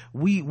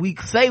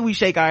say we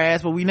shake our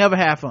ass, but we never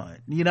have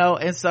fun, you know?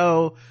 And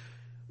so,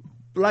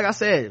 like I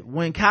said,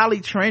 when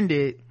Kylie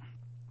trended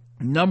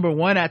number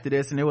one after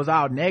this and it was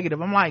all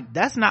negative, I'm like,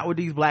 that's not what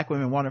these black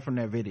women wanted from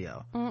their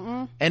video.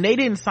 And they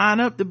didn't sign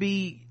up to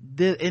be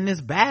in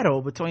this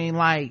battle between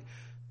like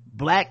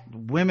black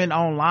women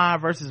online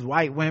versus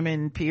white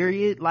women,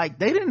 period. Like,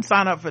 they didn't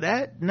sign up for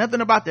that. Nothing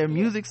about their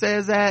music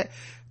says that.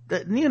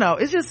 You know,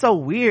 it's just so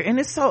weird. And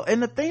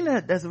and the thing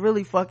that's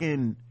really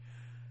fucking,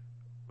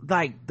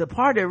 like, the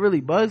part that really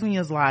bugs me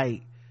is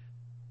like,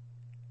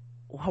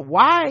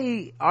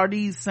 why are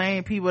these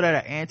same people that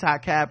are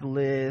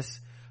anti-capitalist,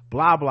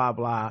 blah blah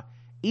blah,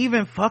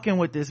 even fucking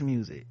with this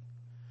music?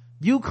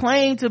 You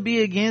claim to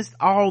be against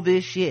all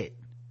this shit,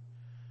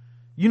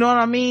 you know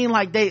what I mean?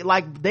 Like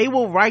they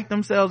will write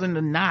themselves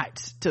into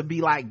knots to be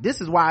like,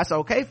 this is why it's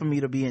okay for me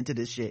to be into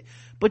this shit,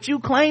 but you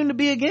claim to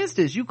be against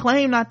this. You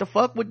claim not to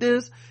fuck with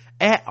this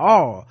at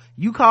all.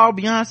 You call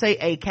Beyonce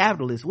a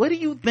capitalist. What do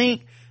you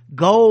think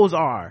goals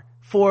are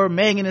for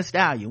Megan Thee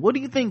Stallion? What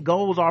do you think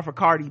goals are for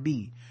Cardi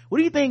B? What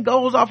do you think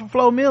goals are for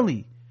Flo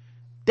Milli?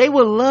 They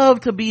would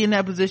love to be in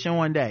that position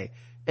one day,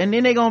 and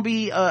then they're gonna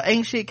be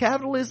ain't shit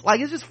capitalists.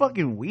 Like, it's just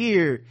fucking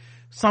weird,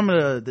 some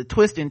of the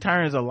twists and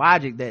turns of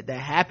logic that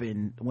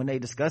happen when they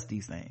discuss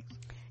these things.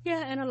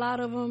 Yeah, and a lot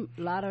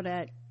of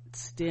that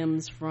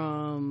stems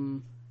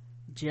from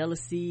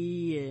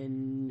jealousy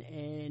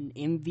and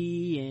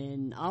envy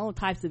and all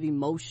types of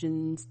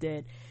emotions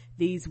that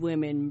these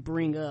women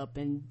bring up,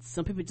 and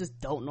some people just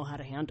don't know how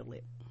to handle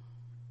it.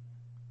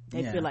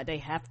 They feel like they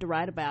have to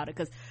write about it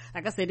because,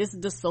 like I said, this is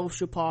the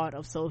social part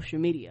of social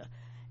media.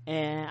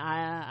 And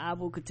I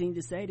will continue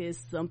to say this.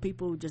 Some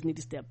people just need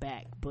to step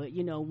back. But,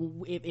 you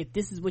know, if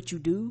this is what you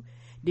do,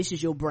 this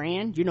is your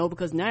brand, you know,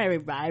 because now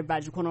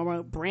everybody's going on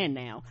a brand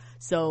now.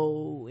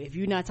 So if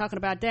you're not talking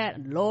about that,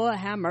 Lord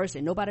have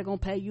mercy, nobody gonna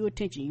pay you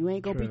attention. You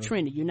ain't gonna be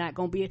trending. You're not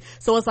gonna be.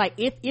 So it's like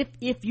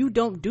if you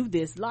don't do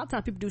this, a lot of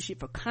times people do shit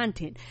for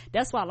content.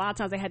 That's why a lot of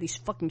times they have these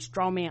fucking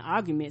straw man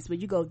arguments where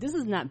you go, this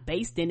is not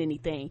based in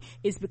anything.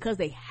 It's because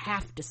they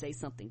have to say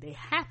something. They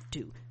have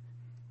to.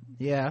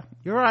 Yeah,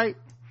 you're right.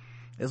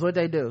 It's what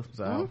they do.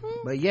 So,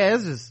 but yeah,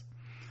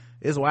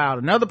 it's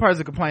wild. Another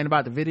person complained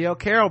about the video,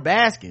 Carol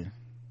Baskin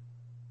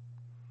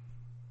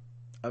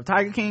of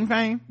Tiger King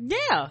fame.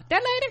 Yeah,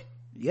 that lady.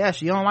 Yeah,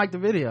 she don't like the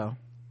video.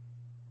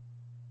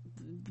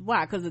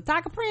 Why? Because the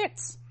Tiger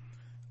Prince?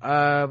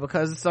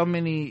 Because so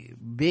many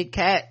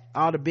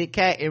all the big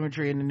cat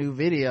imagery in the new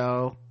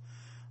video.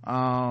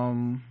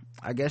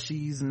 I guess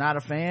she's not a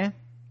fan.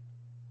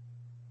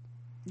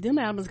 Them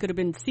animals could have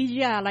been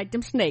CGI like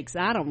them snakes.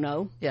 I don't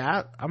know.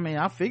 Yeah, I mean,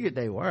 I figured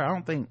they were. I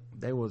don't think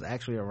they was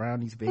actually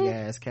around these big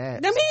ass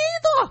cats. Me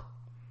either.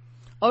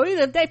 Or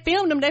either if they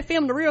filmed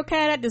the real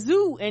cat at the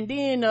zoo and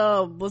then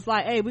was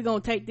like, hey, we're gonna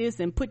take this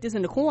and put this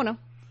in the corner.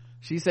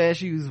 She said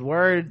she was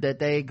worried that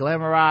they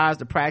glamorized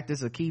the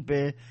practice of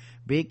keeping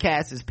big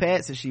cats as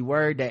pets, and she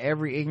worried that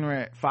every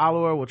ignorant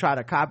follower will try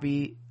to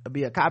be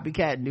a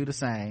copycat and do the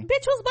same.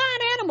 Bitch was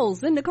buying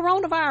animals in the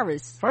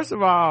coronavirus. First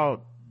of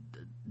all,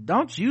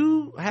 don't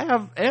you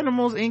have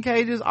animals in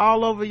cages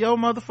all over your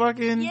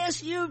motherfucking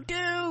yes you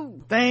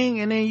do thing,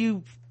 and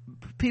then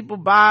people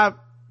buy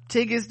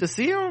tickets to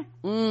see them?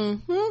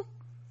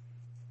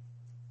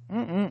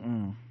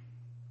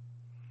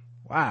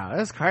 Wow,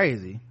 that's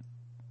crazy.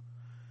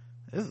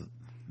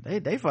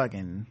 They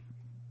fucking,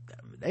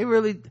 they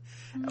really,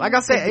 like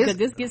I said, because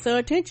this gets her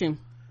attention.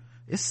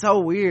 It's so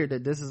weird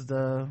that this is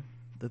the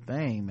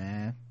thing,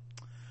 man.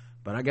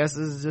 But I guess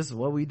this is just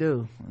what we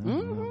do.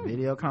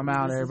 Video come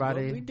out, this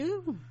everybody. Is what we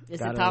do.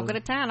 It's the talk of the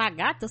town. I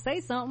got to say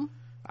something.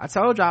 I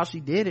told y'all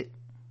she did it.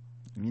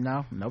 You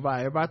know,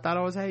 everybody thought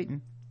I was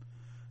hating.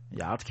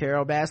 Y'all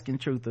Carol Baskin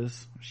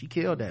truthers. She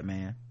killed that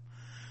man.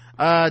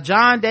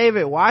 John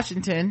David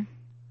Washington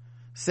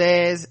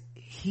says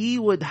he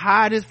would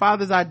hide his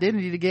father's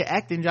identity to get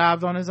acting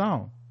jobs on his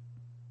own.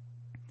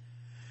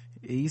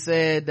 He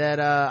said that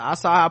I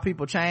saw how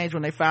people changed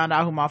when they found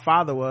out who my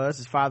father was.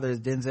 His father is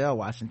Denzel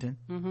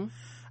Washington.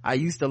 I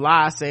used to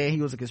lie saying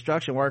he was a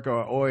construction worker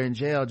or in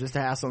jail just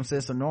to have some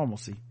sense of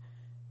normalcy,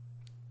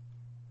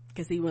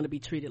 because he want to be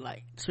treated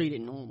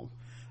normal.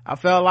 I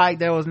felt like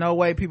there was no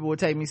way people would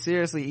take me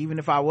seriously. Even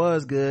if I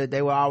was good,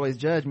 they would always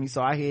judge me,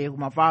 so I hid who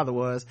my father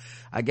was.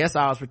 I guess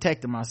I was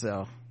protecting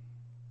myself.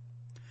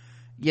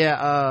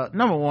 Yeah,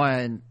 number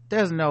one,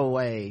 there's no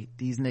way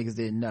these niggas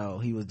didn't know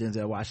he was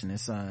Denzel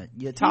Washington's son.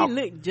 He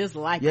looked just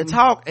like him. You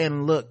talk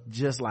and look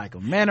just like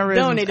him.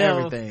 Mannerisms,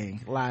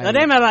 everything. Like,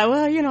 they might be like,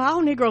 well, you know,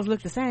 all Negroes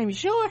look the same. You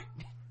sure?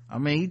 I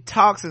mean, he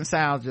talks and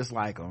sounds just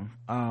like him.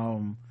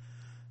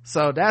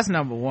 So that's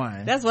number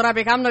one. That's what I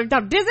become. Denzel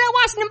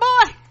Washington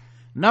boy.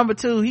 Number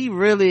two, he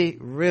really,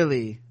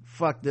 really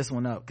fucked this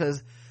one up,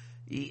 because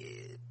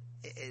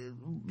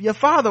your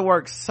father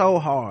worked so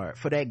hard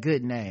for that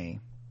good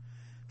name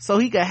so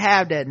he could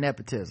have that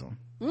nepotism.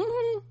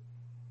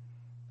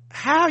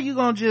 How you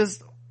gonna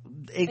just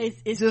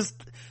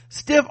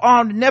stiff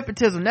arm the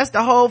nepotism? That's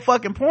the whole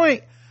fucking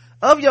point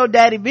of your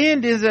daddy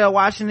being Denzel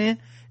Washington.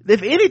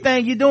 If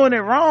anything, you're doing it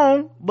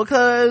wrong,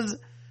 because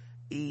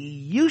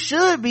you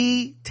should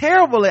be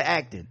terrible at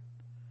acting.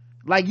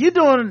 Like, you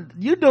doing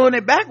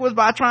it backwards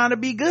by trying to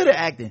be good at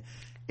acting.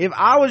 If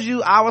I was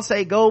you, I would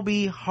say go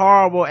be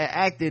horrible at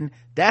acting.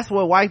 That's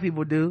what white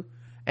people do,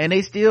 and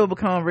they still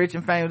become rich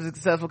and famous and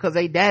successful because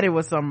they daddy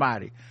was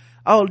somebody.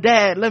 Oh,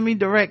 dad, let me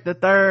direct the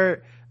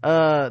third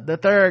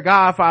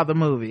Godfather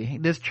movie,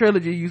 this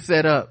trilogy you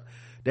set up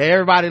that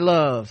everybody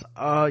loves.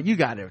 You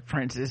got it,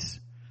 princess.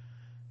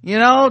 You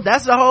know,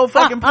 that's the whole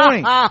fucking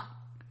point.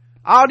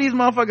 All these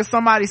motherfuckers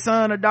somebody's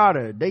son or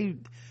daughter.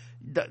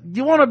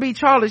 You want to be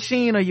Charlie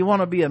Sheen or you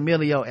want to be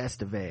Emilio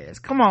Estevez?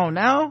 Come on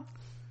now.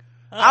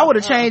 I would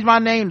have changed my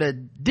name to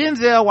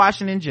Denzel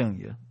Washington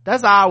Jr.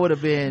 That's how I would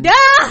have been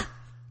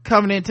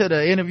coming into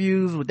the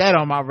interviews with that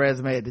on my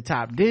resume at the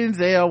top.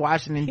 Denzel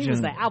Washington Jr. He was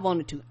like, I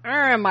wanted to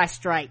earn my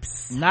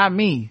stripes. Not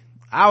me.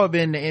 I would have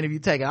been in the interview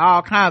taking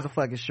all kinds of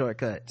fucking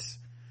shortcuts.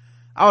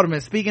 I would have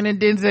been speaking in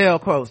Denzel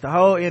quotes the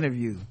whole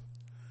interview.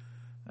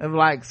 I'm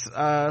like,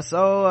 let's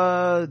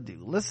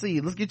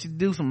see, let's get you to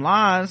do some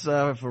lines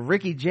for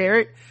Ricky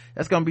Jarrett.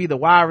 That's gonna be the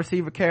wide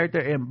receiver character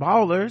in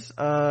Ballers.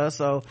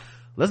 So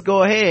let's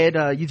go ahead.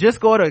 You just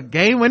scored a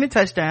game-winning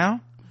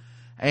touchdown,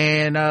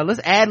 and let's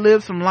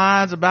ad-lib some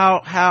lines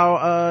about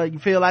how you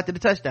feel after the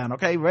touchdown.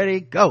 Okay, ready,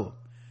 go.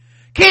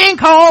 King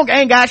Kong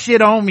ain't got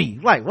shit on me.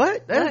 Like,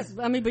 what? That's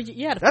not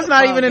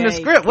even in the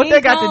script. What King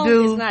they got Kong to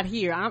do? is not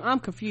here. I'm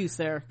confused,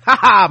 sir.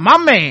 Haha, my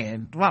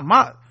man.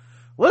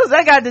 What does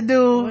that got to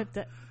do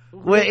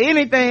with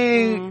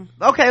anything?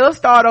 Okay, let's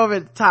start over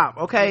at the top.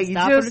 Okay, you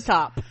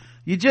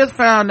just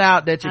found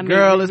out that your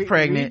girl is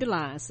pregnant. Read the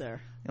line, sir.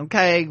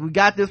 Okay, we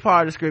got this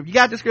part of the script. You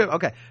got the script?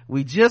 Okay,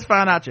 we just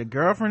found out your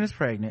girlfriend is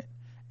pregnant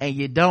and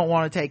you don't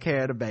want to take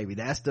care of the baby.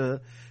 That's the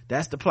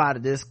plot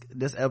of this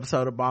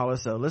episode of Baller.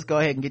 So let's go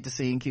ahead and get the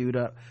scene queued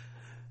up.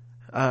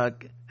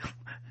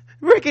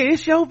 Ricky,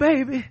 it's your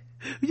baby.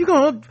 You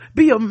gonna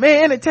be a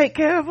man and take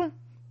care of him?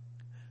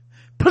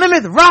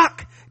 Plymouth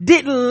Rock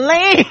didn't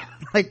land.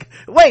 Like,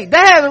 wait,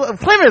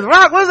 Plymouth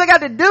Rock, what does that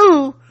got to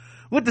do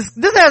with this?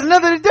 This has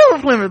nothing to do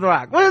with Plymouth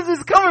Rock. Where is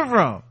this coming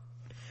from?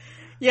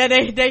 Yeah,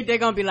 they're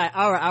gonna be like,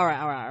 all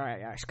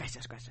right. Scratch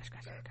that.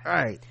 All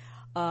right.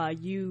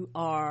 You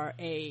are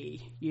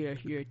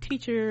you're a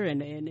teacher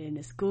in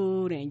the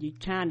school, and you're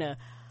trying to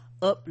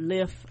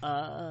uplift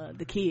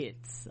the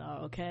kids.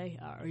 Okay.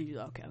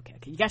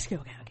 Okay. You got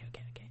skill.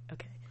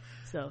 Okay.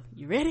 So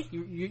you ready?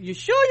 You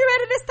sure you're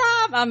ready this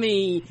time? I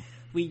mean,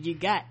 you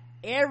got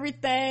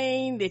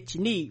everything that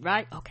you need,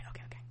 right? Okay,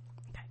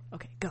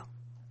 go.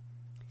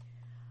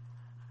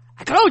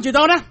 I clothe you,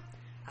 don't I?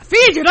 I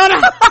feed you,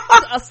 don't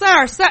I?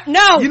 Sir,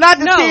 no. You're not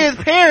the kid's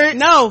parent.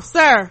 No,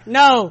 sir,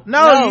 no.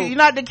 You're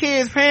not the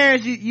kid's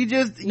parents. You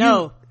just,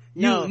 you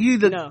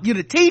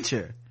the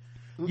teacher.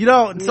 You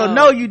don't,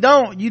 you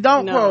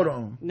don't quote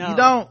them. No. You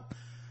don't,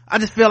 I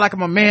just feel like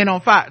I'm a man on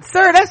fire.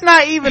 Sir, that's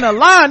not even a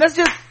line. That's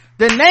just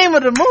the name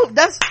of the movie.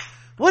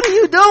 What are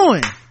you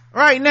doing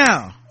right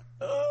now?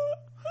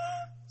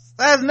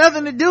 That has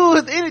nothing to do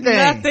with anything.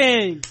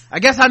 Nothing. I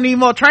guess I need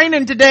more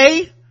training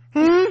today.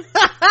 You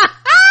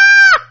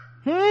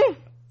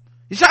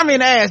shot me in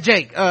the ass,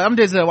 Jake. I'm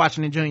Denzel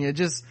Washington Jr.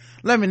 Just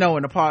let me know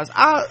in the parts.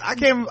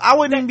 I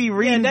wouldn't even be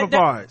reading for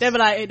parts. They'd be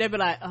like,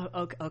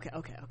 oh, okay.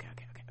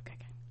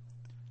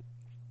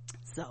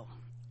 So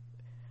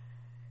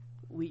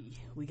we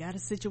got a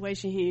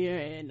situation here,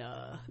 and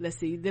let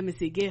me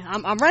see.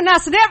 I'm running out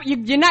of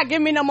scenarios. You're not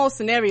giving me no more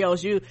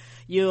scenarios. I'm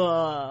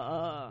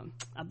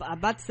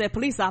about to say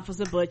police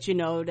officer, but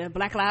that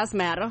Black Lives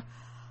Matter.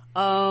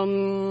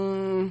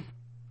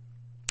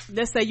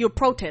 Let's say you're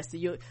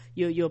protesting.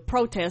 You're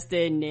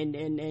protesting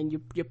and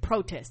you're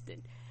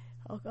protesting.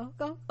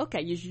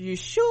 Okay. You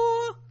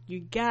sure you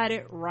got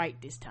it right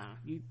this time?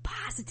 You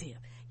positive?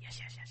 Yes.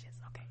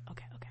 Okay.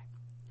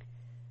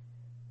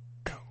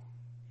 Go.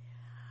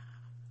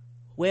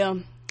 Well,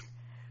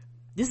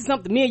 this is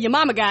something me and your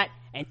mama got,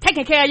 and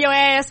taking care of your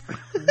ass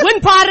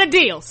wasn't part of the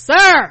deal,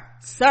 sir.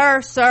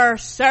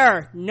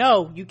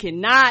 No, you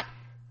cannot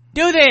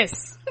do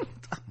this.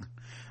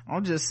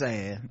 I'm just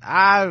saying,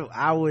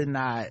 I would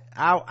not,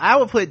 I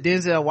would put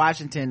Denzel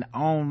Washington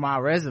on my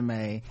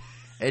resume,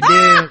 and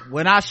then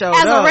when I showed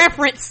as up, a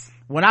reference,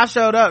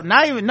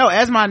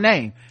 as my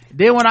name.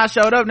 Then when I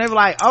showed up, they were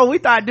like, oh, we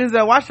thought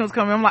Denzel Washington was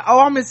coming. I'm like, oh,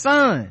 I'm his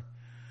son.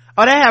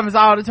 Oh, that happens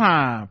all the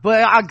time.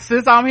 But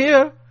since I'm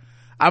here,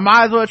 I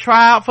might as well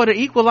try out for the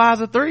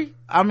Equalizer 3.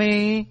 I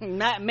mean,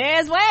 may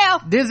as well.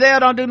 Denzel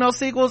don't do no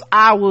sequels.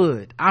 I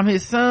would. I'm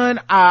his son.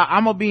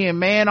 I'm gonna be in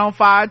Man on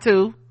Fire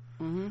 2.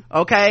 Mm-hmm.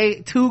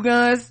 Okay, 2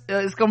 guns.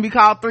 It's gonna be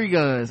called 3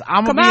 guns.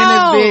 I'm gonna be in this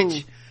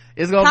bitch.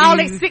 It's gonna call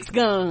be it 6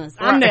 guns.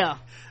 I'm there.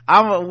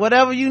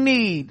 Whatever you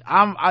need.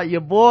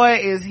 Your boy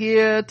is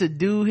here to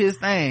do his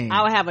thing.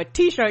 I would have a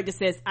t-shirt that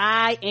says,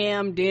 I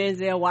am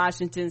Denzel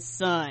Washington's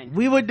son.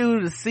 We would do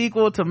the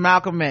sequel to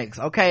Malcolm X.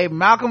 Okay,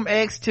 Malcolm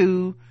X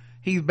 2.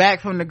 He's back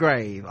from the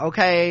grave.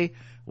 Okay,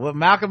 well,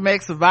 Malcolm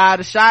X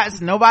survived the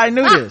shots. Nobody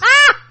knew this.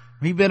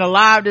 He's been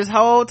alive this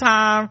whole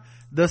time.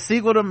 The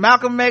sequel to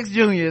Malcolm X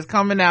Jr. is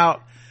coming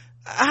out.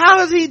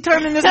 How is he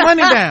turning this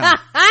money down?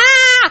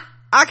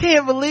 I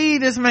can't believe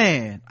this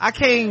man.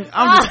 I'm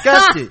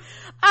disgusted.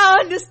 I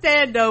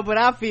understand though, but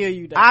I feel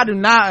you though. I do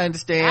not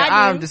understand.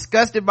 I'm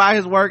disgusted by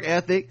his work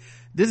ethic.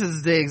 This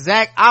is the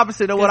exact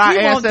opposite of what our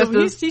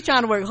ancestors. He's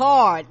trying to work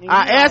hard.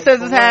 Our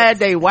ancestors had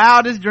their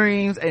wildest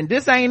dreams, and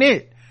this ain't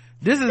it.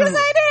 This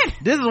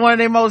is one of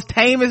their most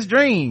tamest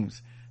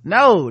dreams.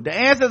 No, the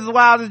ancestors'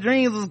 wildest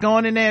dreams was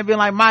going in there and being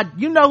like,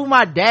 you know who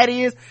my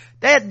daddy is?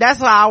 That's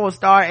how I would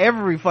start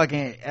every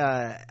fucking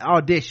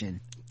audition.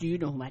 Do you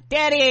know who my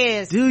daddy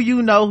is? Do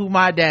you know who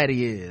my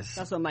daddy is?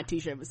 That's what my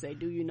t-shirt would say.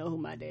 Do you know who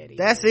my daddy is?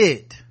 That's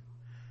it.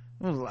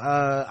 All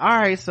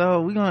right,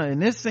 so we're gonna, in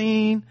this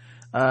scene,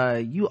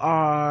 you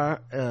are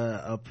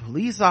a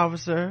police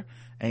officer,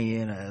 and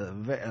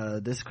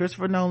in this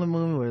Christopher Nolan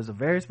movie where there's a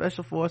very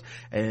special force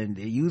and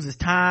it uses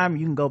time,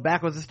 you can go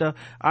backwards and stuff.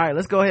 All right,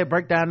 let's go ahead and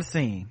break down the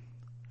scene.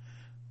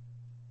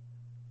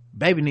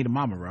 Baby need a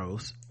mama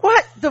rose.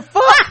 What the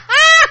fuck?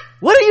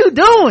 What are you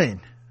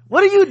doing?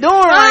 What are you doing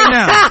right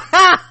now?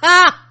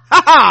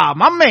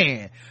 My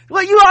man.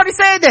 Well, you already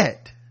said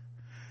that.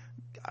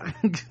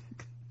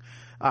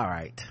 All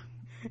right.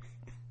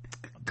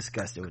 I'm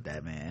disgusted with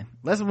that, man.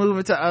 Let's move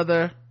into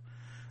other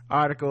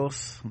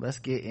articles. Let's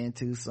get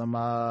into some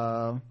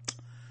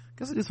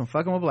guess we'll do some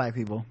fucking with black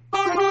people.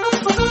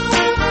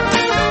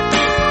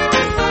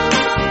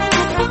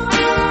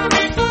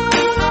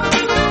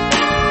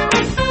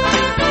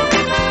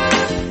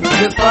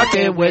 Just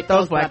fucking with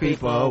those black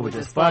people. We're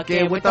just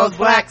fucking with those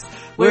blacks.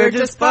 We're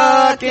just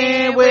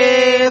fucking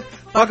with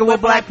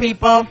black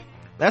people.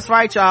 That's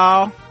right,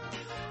 y'all.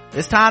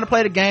 It's time to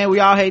play the game we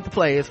all hate to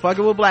play. It's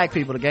fucking with black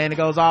people, the game that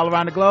goes all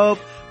around the globe.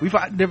 We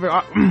find different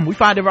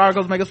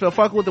articles make us feel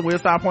fucked with. The wheel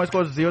style point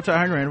scores 0 to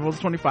 100, intervals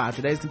 25.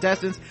 Today's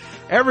contestants,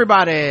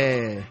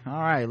 everybody. All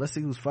right, let's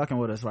see who's fucking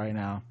with us right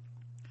now.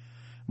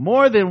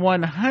 More than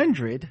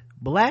 100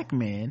 black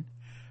men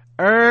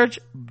urge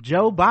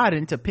Joe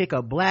Biden to pick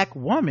a black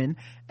woman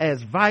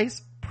as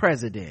vice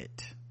president.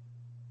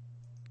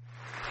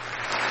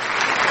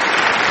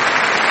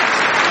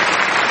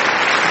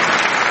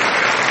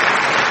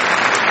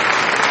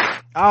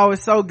 Oh,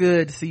 it's so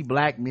good to see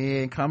black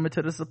men coming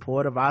to the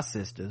support of our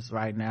sisters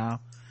right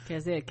now.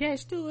 Cause they'll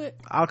catch to it.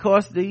 Of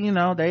course, they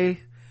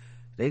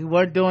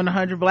weren't doing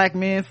 100 black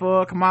men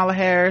for Kamala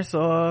Harris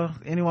or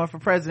anyone for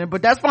president,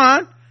 but that's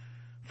fine.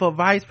 For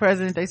vice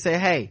president, they say,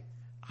 hey,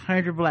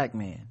 100 black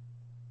men.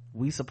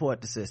 We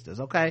support the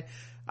sisters, okay?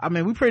 I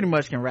mean, we pretty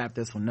much can wrap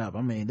this one up.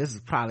 I mean, this is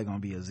probably gonna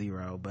be a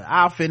 0, but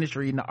I'll finish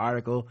reading the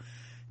article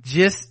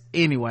just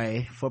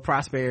anyway for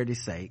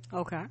prosperity's sake.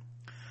 Okay.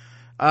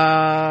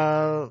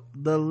 The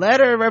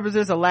letter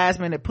represents a last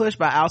minute push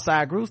by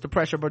outside groups to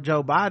pressure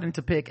Joe Biden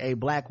to pick a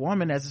black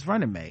woman as his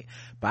running mate.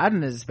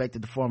 Biden is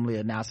expected to formally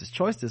announce his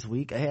choice this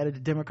week ahead of the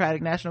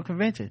Democratic National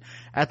Convention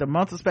after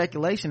months of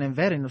speculation and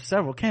vetting of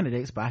several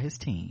candidates by his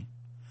team.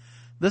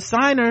 The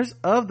signers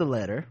of the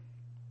letter,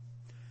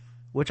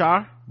 which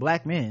are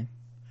black men,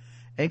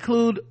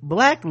 include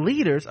black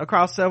leaders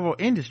across several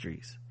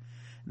industries.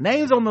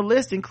 Names on the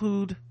list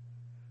include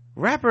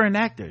rapper and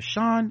actor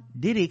Sean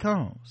Diddy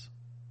Combs,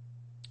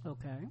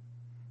 okay,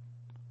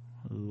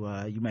 who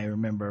you may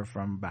remember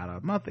from about a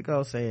month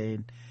ago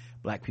saying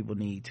black people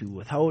need to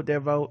withhold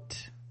their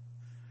vote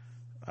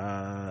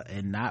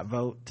and not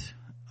vote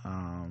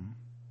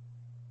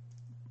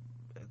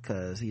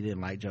because he didn't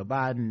like Joe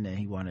Biden and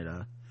he wanted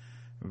a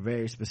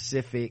very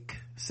specific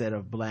set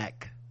of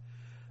black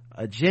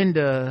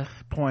agenda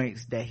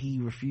points that he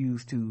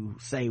refused to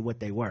say what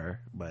they were.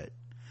 But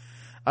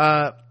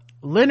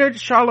Leonard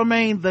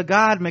Charlemagne the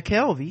God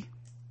McKelvey,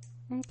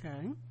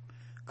 okay,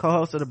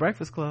 co-host of the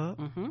Breakfast Club,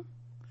 mm-hmm.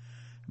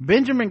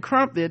 Benjamin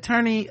Crump, the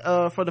attorney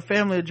for the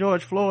family of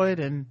George Floyd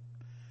and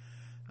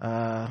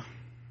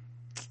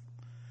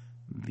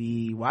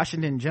the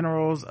Washington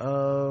Generals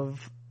of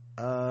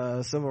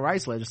civil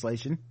rights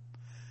legislation,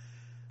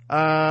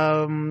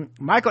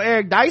 Michael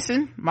Eric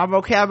Dyson, my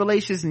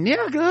vocabulation's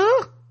nigga,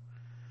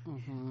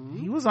 mm-hmm.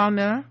 He was on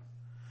there.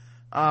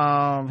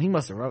 He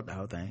must have wrote the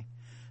whole thing.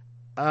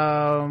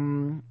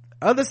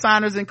 Other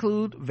signers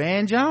include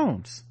Van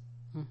Jones,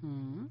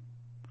 mm-hmm.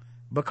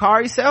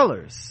 Bakari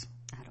Sellers,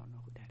 I don't know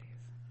who that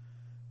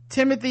is,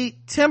 Timothy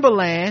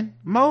Timberland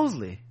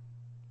Mosley,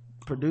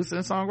 producer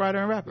and songwriter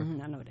and rapper,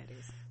 mm-hmm, I know who that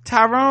is,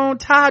 Tyrone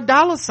Ty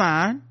Dolla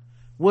 $ign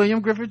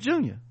William Griffith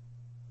Jr.,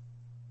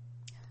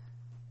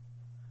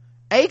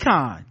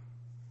 Akon.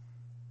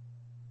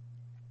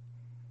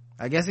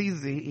 I guess he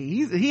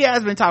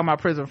has been talking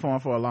about prison reform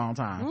for a long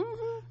time.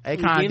 Mm-hmm.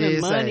 Akon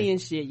did money say,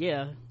 and shit.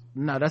 Yeah,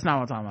 no, that's not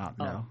what I'm talking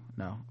about.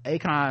 No.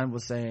 Akon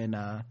was saying,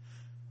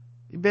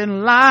 you've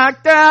been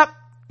locked up,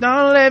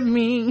 don't let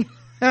me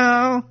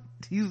out.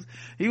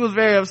 He was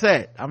very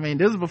upset. I mean,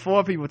 this is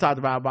before people talked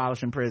about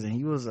abolishing prison.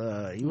 He was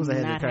ahead of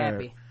the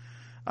curve. Happy.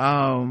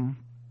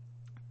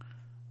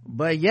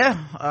 But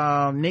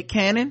yeah, Nick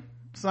Cannon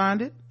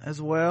signed it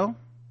as well.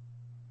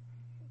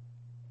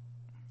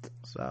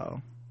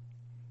 So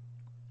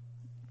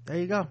there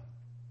you go.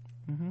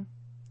 Mm-hmm.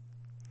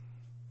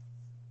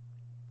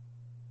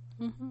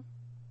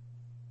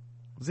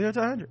 0 to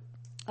 100.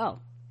 Oh,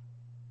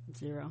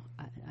 0.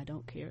 I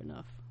don't care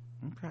enough.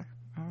 Okay,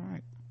 all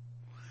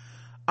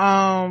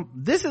right.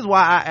 This is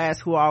why I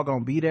ask who all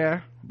gonna be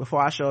there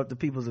before I show up to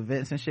people's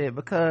events and shit,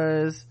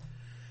 because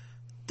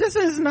this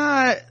is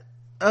not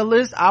a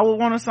list I would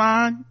want to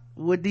sign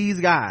with these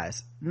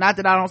guys. Not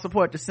that I don't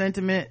support the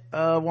sentiment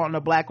of wanting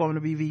a black woman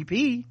to be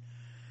VP,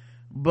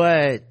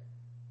 but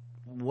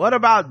what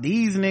about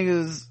these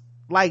niggas?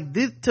 Like,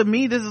 this, to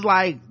me, this is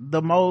like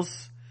the most,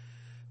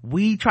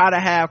 we try to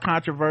have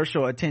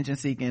controversial attention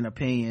seeking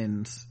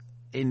opinions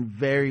in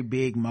very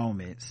big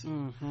moments.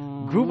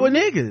 Mm-hmm. Group of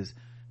niggas.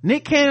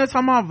 Nick Cannon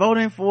talking about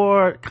voting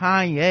for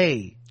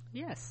Kanye.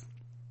 Yes.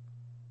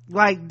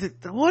 Like,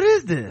 what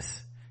is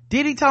this?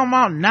 Diddy talking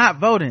about not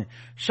voting.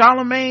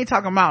 Charlemagne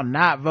talking about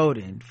not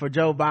voting for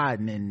Joe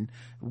Biden and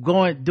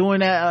doing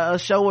that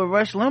show with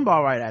Rush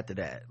Limbaugh right after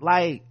that.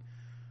 Like,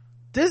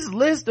 this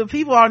list of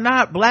people are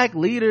not black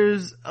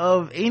leaders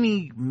of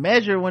any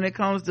measure when it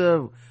comes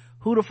to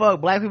who the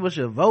fuck black people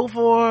should vote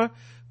for,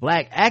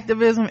 black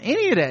activism,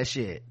 any of that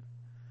shit.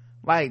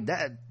 Like,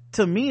 that,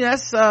 to me,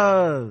 that's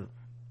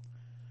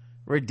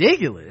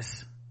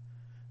ridiculous.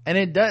 And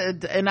it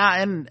does, and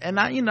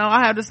I you know,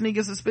 I have the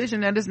sneaking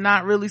suspicion that it's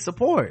not really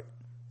support.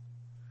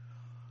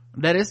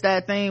 that it's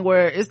that thing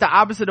where it's the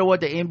opposite of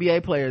what the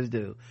NBA players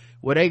do,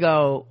 where they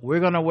go, we're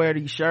gonna wear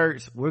these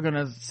shirts, we're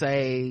gonna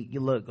say,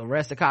 you look,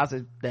 arrest the cops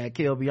that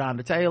killed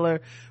Breonna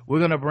Taylor, we're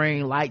gonna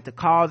bring light to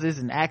causes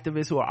and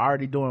activists who are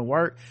already doing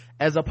work,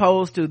 as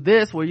opposed to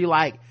this where you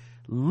like,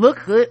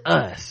 look at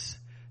us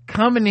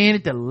coming in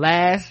at the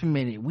last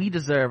minute, we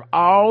deserve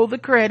all the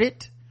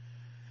credit.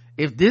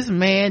 If this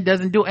man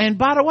doesn't do, and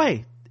by the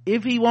way,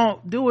 if he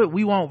won't do it,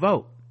 we won't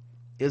vote,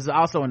 is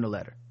also in the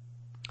letter.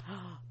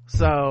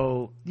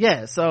 So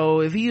yeah,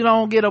 so if he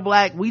don't get a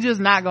black, we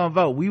just not gonna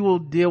vote, we will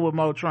deal with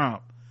Mo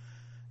Trump.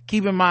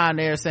 Keep in mind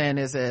they're saying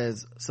this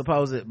as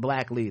supposed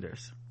black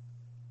leaders.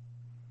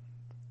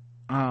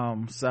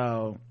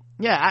 So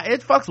yeah,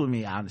 it fucks with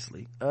me,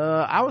 honestly.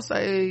 I would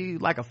say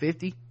like a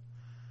 50,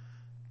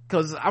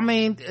 because I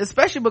mean,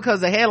 especially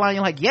because the headline,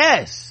 you're like,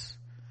 yes,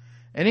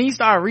 and then you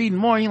start reading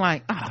more and you're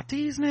like,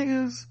 these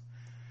niggas,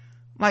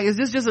 like, is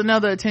this just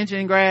another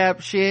attention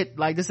grab shit?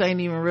 Like, this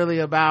ain't even really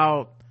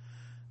about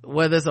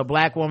whether it's a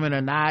black woman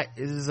or not.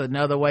 This is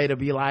another way to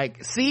be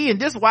like, see, and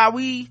this is why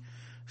we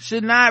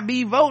should not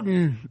be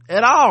voting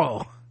at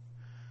all.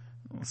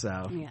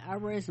 So yeah, I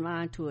raised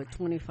mine to a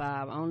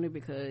 25 only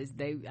because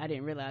I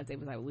didn't realize they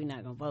was like, we're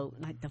not gonna vote.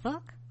 Like, the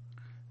fuck?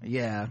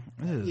 Yeah,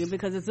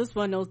 because it's just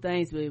one of those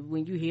things where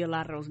when you hear a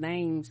lot of those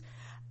names,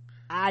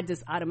 I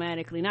just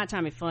automatically, not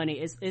trying to be funny,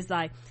 it's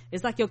like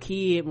your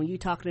kid when you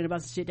talking to them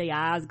about some shit, their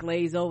eyes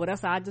glaze over.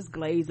 That's how I just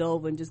glaze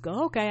over and just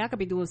go, okay, I could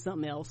be doing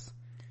something else.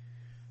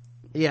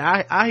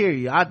 Yeah, I hear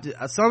you.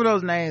 Some of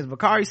those names,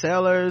 Bakari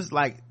Sellers,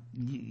 like,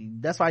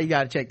 that's why you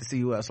gotta check to see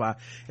who else. Like,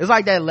 it's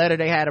like that letter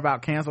they had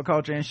about cancel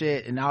culture and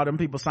shit, and all them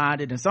people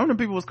signed it, and some of them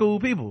people was cool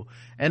people.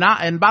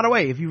 And by the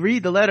way, if you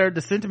read the letter, the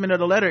sentiment of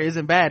the letter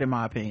isn't bad in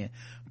my opinion.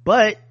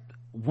 But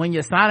when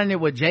you're signing it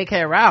with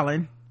J.K.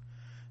 Rowling,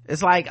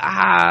 it's like,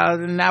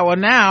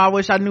 now I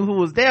wish I knew who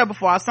was there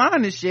before I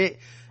signed this shit.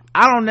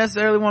 I don't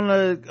necessarily want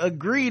to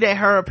agree that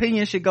her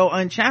opinion should go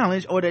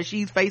unchallenged, or that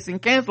she's facing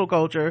cancel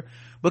culture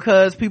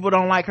because people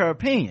don't like her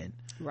opinion.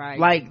 Right.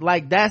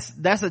 Like that's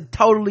a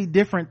totally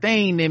different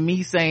thing than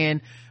me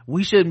saying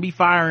we shouldn't be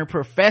firing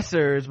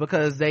professors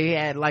because they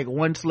had like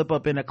one slip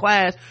up in a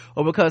class,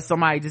 or because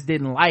somebody just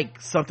didn't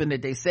like something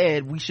that they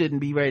said. We shouldn't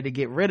be ready to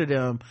get rid of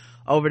them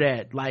over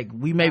that. Like,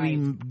 we may be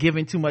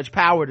giving too much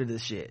power to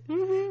this shit.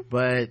 Mm-hmm.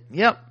 But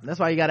yep, that's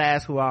why you gotta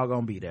ask who all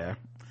gonna be there.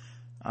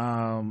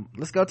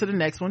 Let's go to the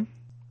next one.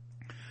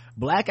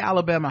 Black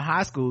Alabama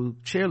high school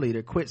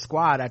cheerleader quit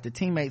squad after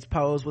teammates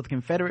posed with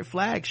Confederate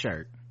flag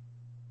shirt.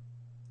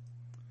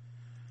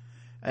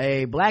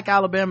 A Black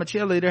Alabama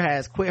cheerleader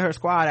has quit her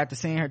squad after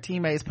seeing her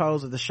teammates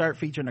pose with a shirt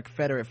featuring a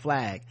Confederate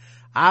flag.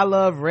 I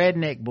love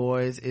redneck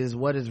boys is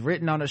what is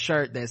written on a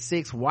shirt that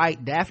 6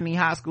 white Daphne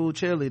High School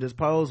cheerleaders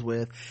posed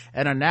with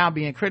and are now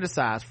being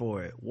criticized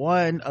for it.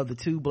 One of the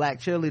 2 black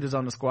cheerleaders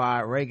on the squad,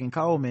 Reagan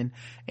Coleman,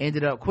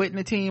 ended up quitting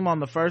the team on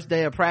the first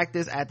day of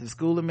practice after the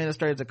school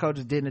administrators and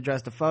coaches didn't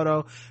address the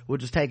photo,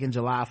 which was taken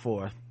July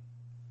 4th.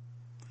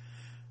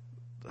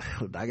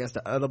 I guess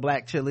the other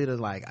black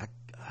cheerleaders like,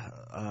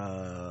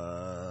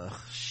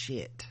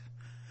 shit.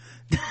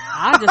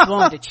 I just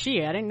wanted to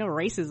cheer. I didn't know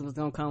racism was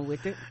gonna come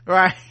with it.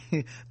 Right.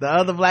 The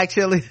other black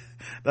cheerleader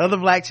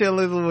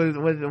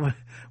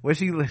was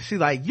she's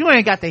like, you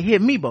ain't got to hit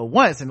me but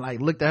once, and like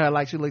looked at her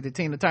like she looked at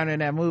Tina Turner in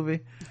that movie.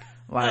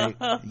 Like,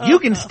 you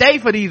can stay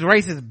for these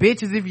racist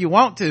bitches if you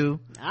want to.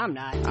 I'm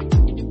not.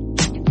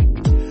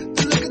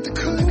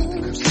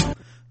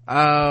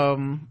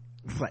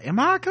 Like, am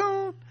I a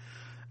coon?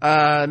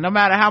 No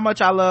matter how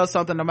much I love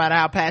something, no matter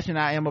how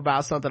passionate I am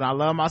about something, I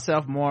love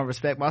myself more and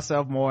respect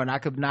myself more, and I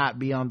could not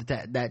be on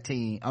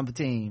the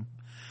team.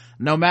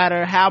 No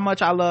matter how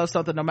much I love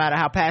something, no matter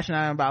how passionate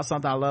I am about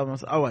something, I love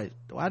myself. Oh wait,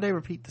 why'd they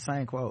repeat the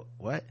same quote?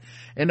 What?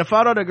 In the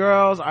photo, the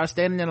girls are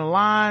standing in a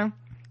line,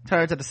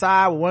 turned to the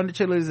side, with one of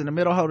the cheerleaders in the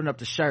middle holding up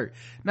the shirt.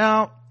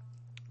 Now,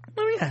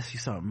 let me ask you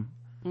something.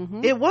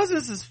 Mm-hmm. It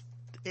wasn't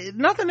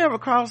nothing ever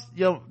crossed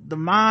the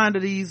mind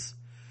of these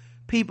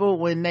people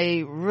when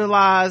they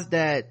realize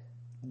that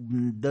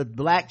the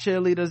black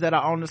cheerleaders that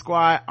are on the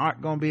squad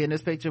aren't going to be in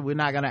this picture. We're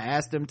not going to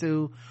ask them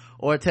to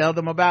or tell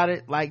them about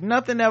it. Like,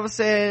 nothing ever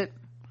said,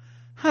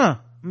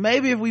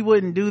 maybe if we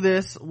wouldn't do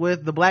this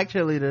with the black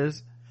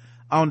cheerleaders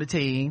on the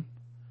team,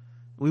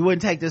 we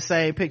wouldn't take the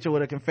same picture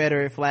with a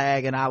Confederate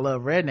flag and I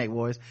love redneck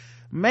boys,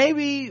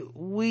 maybe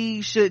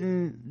we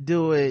shouldn't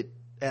do it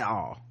at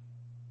all.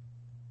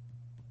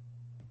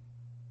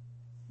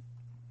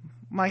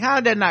 Like, how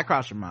did that not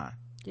cross your mind?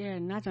 Yeah,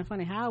 not so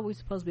funny. How are we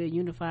supposed to be a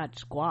unified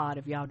squad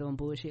if y'all doing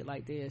bullshit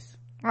like this?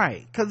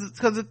 Right,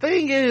 because the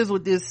thing is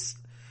with this,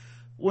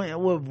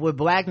 with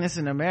blackness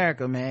in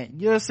America, man,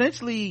 you're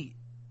essentially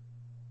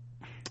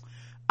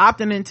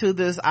opting into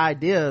this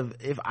idea of,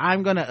 if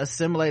I'm gonna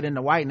assimilate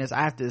into whiteness,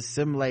 I have to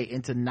assimilate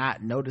into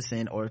not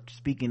noticing or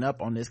speaking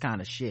up on this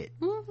kind of shit.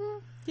 Mm-hmm.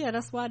 Yeah,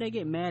 that's why they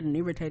get mad and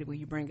irritated when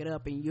you bring it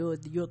up, and you're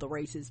the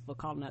racist for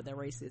calling out their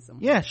racism.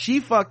 Yeah, she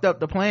fucked up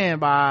the plan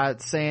by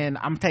saying,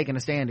 I'm taking a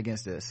stand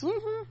against this.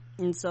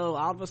 Mm-hmm. And so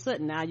all of a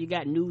sudden now you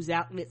got news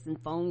outlets and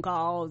phone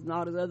calls and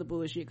all this other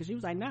bullshit because she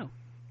was like, no.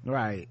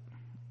 Right.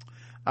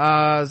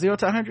 0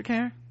 to 100,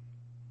 Karen?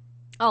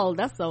 Oh,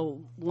 that's a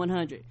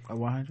 100. A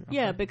 100? Okay.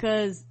 Yeah,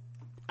 because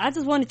I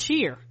just want to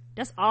cheer.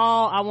 That's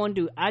all I want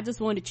to do. I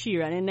just want to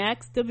cheer. I didn't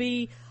ask to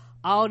be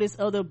all this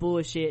other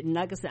bullshit. And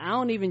like I said, I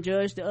don't even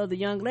judge the other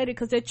young lady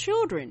because they're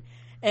children.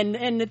 And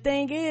the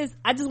thing is,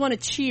 I just want to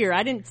cheer.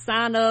 I didn't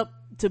sign up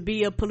to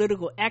be a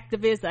political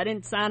activist. I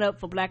didn't sign up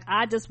for black.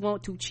 I just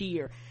want to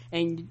cheer.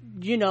 And,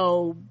 you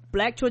know,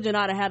 black children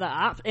ought to have an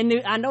option.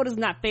 And I know this is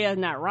not fair, it's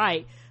not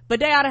right, but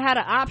they ought to have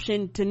an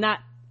option to not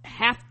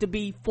have to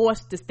be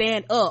forced to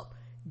stand up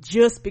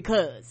just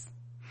because.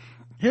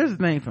 Here's the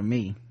thing for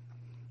me.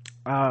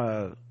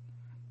 You're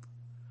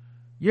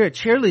a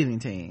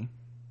cheerleading team.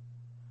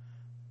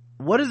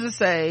 What does it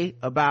say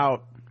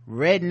about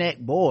redneck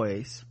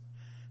boys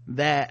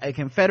that a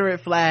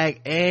Confederate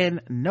flag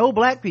and no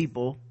black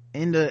people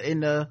in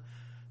the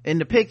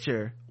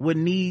picture would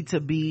need to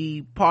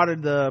be part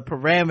of the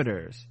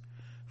parameters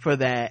for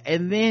that?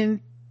 And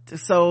then,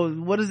 so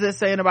what is that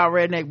saying about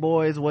redneck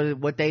boys?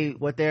 What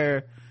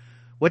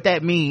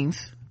that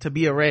means to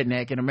be a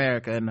redneck in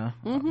America?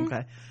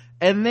 Okay.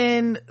 And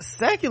then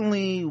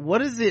secondly, what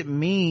does it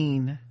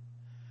mean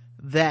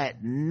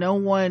that no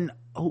one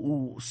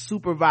who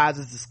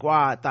supervises the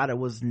squad thought it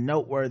was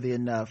noteworthy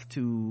enough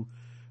to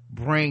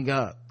bring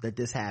up that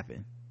this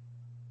happened?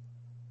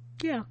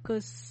 Yeah,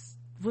 because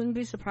wouldn't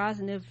be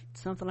surprising if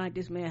something like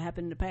this may have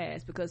happened in the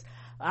past, because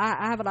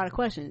I have a lot of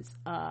questions.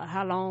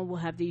 How long will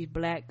have these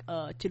black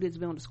cheerleaders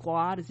been on the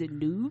squad? Is it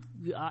new?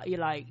 You're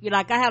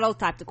like I have those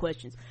types of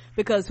questions,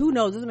 because who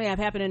knows, this may have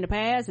happened in the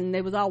past and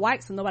they was all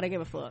white, so nobody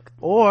gave a fuck.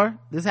 Or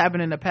this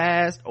happened in the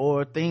past,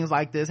 or things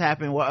like this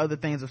happened where other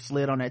things have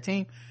slid on that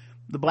team.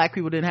 The black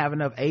people didn't have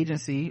enough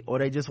agency, or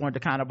they just weren't the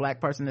kind of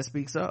black person that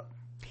speaks up.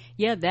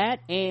 Yeah, that,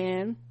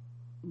 and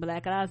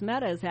Black Lives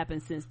Matter has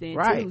happened since then,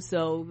 right, too.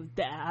 So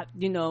that,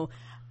 you know,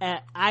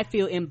 I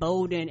feel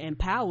emboldened,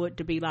 empowered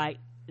to be like,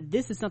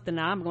 this is something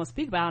that I'm going to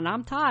speak about, and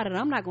I'm tired, and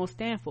I'm not going to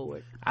stand for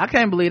it. I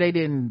can't believe they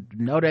didn't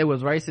know they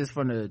was racist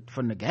from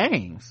the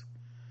games.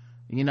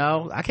 You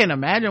know, I can't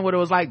imagine what it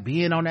was like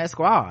being on that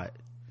squad.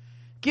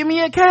 Give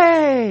me a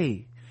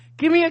K,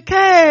 give me a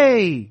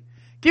K,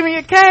 give me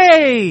a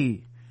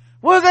K.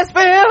 What does that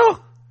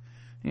spell?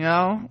 You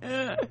know,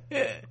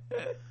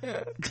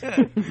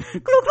 Ku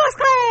Klux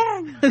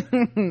Klan.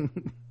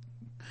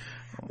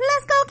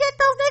 Let's go get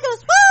those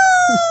niggas.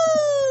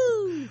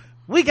 Woo!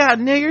 We got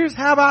niggers.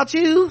 How about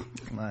you?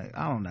 Like,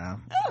 I don't know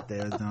what they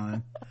was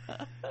doing.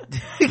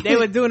 They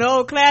were doing the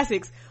old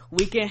classics.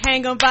 We can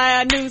hang them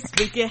by a noose.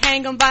 We can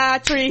hang them by a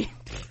tree.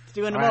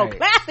 Doing the old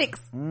classics.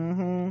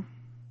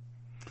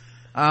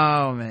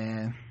 Oh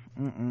man.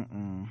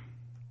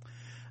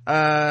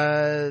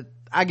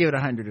 I give it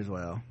 100 as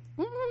well.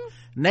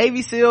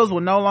 Navy SEALs will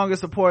no longer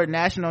support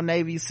National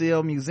Navy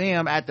SEAL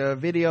Museum after a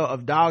video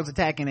of dogs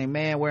attacking a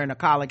man wearing a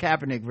Colin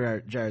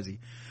Kaepernick jersey.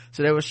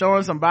 So they were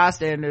showing some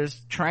bystanders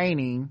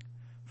training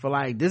for,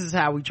 like, this is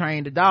how we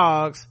train the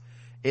dogs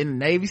in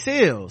the Navy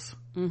SEALs.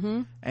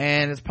 And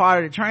as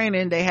part of the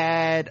training, they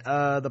had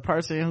the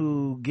person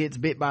who gets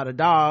bit by the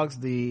dogs,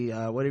 the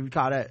what do you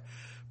call that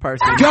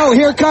person? Go,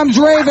 here comes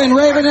Raven.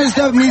 Raven is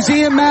the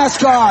museum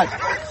mascot.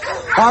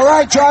 All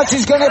right, Josh,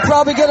 he's going to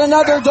probably get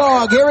another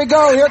dog. Here we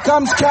go. Here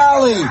comes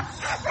Callie.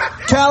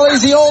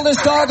 Callie's the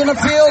oldest dog in the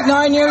field,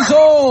 9 years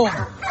old.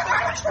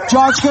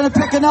 Josh's going to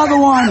pick another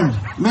one.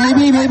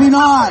 Maybe, maybe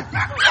not.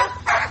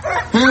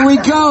 Here we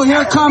go.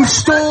 Here comes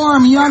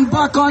Storm, young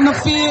buck on the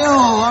field.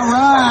 All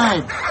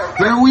right.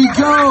 Here we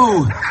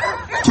go.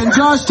 Can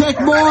Josh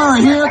take more?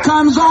 Here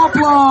comes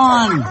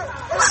Oplon.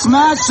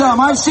 Smash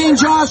some. I've seen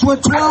Josh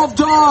with 12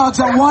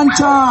 dogs at one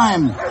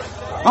time.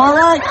 All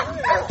right.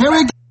 Here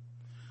we go.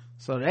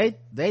 So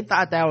they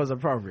thought that was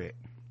appropriate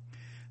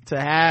to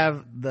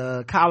have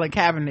the Colin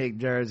Kaepernick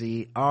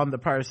jersey on the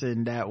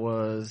person that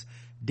was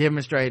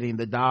demonstrating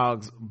the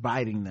dogs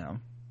biting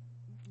them.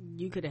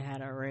 You could have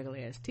had a regular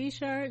ass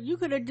t-shirt. You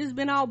could have just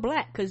been all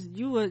black, because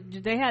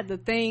they had the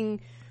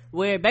thing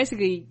where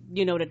basically,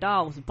 you know, the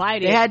dog was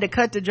biting. They had to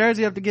cut the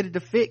jersey up to get it to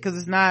fit,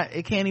 because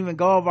it can't even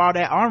go over all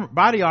that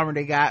body armor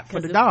they got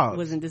for the dogs. It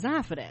wasn't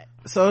designed for that.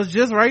 So it's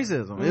just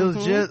racism. It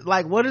was just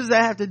like, what does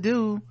that have to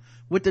do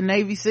with the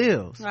Navy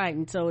SEALs? Right.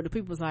 And so the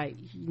people's like,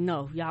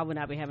 no, y'all would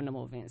not be having no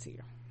more events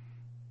here.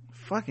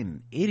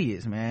 Fucking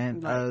idiots, man.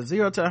 Like,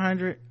 0 to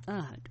 100.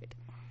 100.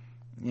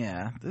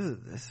 Yeah,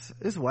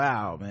 it's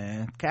wild,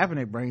 man.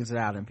 Kaepernick brings it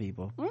out in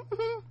people.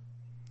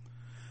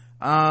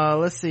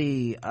 Let's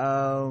see.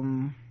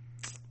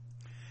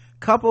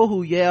 Couple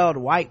who yelled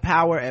white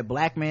power at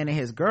black man and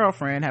his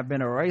girlfriend have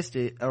been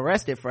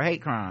arrested for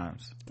hate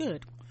crimes.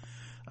 Good.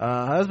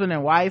 Husband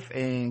and wife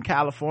in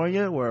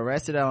California were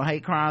arrested on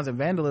hate crimes and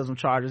vandalism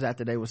charges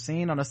after they were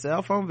seen on a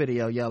cell phone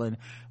video yelling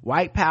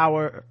white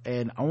power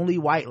and only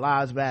white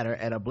lives matter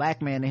at a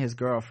black man and his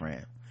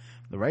girlfriend.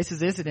 The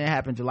racist incident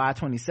happened July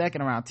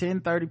 22nd around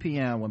 10:30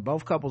 p.m. when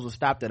both couples were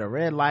stopped at a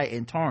red light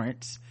in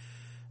Torrance,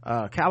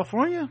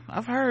 California.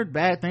 I've heard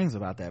bad things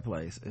about that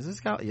place. Is this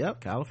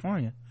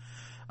California?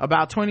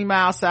 About 20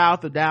 miles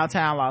south of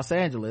downtown Los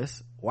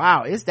Angeles.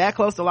 Wow, it's that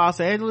close to Los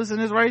Angeles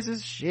and it's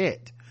racist?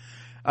 Shit.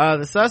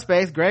 The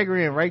suspects,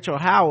 Gregory and Rachel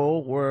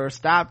Howell, were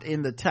stopped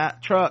in the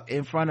truck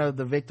in front of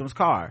the victim's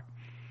car.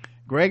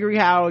 Gregory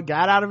Howell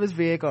got out of his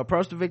vehicle,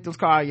 approached the victim's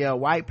car, yelled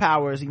white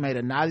power as he made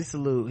a Nazi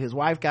salute. His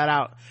wife got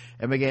out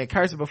and began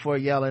cursing before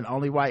yelling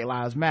only white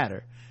lives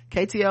matter.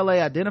 KTLA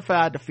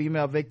identified the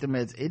female victim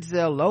as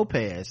Itzel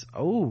Lopez.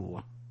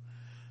 Oh,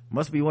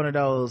 must be one of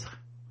those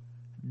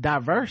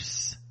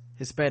diverse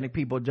Hispanic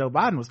people Joe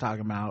Biden was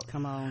talking about.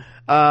 Come on.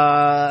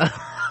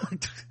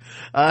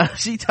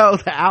 She told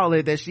the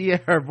outlet that she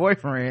and her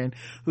boyfriend,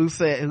 who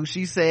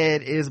she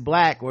said is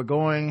black, were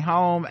going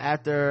home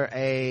after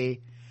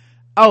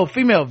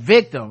female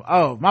victim.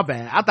 Oh, my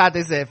bad. I thought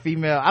they said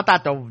female. I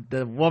thought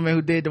the woman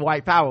who did the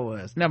white power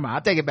was. Never mind.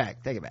 I'll take it back.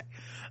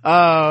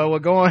 Were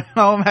going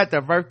home at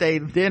their birthday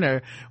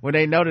dinner when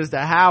they noticed the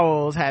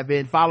Howells had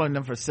been following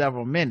them for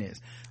several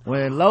minutes.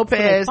 When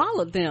Lopez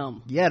followed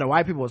them. Yeah, the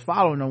white people was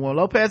following them. When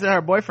Lopez and her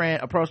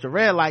boyfriend approached the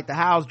red light, the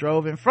Howells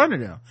drove in front of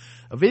them.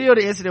 A video of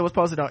the incident was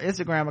posted on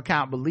Instagram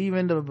account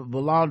believing to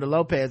belong to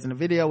Lopez. In the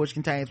video, which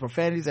contains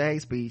profanities and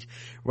hate speech,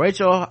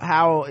 Rachel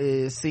Howell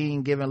is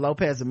seen giving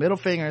Lopez a middle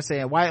finger and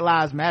saying, "White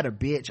lives matter,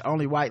 bitch.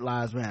 Only white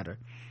lives matter."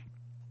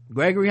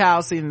 Gregory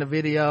Howell seen in the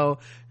video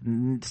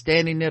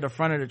standing near the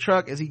front of the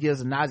truck as he gives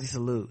a Nazi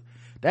salute.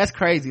 "That's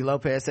crazy,"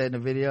 Lopez said in the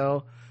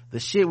video. "The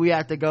shit we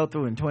have to go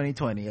through in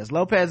 2020. As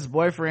Lopez's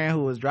boyfriend,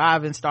 who was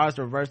driving, starts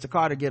to reverse the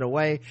car to get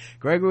away,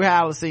 Gregory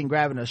Howell is seen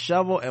grabbing a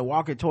shovel and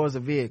walking towards the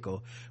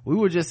vehicle. "We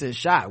were just in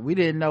shock. We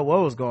didn't know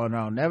what was going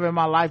on. Never in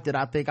my life did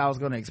I think I was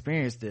going to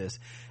experience this.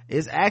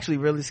 It's actually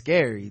really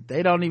scary.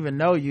 They don't even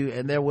know you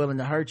and they're willing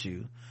to hurt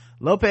you."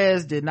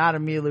 Lopez did not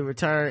immediately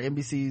return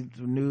NBC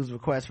News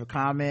request for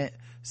comment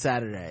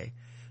Saturday.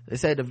 They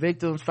said the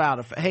victims filed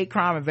a hate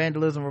crime and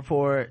vandalism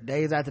report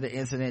days after the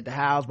incident. The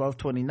Howells, both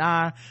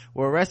 29,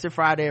 were arrested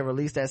Friday and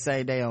released that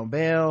same day on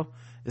bail.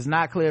 It's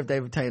not clear if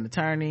they've retained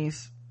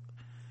attorneys.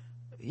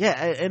 Yeah,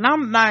 and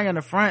I'm not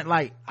gonna front,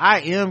 like, I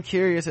am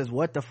curious as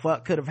what the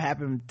fuck could have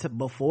happened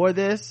before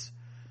this,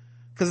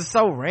 because it's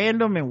so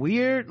random and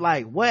weird.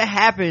 Like, what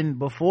happened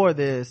before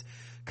this?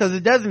 Because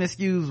it doesn't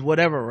excuse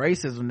whatever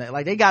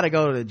racism they gotta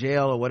go to the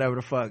jail or whatever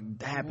the fuck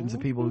happens to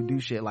people who do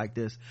shit like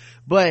this.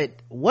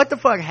 But what the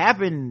fuck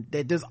happened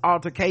that this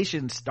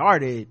altercation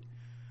started?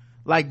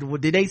 Like,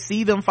 did they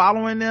see them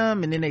following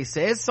them and then they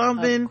said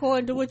something?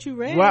 According to what you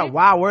read.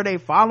 Why were they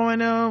following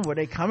them? Were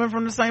they coming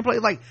from the same place?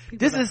 Like,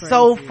 this is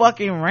so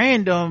fucking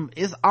random.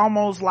 It's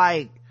almost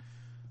like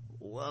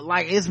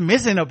it's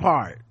missing a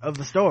part of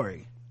the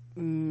story.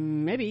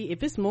 Maybe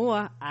if it's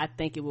more, I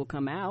think it will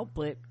come out,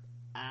 but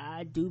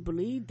I do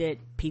believe that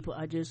people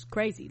are just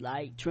crazy.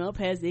 Like, Trump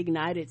has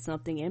ignited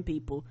something in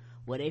people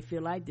where they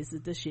feel like this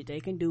is the shit they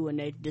can do, and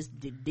they just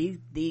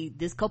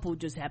this couple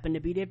just happened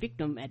to be their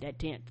victim at that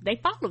tent. They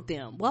followed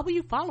them. Why were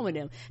you following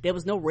them? There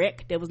was no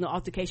wreck. There was no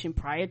altercation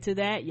prior to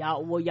that.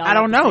 Y'all I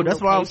don't know. That's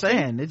what I'm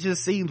saying. It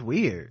just seems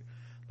weird.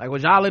 Like,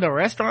 was y'all in a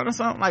restaurant or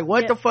something? Like,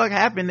 what the fuck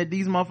happened that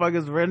these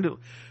motherfuckers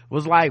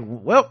was like,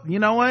 well, you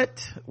know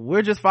what?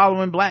 We're just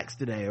following blacks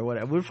today or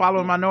whatever. We're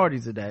following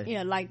minorities today.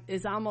 Yeah, like,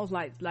 it's almost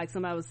like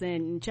somebody was saying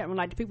in chat room,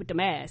 like the people with the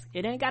mask.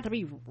 It ain't got to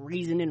be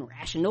reason and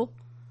rational.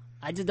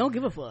 I just don't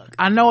give a fuck.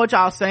 I know what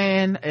y'all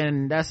saying,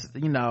 and that's,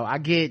 I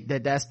get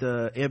that that's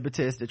the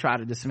impetus to try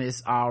to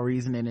dismiss all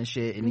reasoning and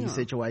shit in these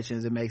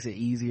situations. It makes it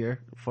easier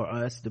for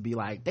us to be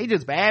like, they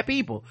just bad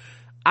people.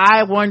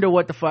 I wonder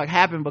what the fuck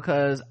happened,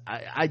 because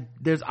I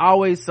there's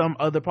always some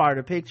other part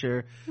of the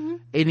picture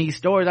in these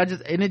stories.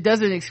 And it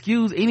doesn't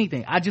excuse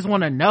anything. I just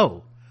want to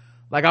know.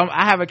 Like,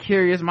 I have a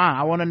curious mind.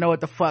 I want to know what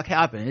the fuck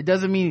happened. It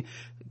doesn't mean,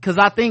 because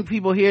I think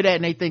people hear that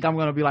and they think I'm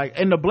going to be like,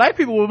 and the black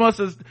people must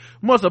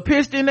have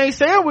pissed in their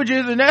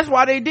sandwiches and that's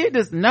why they did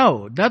this.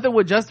 No, nothing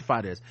would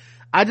justify this.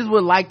 I just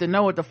would like to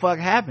know what the fuck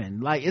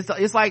happened. Like,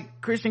 it's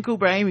like Christian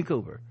Cooper, Amy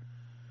Cooper.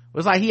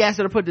 It's like he asked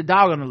her to put the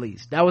dog on the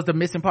leash. That was the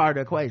missing part of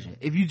the equation.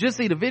 If you just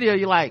see the video,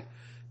 you're like,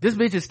 this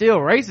bitch is still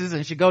racist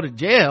and should go to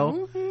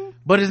jail.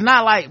 But it's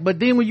not like, but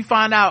then when you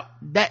find out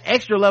that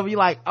extra level, you're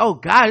like, oh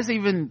god, it's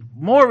even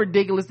more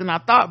ridiculous than I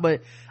thought.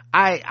 But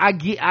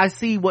I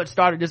see what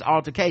started this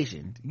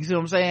altercation. You see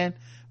what I'm saying?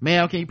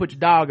 Ma'am, can you put your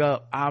dog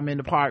up? I'm in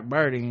the park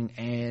birding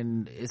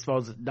and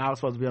the dog's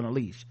supposed to be on a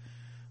leash.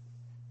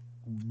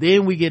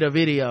 Then we get a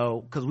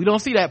video, because we don't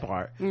see that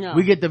part. No.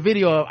 We get the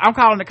video of, I'm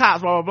calling the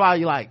cops, blah blah blah.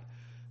 You're like,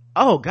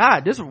 oh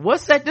god,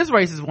 what set this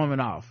racist woman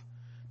off?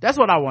 That's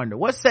what I wonder.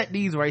 What set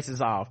these racists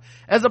off,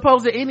 as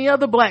opposed to any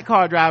other black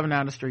car driving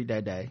down the street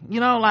that day?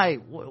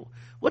 Like,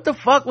 what the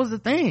fuck was the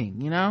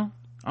thing?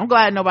 I'm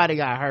glad nobody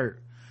got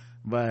hurt.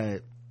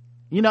 But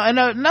and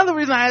another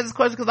reason I asked this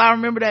question, because I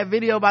remember that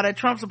video about that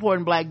Trump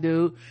supporting black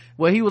dude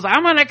where he was like,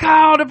 I'm gonna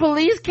call the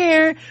police,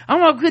 Karen, I'm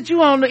gonna put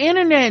you on the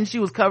internet, and she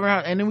was covering her,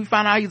 and then we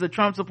found out he's a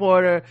Trump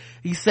supporter.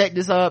 He set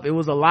this up. It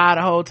was a lie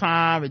the whole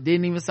time. It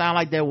didn't even sound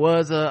like there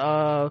was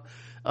a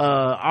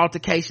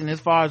altercation as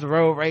far as the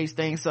road rage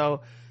thing.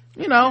 So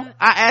I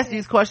ask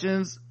these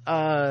questions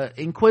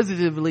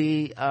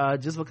inquisitively,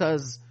 just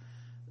because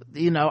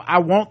I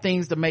want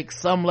things to make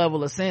some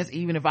level of sense,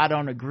 even if I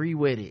don't agree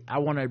with it. I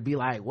want to be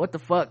like, what the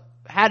fuck,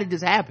 how did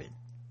this happen?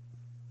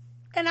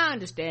 and I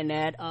understand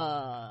that.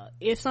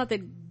 If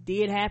something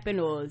did happen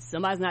or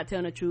somebody's not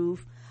telling the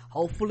truth,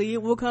 hopefully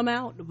it will come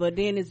out, but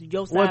then it's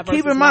your side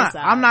versus keep in my mind,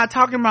 side. I'm not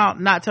talking about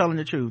not telling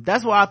the truth.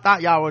 That's why I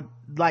thought y'all were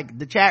like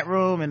the chat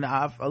room and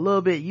a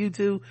little bit you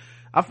two.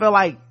 I feel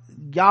like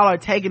y'all are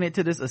taking it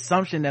to this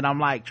assumption that I'm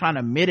like trying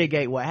to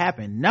mitigate what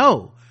happened.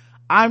 No,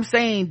 I'm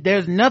saying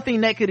there's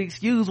nothing that could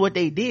excuse what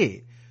they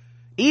did.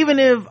 Even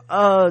if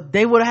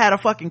they would have had a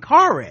fucking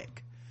car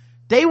wreck,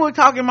 they were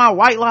talking about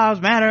white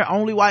lives matter,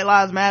 only white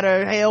lives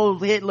matter, hell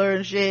Hitler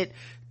and shit,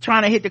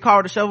 trying to hit the car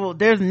with a shovel.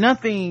 There's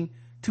nothing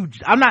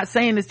I'm not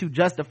saying this to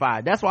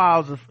justify. That's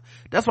why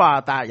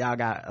I thought y'all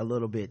got a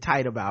little bit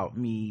tight about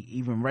me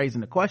even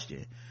raising the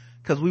question,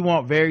 because we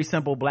want very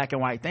simple black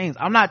and white things.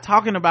 I'm not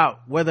talking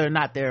about whether or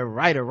not they're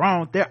right or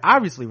wrong. They're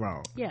obviously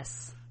wrong.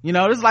 Yes.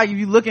 It's like if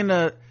you look in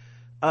the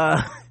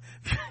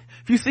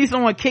if you see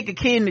someone kick a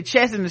kid in the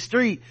chest in the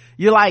street,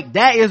 you're like,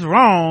 that is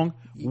wrong.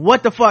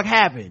 What the fuck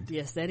happened?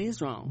 Yes, that is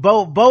wrong.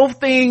 Both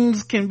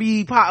things can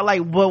be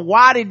like, but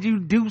why did you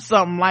do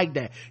something like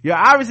that? You're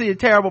obviously a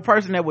terrible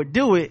person that would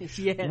do it.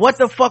 Yes. What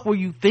the fuck were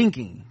you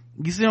thinking?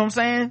 You see what I'm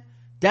saying?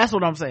 That's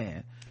what I'm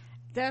saying.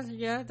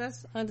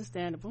 That's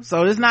understandable.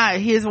 So it's not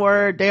his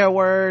word, their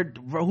word,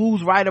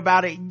 who's right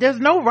about it. There's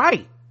no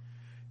right.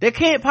 There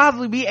can't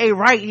possibly be a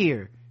right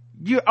here.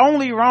 You're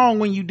only wrong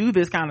when you do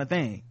this kind of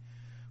thing.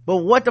 But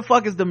what the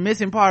fuck is the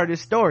missing part of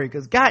this story?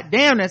 Because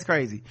goddamn, that's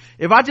crazy.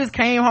 If I just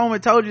came home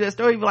and told you that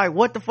story, you'd be like,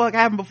 what the fuck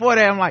happened before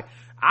that? I'm like,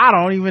 I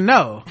don't even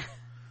know.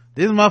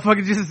 This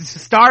motherfucker just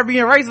started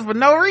being racist for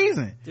no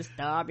reason. Just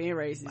start being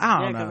racist. I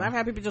don't know. Because I've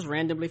had people just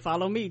randomly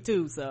follow me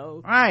too,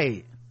 so.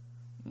 Right.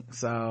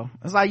 So,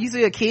 it's like you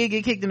see a kid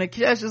get kicked in the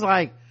chest, it's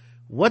like,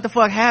 what the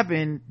fuck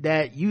happened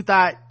that you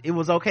thought it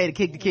was okay to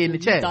kick the kid in the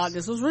chest? You thought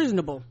this was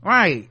reasonable.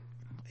 Right.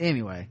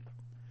 Anyway.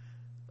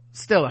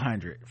 Still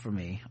 100 for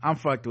me. I'm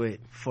fucked with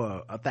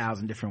for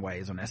 1,000 different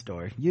ways on that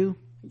story. You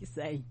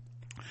say.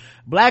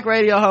 Black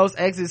radio host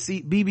exits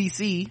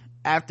BBC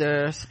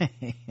after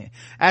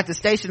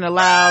station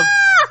allows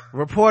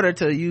reporter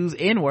to use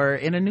N-word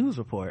in a news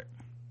report.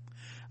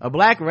 A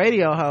black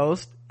radio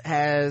host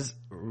has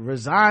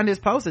resigned his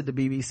post at the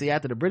BBC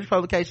after the British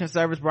Publication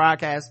Service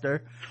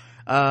broadcaster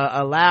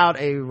allowed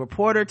a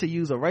reporter to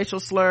use a racial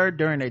slur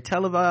during a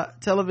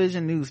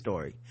television news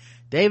story.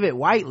 David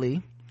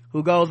Whiteley,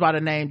 who goes by the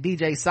name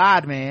DJ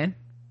Sideman,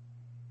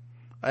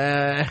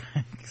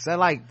 is that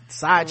like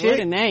side chick? What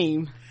a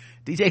name.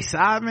 DJ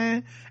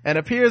Sideman, and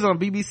appears on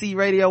BBC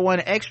Radio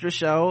 1 Extra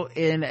show.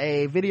 In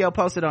a video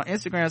posted on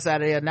Instagram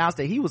Saturday, announced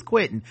that he was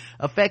quitting,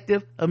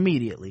 effective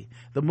immediately.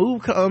 The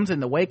move comes in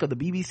the wake of the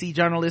BBC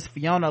journalist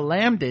Fiona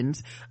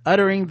Lambden's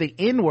uttering the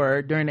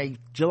N-word during a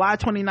July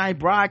 29th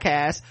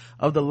broadcast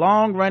of the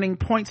long-running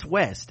Points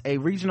West, a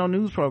regional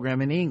news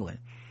program in England.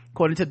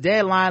 According to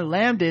Deadline,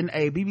 Lambden,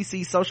 a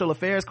BBC social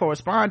affairs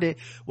correspondent,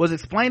 was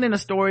explaining a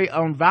story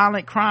on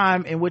violent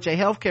crime in which a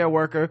healthcare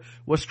worker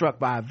was struck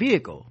by a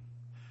vehicle.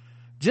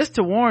 Just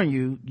to warn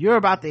you, you're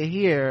about to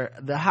hear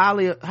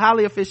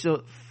highly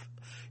offensive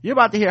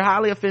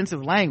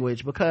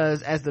language,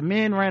 because as the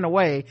men ran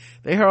away,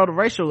 they hurled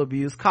racial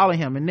abuse, calling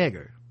him a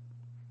nigger.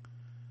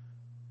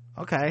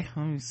 Okay,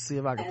 let me see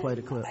if I can play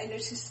the clip. I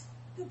noticed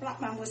the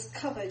black man was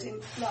covered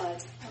in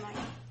blood, and I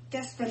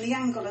guess from the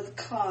angle of the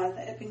car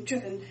that had been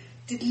driven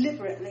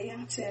deliberately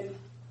at him.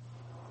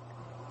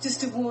 Just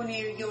to warn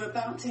you, you're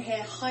about to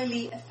hear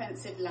highly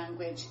offensive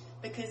language,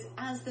 because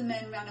as the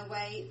men ran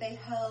away, they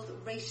hurled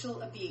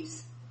racial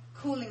abuse,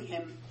 calling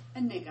him a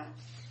nigger.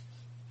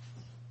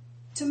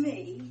 To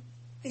me,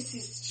 this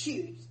is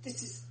huge.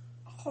 This is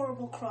a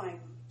horrible crime.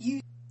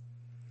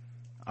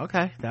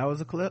 Okay, that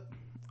was a clip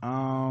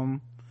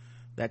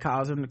that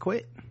caused him to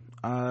quit.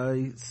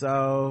 Whiteley,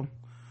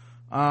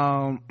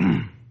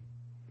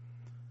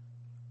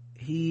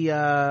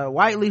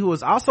 who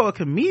was also a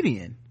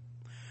comedian,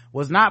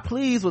 was not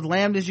pleased with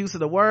Lambden's use of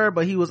the word,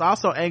 but he was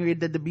also angry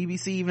that the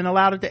BBC even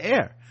allowed it to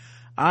air.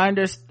 I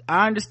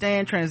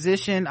understand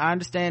transition. I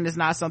understand it's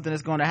not something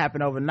that's going to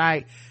happen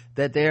overnight,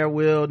 that there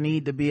will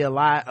need to be a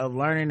lot of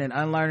learning and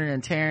unlearning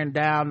and tearing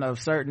down of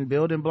certain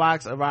building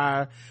blocks of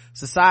our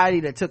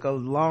society that took a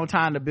long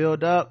time to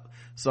build up.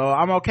 So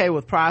I'm okay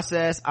with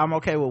process. I'm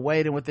okay with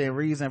waiting within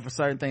reason for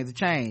certain things to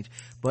change.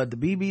 But the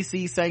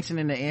BBC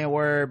sanctioning the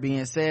N-word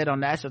being said on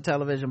national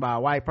television by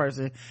a white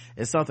person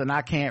is something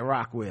I can't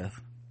rock with.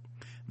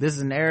 This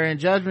is an error in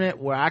judgment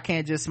where I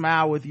can't just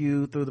smile with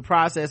you through the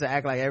process and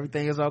act like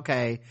everything is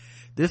okay.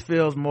 This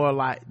feels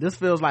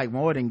like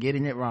more than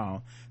getting it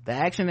wrong. The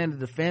action and the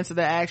defense of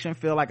the action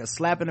feel like a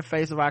slap in the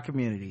face of our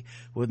community.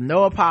 With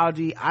no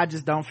apology, I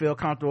just don't feel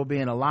comfortable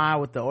being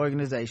aligned with the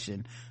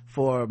organization.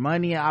 For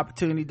money and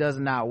opportunity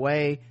doesn't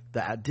outweigh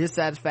the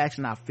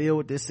dissatisfaction I feel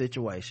with this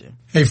situation.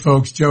 Hey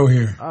folks, Joe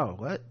here. Oh,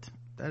 what?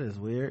 That is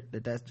weird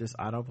that's just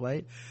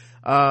autoplayed.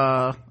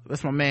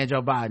 That's my man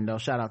Joe Biden though.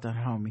 Shout out to the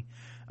homie.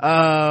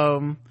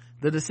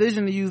 The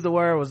decision to use the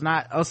word was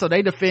not, so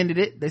they defended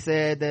it. They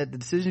said that the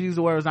decision to use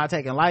the word was not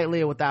taken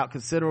lightly and without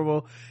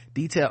considerable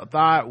detailed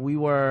thought. We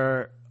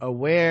were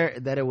aware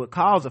that it would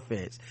cause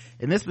offense.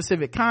 In this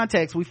specific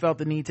context, we felt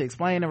the need to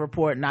explain and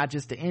report not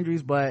just the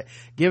injuries, but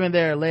given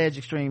their alleged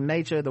extreme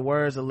nature, the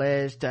words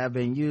alleged to have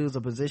been used,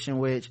 a position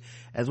which,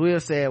 as we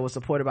have said, was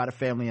supported by the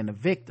family and the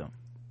victim.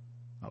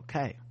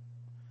 Okay.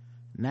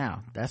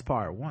 Now, that's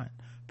part one.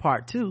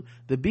 Part two,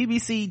 the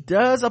BBC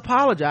does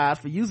apologize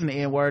for using the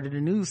N-word in the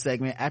news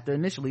segment after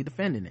initially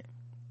defending it.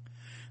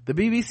 The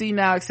BBC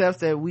now accepts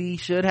that we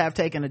should have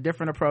taken a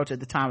different approach at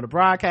the time of the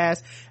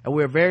broadcast, and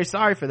we're very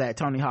sorry for that,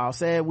 Tony Hall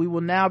said. We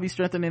will now be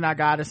strengthening our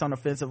guidance on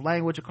offensive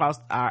language across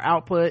our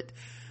output.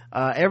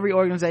 Every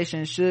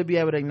organization should be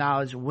able to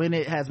acknowledge when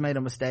it has made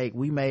a mistake.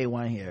 We made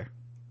one here.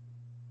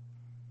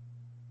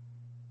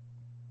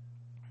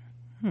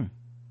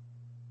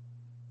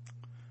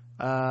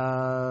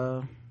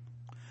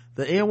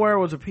 The N-word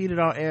was repeated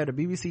on air. The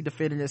BBC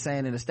defended it,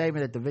 saying in a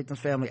statement that the victim's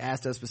family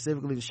asked us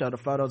specifically to show the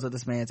photos of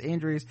this man's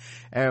injuries,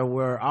 and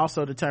we're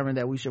also determined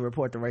that we should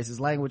report the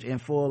racist language in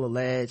full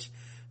alleged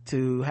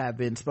to have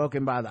been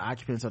spoken by the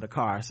occupants of the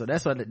car. So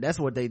that's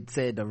what they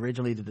said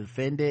originally to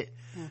defend it.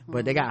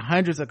 But they got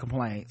hundreds of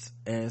complaints,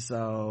 and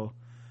so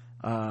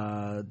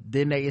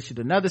then they issued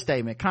another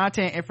statement.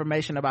 Content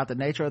information about the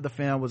nature of the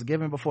film was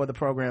given before the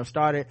program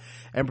started,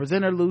 and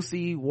presenter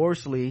Lucy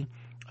Worsley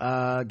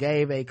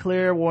gave a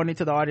clear warning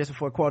to the audience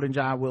before quoting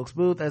John Wilkes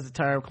Booth, as the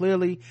term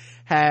clearly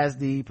has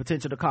the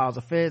potential to cause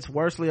offense.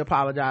 Worsley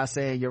apologized,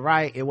 saying, "You're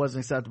right, it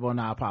wasn't acceptable,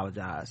 and I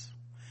apologize."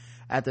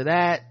 After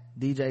that,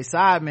 DJ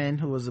Sideman,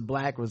 who was a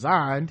black,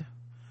 resigned.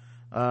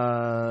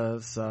 All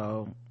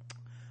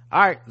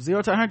right,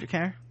 0 to 100,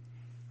 Karen.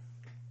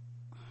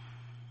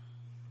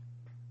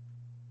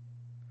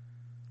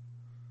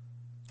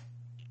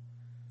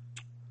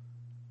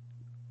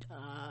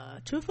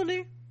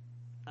 Truthfully,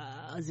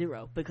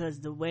 0, because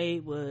the way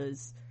it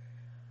was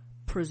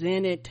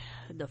presented,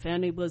 the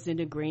family was in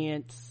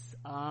agreement.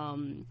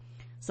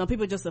 Some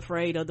people just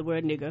afraid of the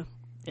word nigger,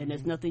 and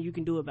there's nothing you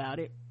can do about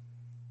it.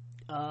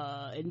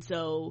 And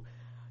so,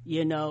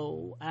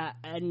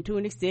 and to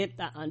an extent,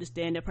 I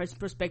understand that person's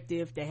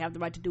perspective. They have the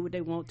right to do what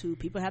they want to.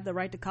 People have the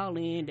right to call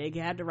in. They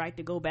have the right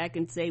to go back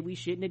and say we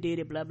shouldn't have did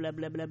it, blah, blah,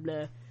 blah, blah,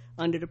 blah,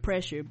 under the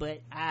pressure.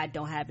 But I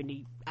don't have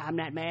any, I'm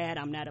not mad,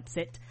 I'm not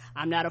upset,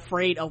 I'm not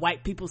afraid of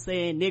white people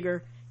saying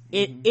nigger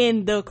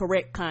in the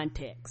correct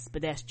context.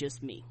 But that's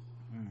just me.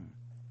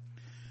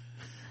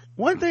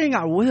 One thing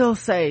I will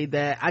say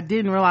that I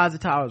didn't realize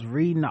until I was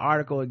reading the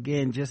article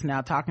again just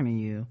now talking to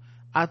you,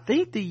 I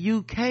think the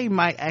UK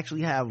might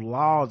actually have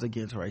laws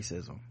against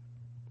racism,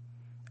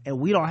 and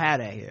we don't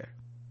have that here.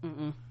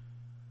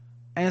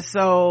 And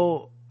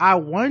so I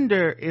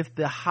wonder if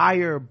the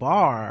higher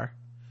bar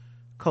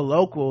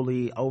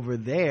colloquially over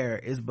there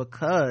is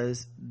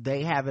because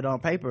they have it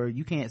on paper,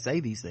 you can't say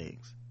these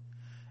things,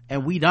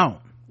 and we don't.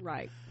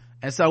 Right.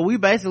 And so we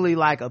basically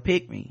like a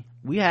pick me.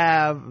 We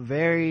have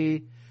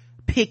very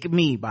pick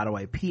me, by the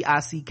way,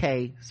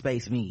 P-I-C-K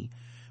space me.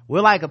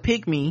 We're like a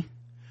pick me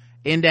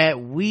in that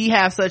we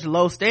have such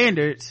low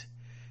standards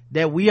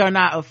that we are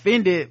not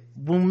offended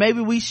when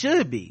maybe we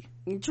should be.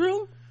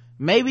 True.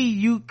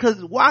 Maybe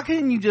cause why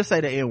couldn't you just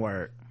say the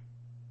N-word?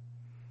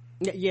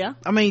 Yeah.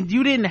 I mean,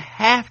 you didn't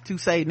have to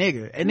say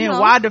nigger. And then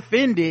why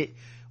defend it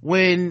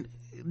when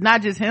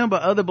not just him,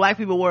 but other black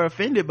people were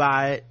offended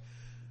by it?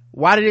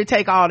 Why did it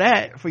take all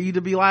that for you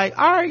to be like,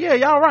 all right, yeah,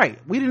 y'all right.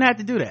 We didn't have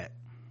to do that.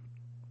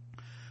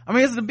 I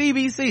mean, it's the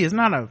BBC. It's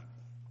not a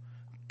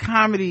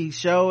comedy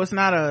show. It's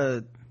not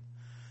a,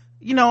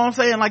 you know what I'm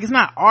saying? Like, it's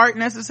not art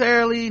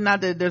necessarily.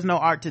 Not that there's no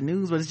art to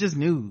news, but it's just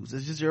news.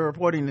 It's just you're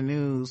reporting the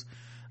news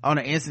on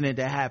an incident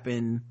that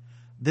happened.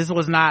 This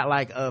was not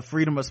like a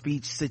freedom of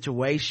speech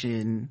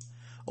situation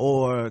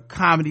or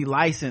comedy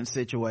license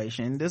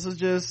situation. This was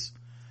just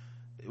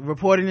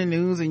reporting the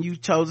news, and you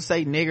chose to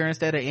say nigger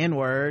instead of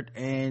N-word,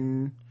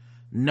 and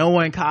no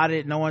one caught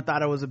it. No one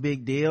thought it was a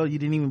big deal. You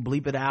didn't even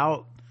bleep it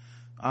out.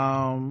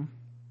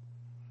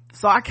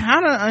 So I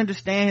kind of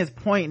understand his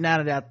point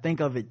now that I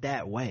think of it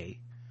that way.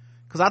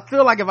 Cause I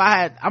feel like if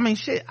I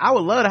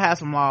would love to have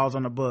some laws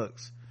on the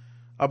books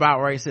about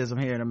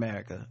racism here in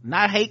America.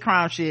 Not hate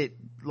crime shit,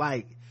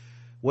 like,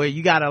 where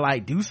you gotta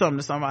like do something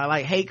to somebody.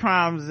 Like hate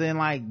crimes, and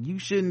like, you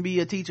shouldn't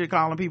be a teacher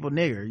calling people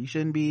nigger. You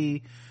shouldn't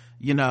be,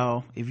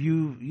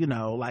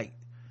 if like,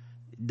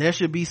 there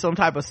should be some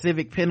type of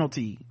civic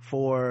penalty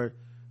for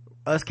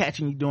us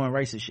catching you doing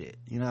racist shit,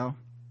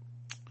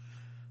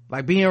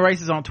 like being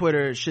racist on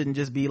Twitter shouldn't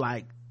just be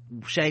like,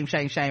 shame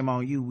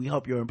on you, we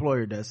hope your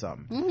employer does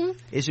something.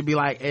 It should be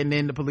like, and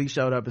then the police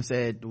showed up and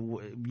said,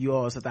 you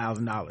owe us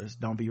 $1,000,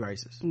 don't be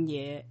racist.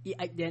 Yeah.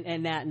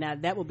 And now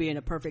that would be in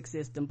a perfect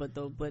system, but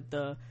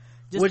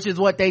which is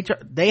what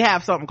they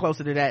have something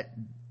closer to that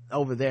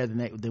over there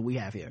than we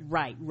have here.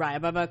 Right.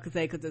 I'm about to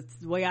say, because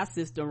the way our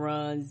system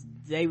runs,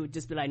 they would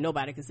just be like,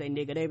 nobody can say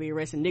nigger. They'd be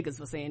arresting niggas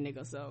for saying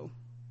nigger. So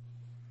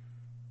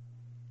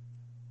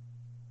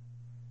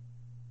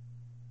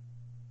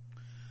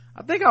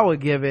I think I would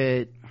give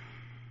it,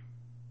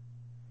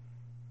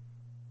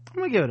 I'm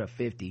gonna give it a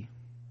 50.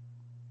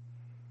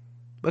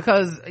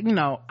 because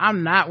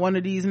I'm not one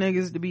of these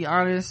niggas, to be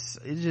honest.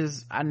 It's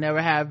just, I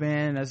never have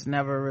been. That's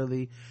never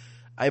really,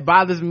 it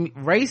bothers me.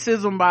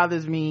 Racism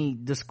bothers me.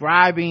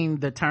 Describing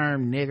the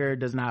term nigger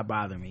does not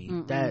bother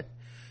me. That,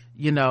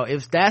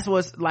 if that's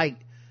what's like,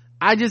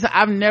 I've just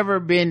never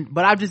been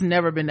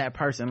that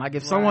person. Like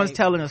if someone's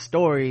telling a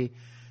story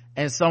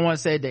and someone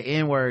said the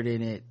N-word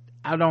in it,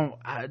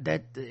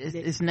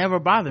 it's never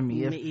bothered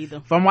me. Me either.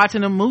 If I'm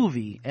watching a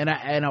movie and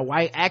a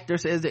white actor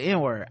says the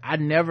N-word, I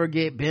never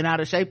get bent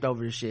out of shape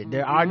over this shit.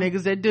 There are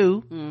niggas that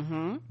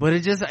do, but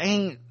it just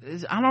ain't,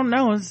 I don't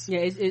know.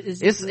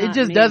 It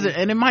just doesn't,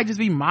 and it might just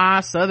be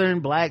my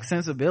southern black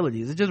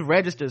sensibilities. It just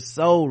registers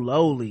so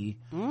lowly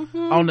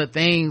on the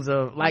things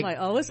of like,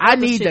 it's I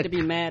need shit to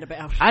be mad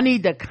about. I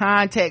need the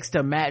context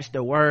to match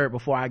the word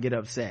before I get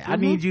upset. I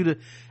need you to,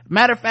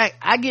 matter of fact,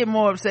 I get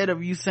more upset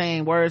of you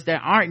saying words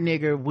that aren't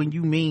nigger when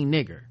you mean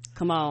nigger.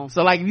 Come on.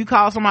 So like if you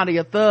call somebody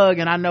a thug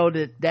and I know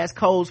that that's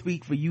code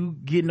speak for you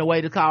getting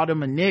away to call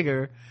them a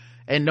nigger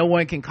and no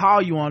one can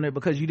call you on it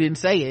because you didn't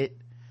say it,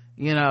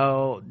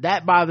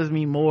 that bothers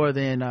me more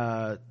than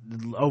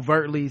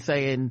overtly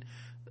saying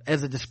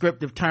as a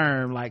descriptive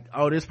term like,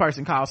 oh, this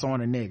person called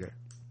someone a nigger.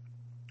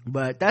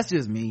 But that's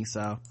just me,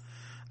 so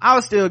I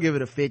would still give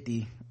it a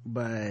 50,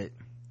 but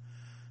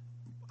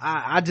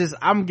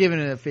I'm giving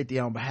it a 50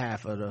 on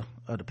behalf of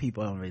the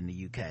people over in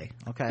the UK.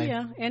 Okay.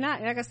 Yeah, and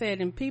like I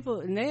said, and people,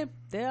 and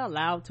they're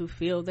allowed to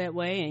feel that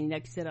way, and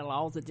like you said, the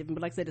laws are different.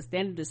 But like I said, the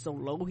standard is so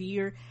low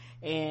here,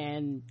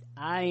 and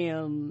I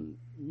am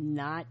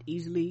not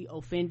easily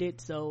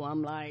offended, so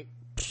I'm like,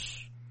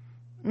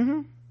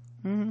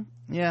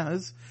 yeah,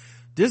 it's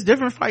just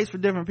different fights for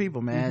different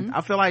people, man.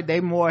 I feel like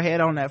they more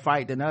ahead on that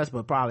fight than us,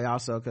 but probably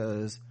also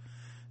because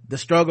the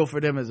struggle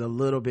for them is a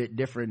little bit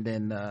different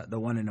than the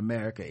one in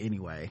America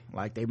anyway.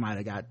 Like they might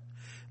have got,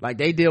 like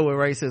they deal with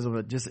racism,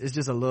 but it's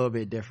just a little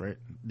bit different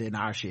than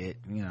our shit,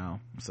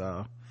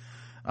 so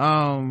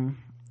all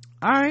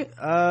right,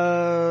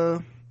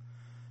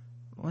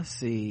 let's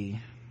see,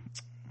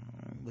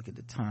 look at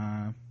the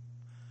time.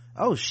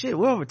 Oh shit,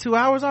 we're over 2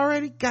 hours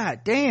already.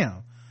 God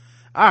damn.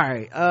 All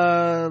right,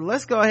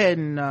 let's go ahead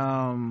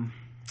and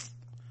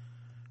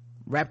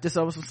wrap this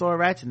up with some sword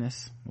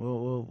ratchetness.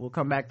 We'll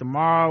come back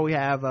tomorrow. We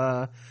have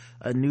a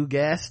new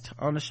guest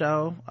on the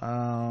show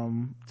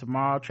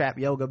tomorrow, Trap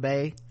Yoga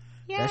Bay.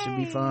 Yay. That should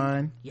be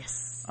fun.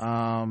 Yes.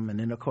 And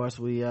then of course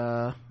we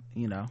want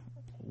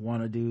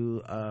to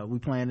do we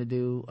plan to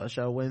do a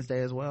show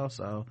Wednesday as well,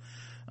 so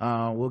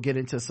we'll get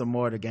into some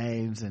more of the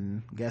games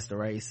and guess the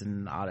race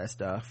and all that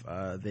stuff.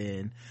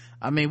 Then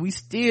we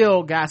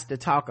still got to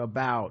talk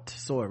about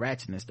sword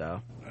ratchetness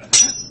though.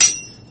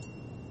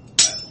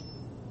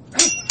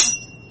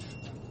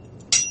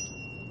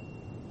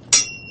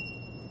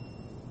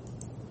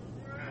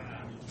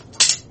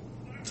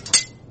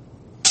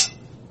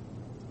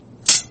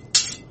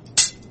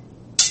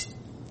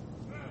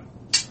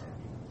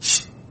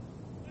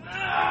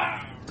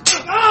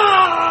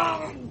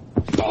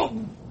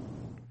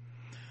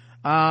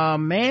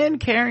 Man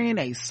carrying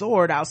a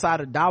sword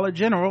outside of Dollar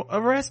General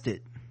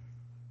arrested.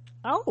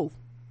 Oh.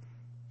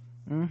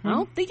 I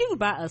don't think you could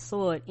buy a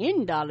sword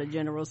in Dollar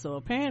General, so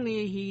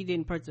apparently he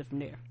didn't purchase it from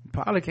there.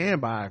 Probably can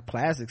buy a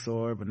plastic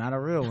sword, but not a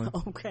real one.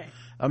 Okay.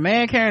 A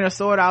man carrying a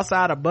sword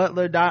outside of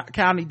Butler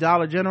County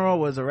Dollar General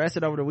was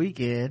arrested over the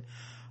weekend.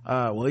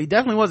 He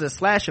definitely wasn't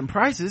slashing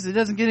prices. It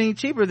doesn't get any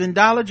cheaper than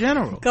Dollar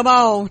General. Come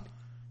on.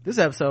 This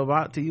episode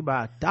brought to you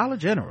by Dollar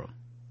General.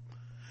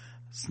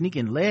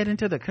 Sneaking lead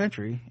into the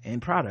country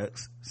in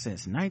products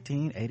since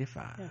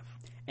 1985. Yeah.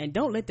 And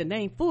don't let the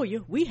name fool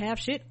you. We have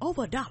shit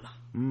over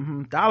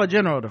 $1. Dollar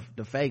General,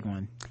 the fake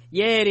one.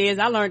 Yeah, it is.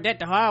 I learned that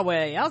the hard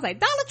way. I was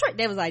like, Dollar Tree.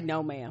 They was like,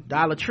 no, ma'am.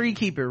 Dollar Tree,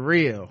 keep it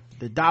real.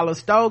 The Dollar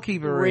Store,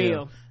 keep it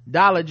real.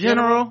 Dollar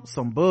General,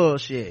 some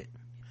bullshit.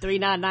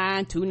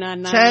 $3.99,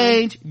 $2.99.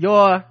 Change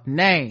your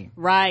name.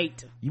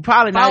 Right. You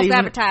probably not even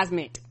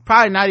advertisement.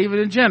 Probably not even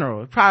a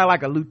general. Probably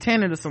like a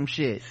lieutenant or some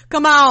shit.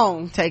 Come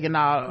on. Taking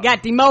all.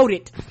 Got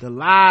demoted. The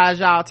lies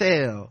y'all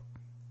tell.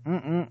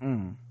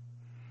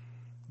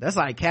 That's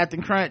like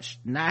Captain Crunch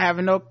not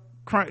having no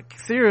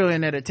cereal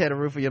in there to tear the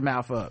roof of your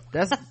mouth up.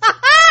 That's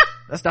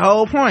the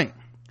whole point.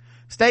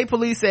 State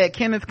police said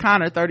Kenneth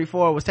Connor,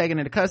 34, was taken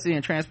into custody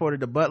and transported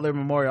to Butler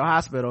Memorial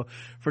Hospital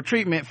for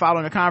treatment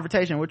following a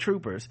confrontation with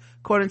troopers.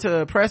 According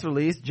to a press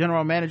release,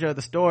 general manager of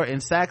the store in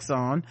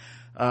Saxonburg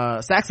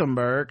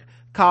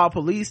called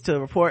police to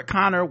report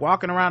Connor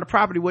walking around the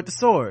property with the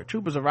sword.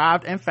 Troopers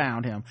arrived and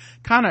found him.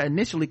 Connor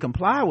initially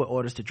complied with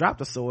orders to drop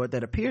the sword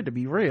that appeared to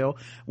be real.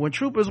 When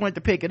troopers went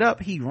to pick it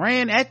up, he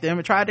ran at them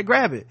and tried to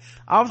grab it.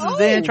 Officers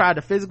then tried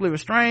to physically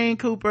restrain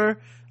Connor,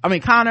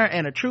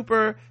 and a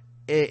trooper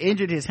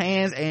injured his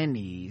hands and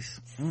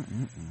knees.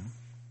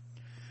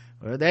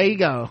 Well, there you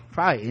go.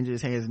 Probably injured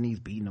his hands and knees,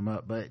 beating him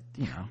up, but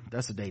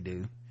that's what they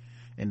do.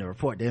 In the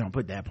report they don't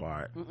put that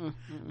part.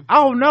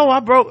 Oh no, I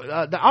broke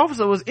the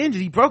officer was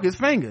injured. He broke his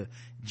finger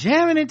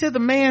jamming into the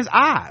man's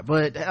eye,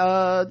 but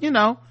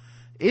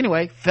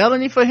anyway,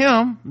 felony for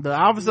him. The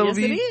officer will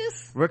be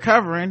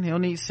recovering. He'll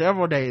need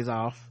several days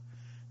off.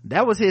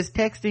 That was his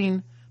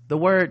texting the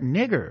word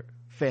nigger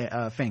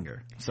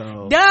finger.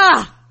 So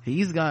Duh!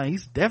 he's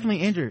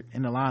definitely injured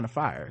in the line of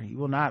fire. He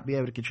will not be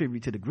able to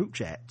contribute to the group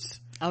chats.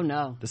 Oh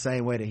no. The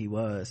same way that he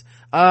was.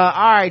 All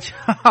right,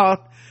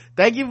 y'all.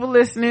 Thank you for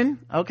listening.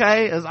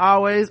 Okay. As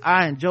always,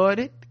 I enjoyed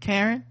it.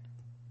 Karen.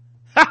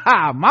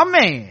 Haha, my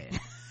man.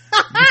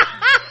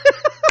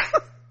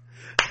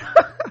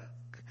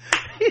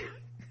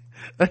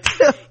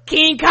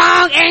 King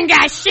Kong ain't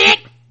got shit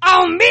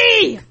on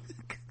me.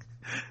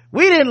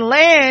 We didn't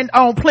land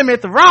on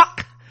Plymouth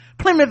Rock.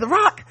 Plymouth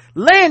Rock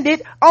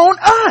landed on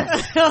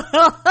us.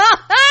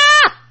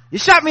 You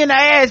shot me in the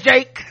ass,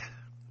 Jake.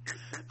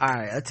 All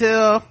right,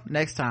 until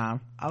next time,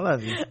 I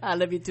love you. I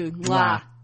love you too. Mwah.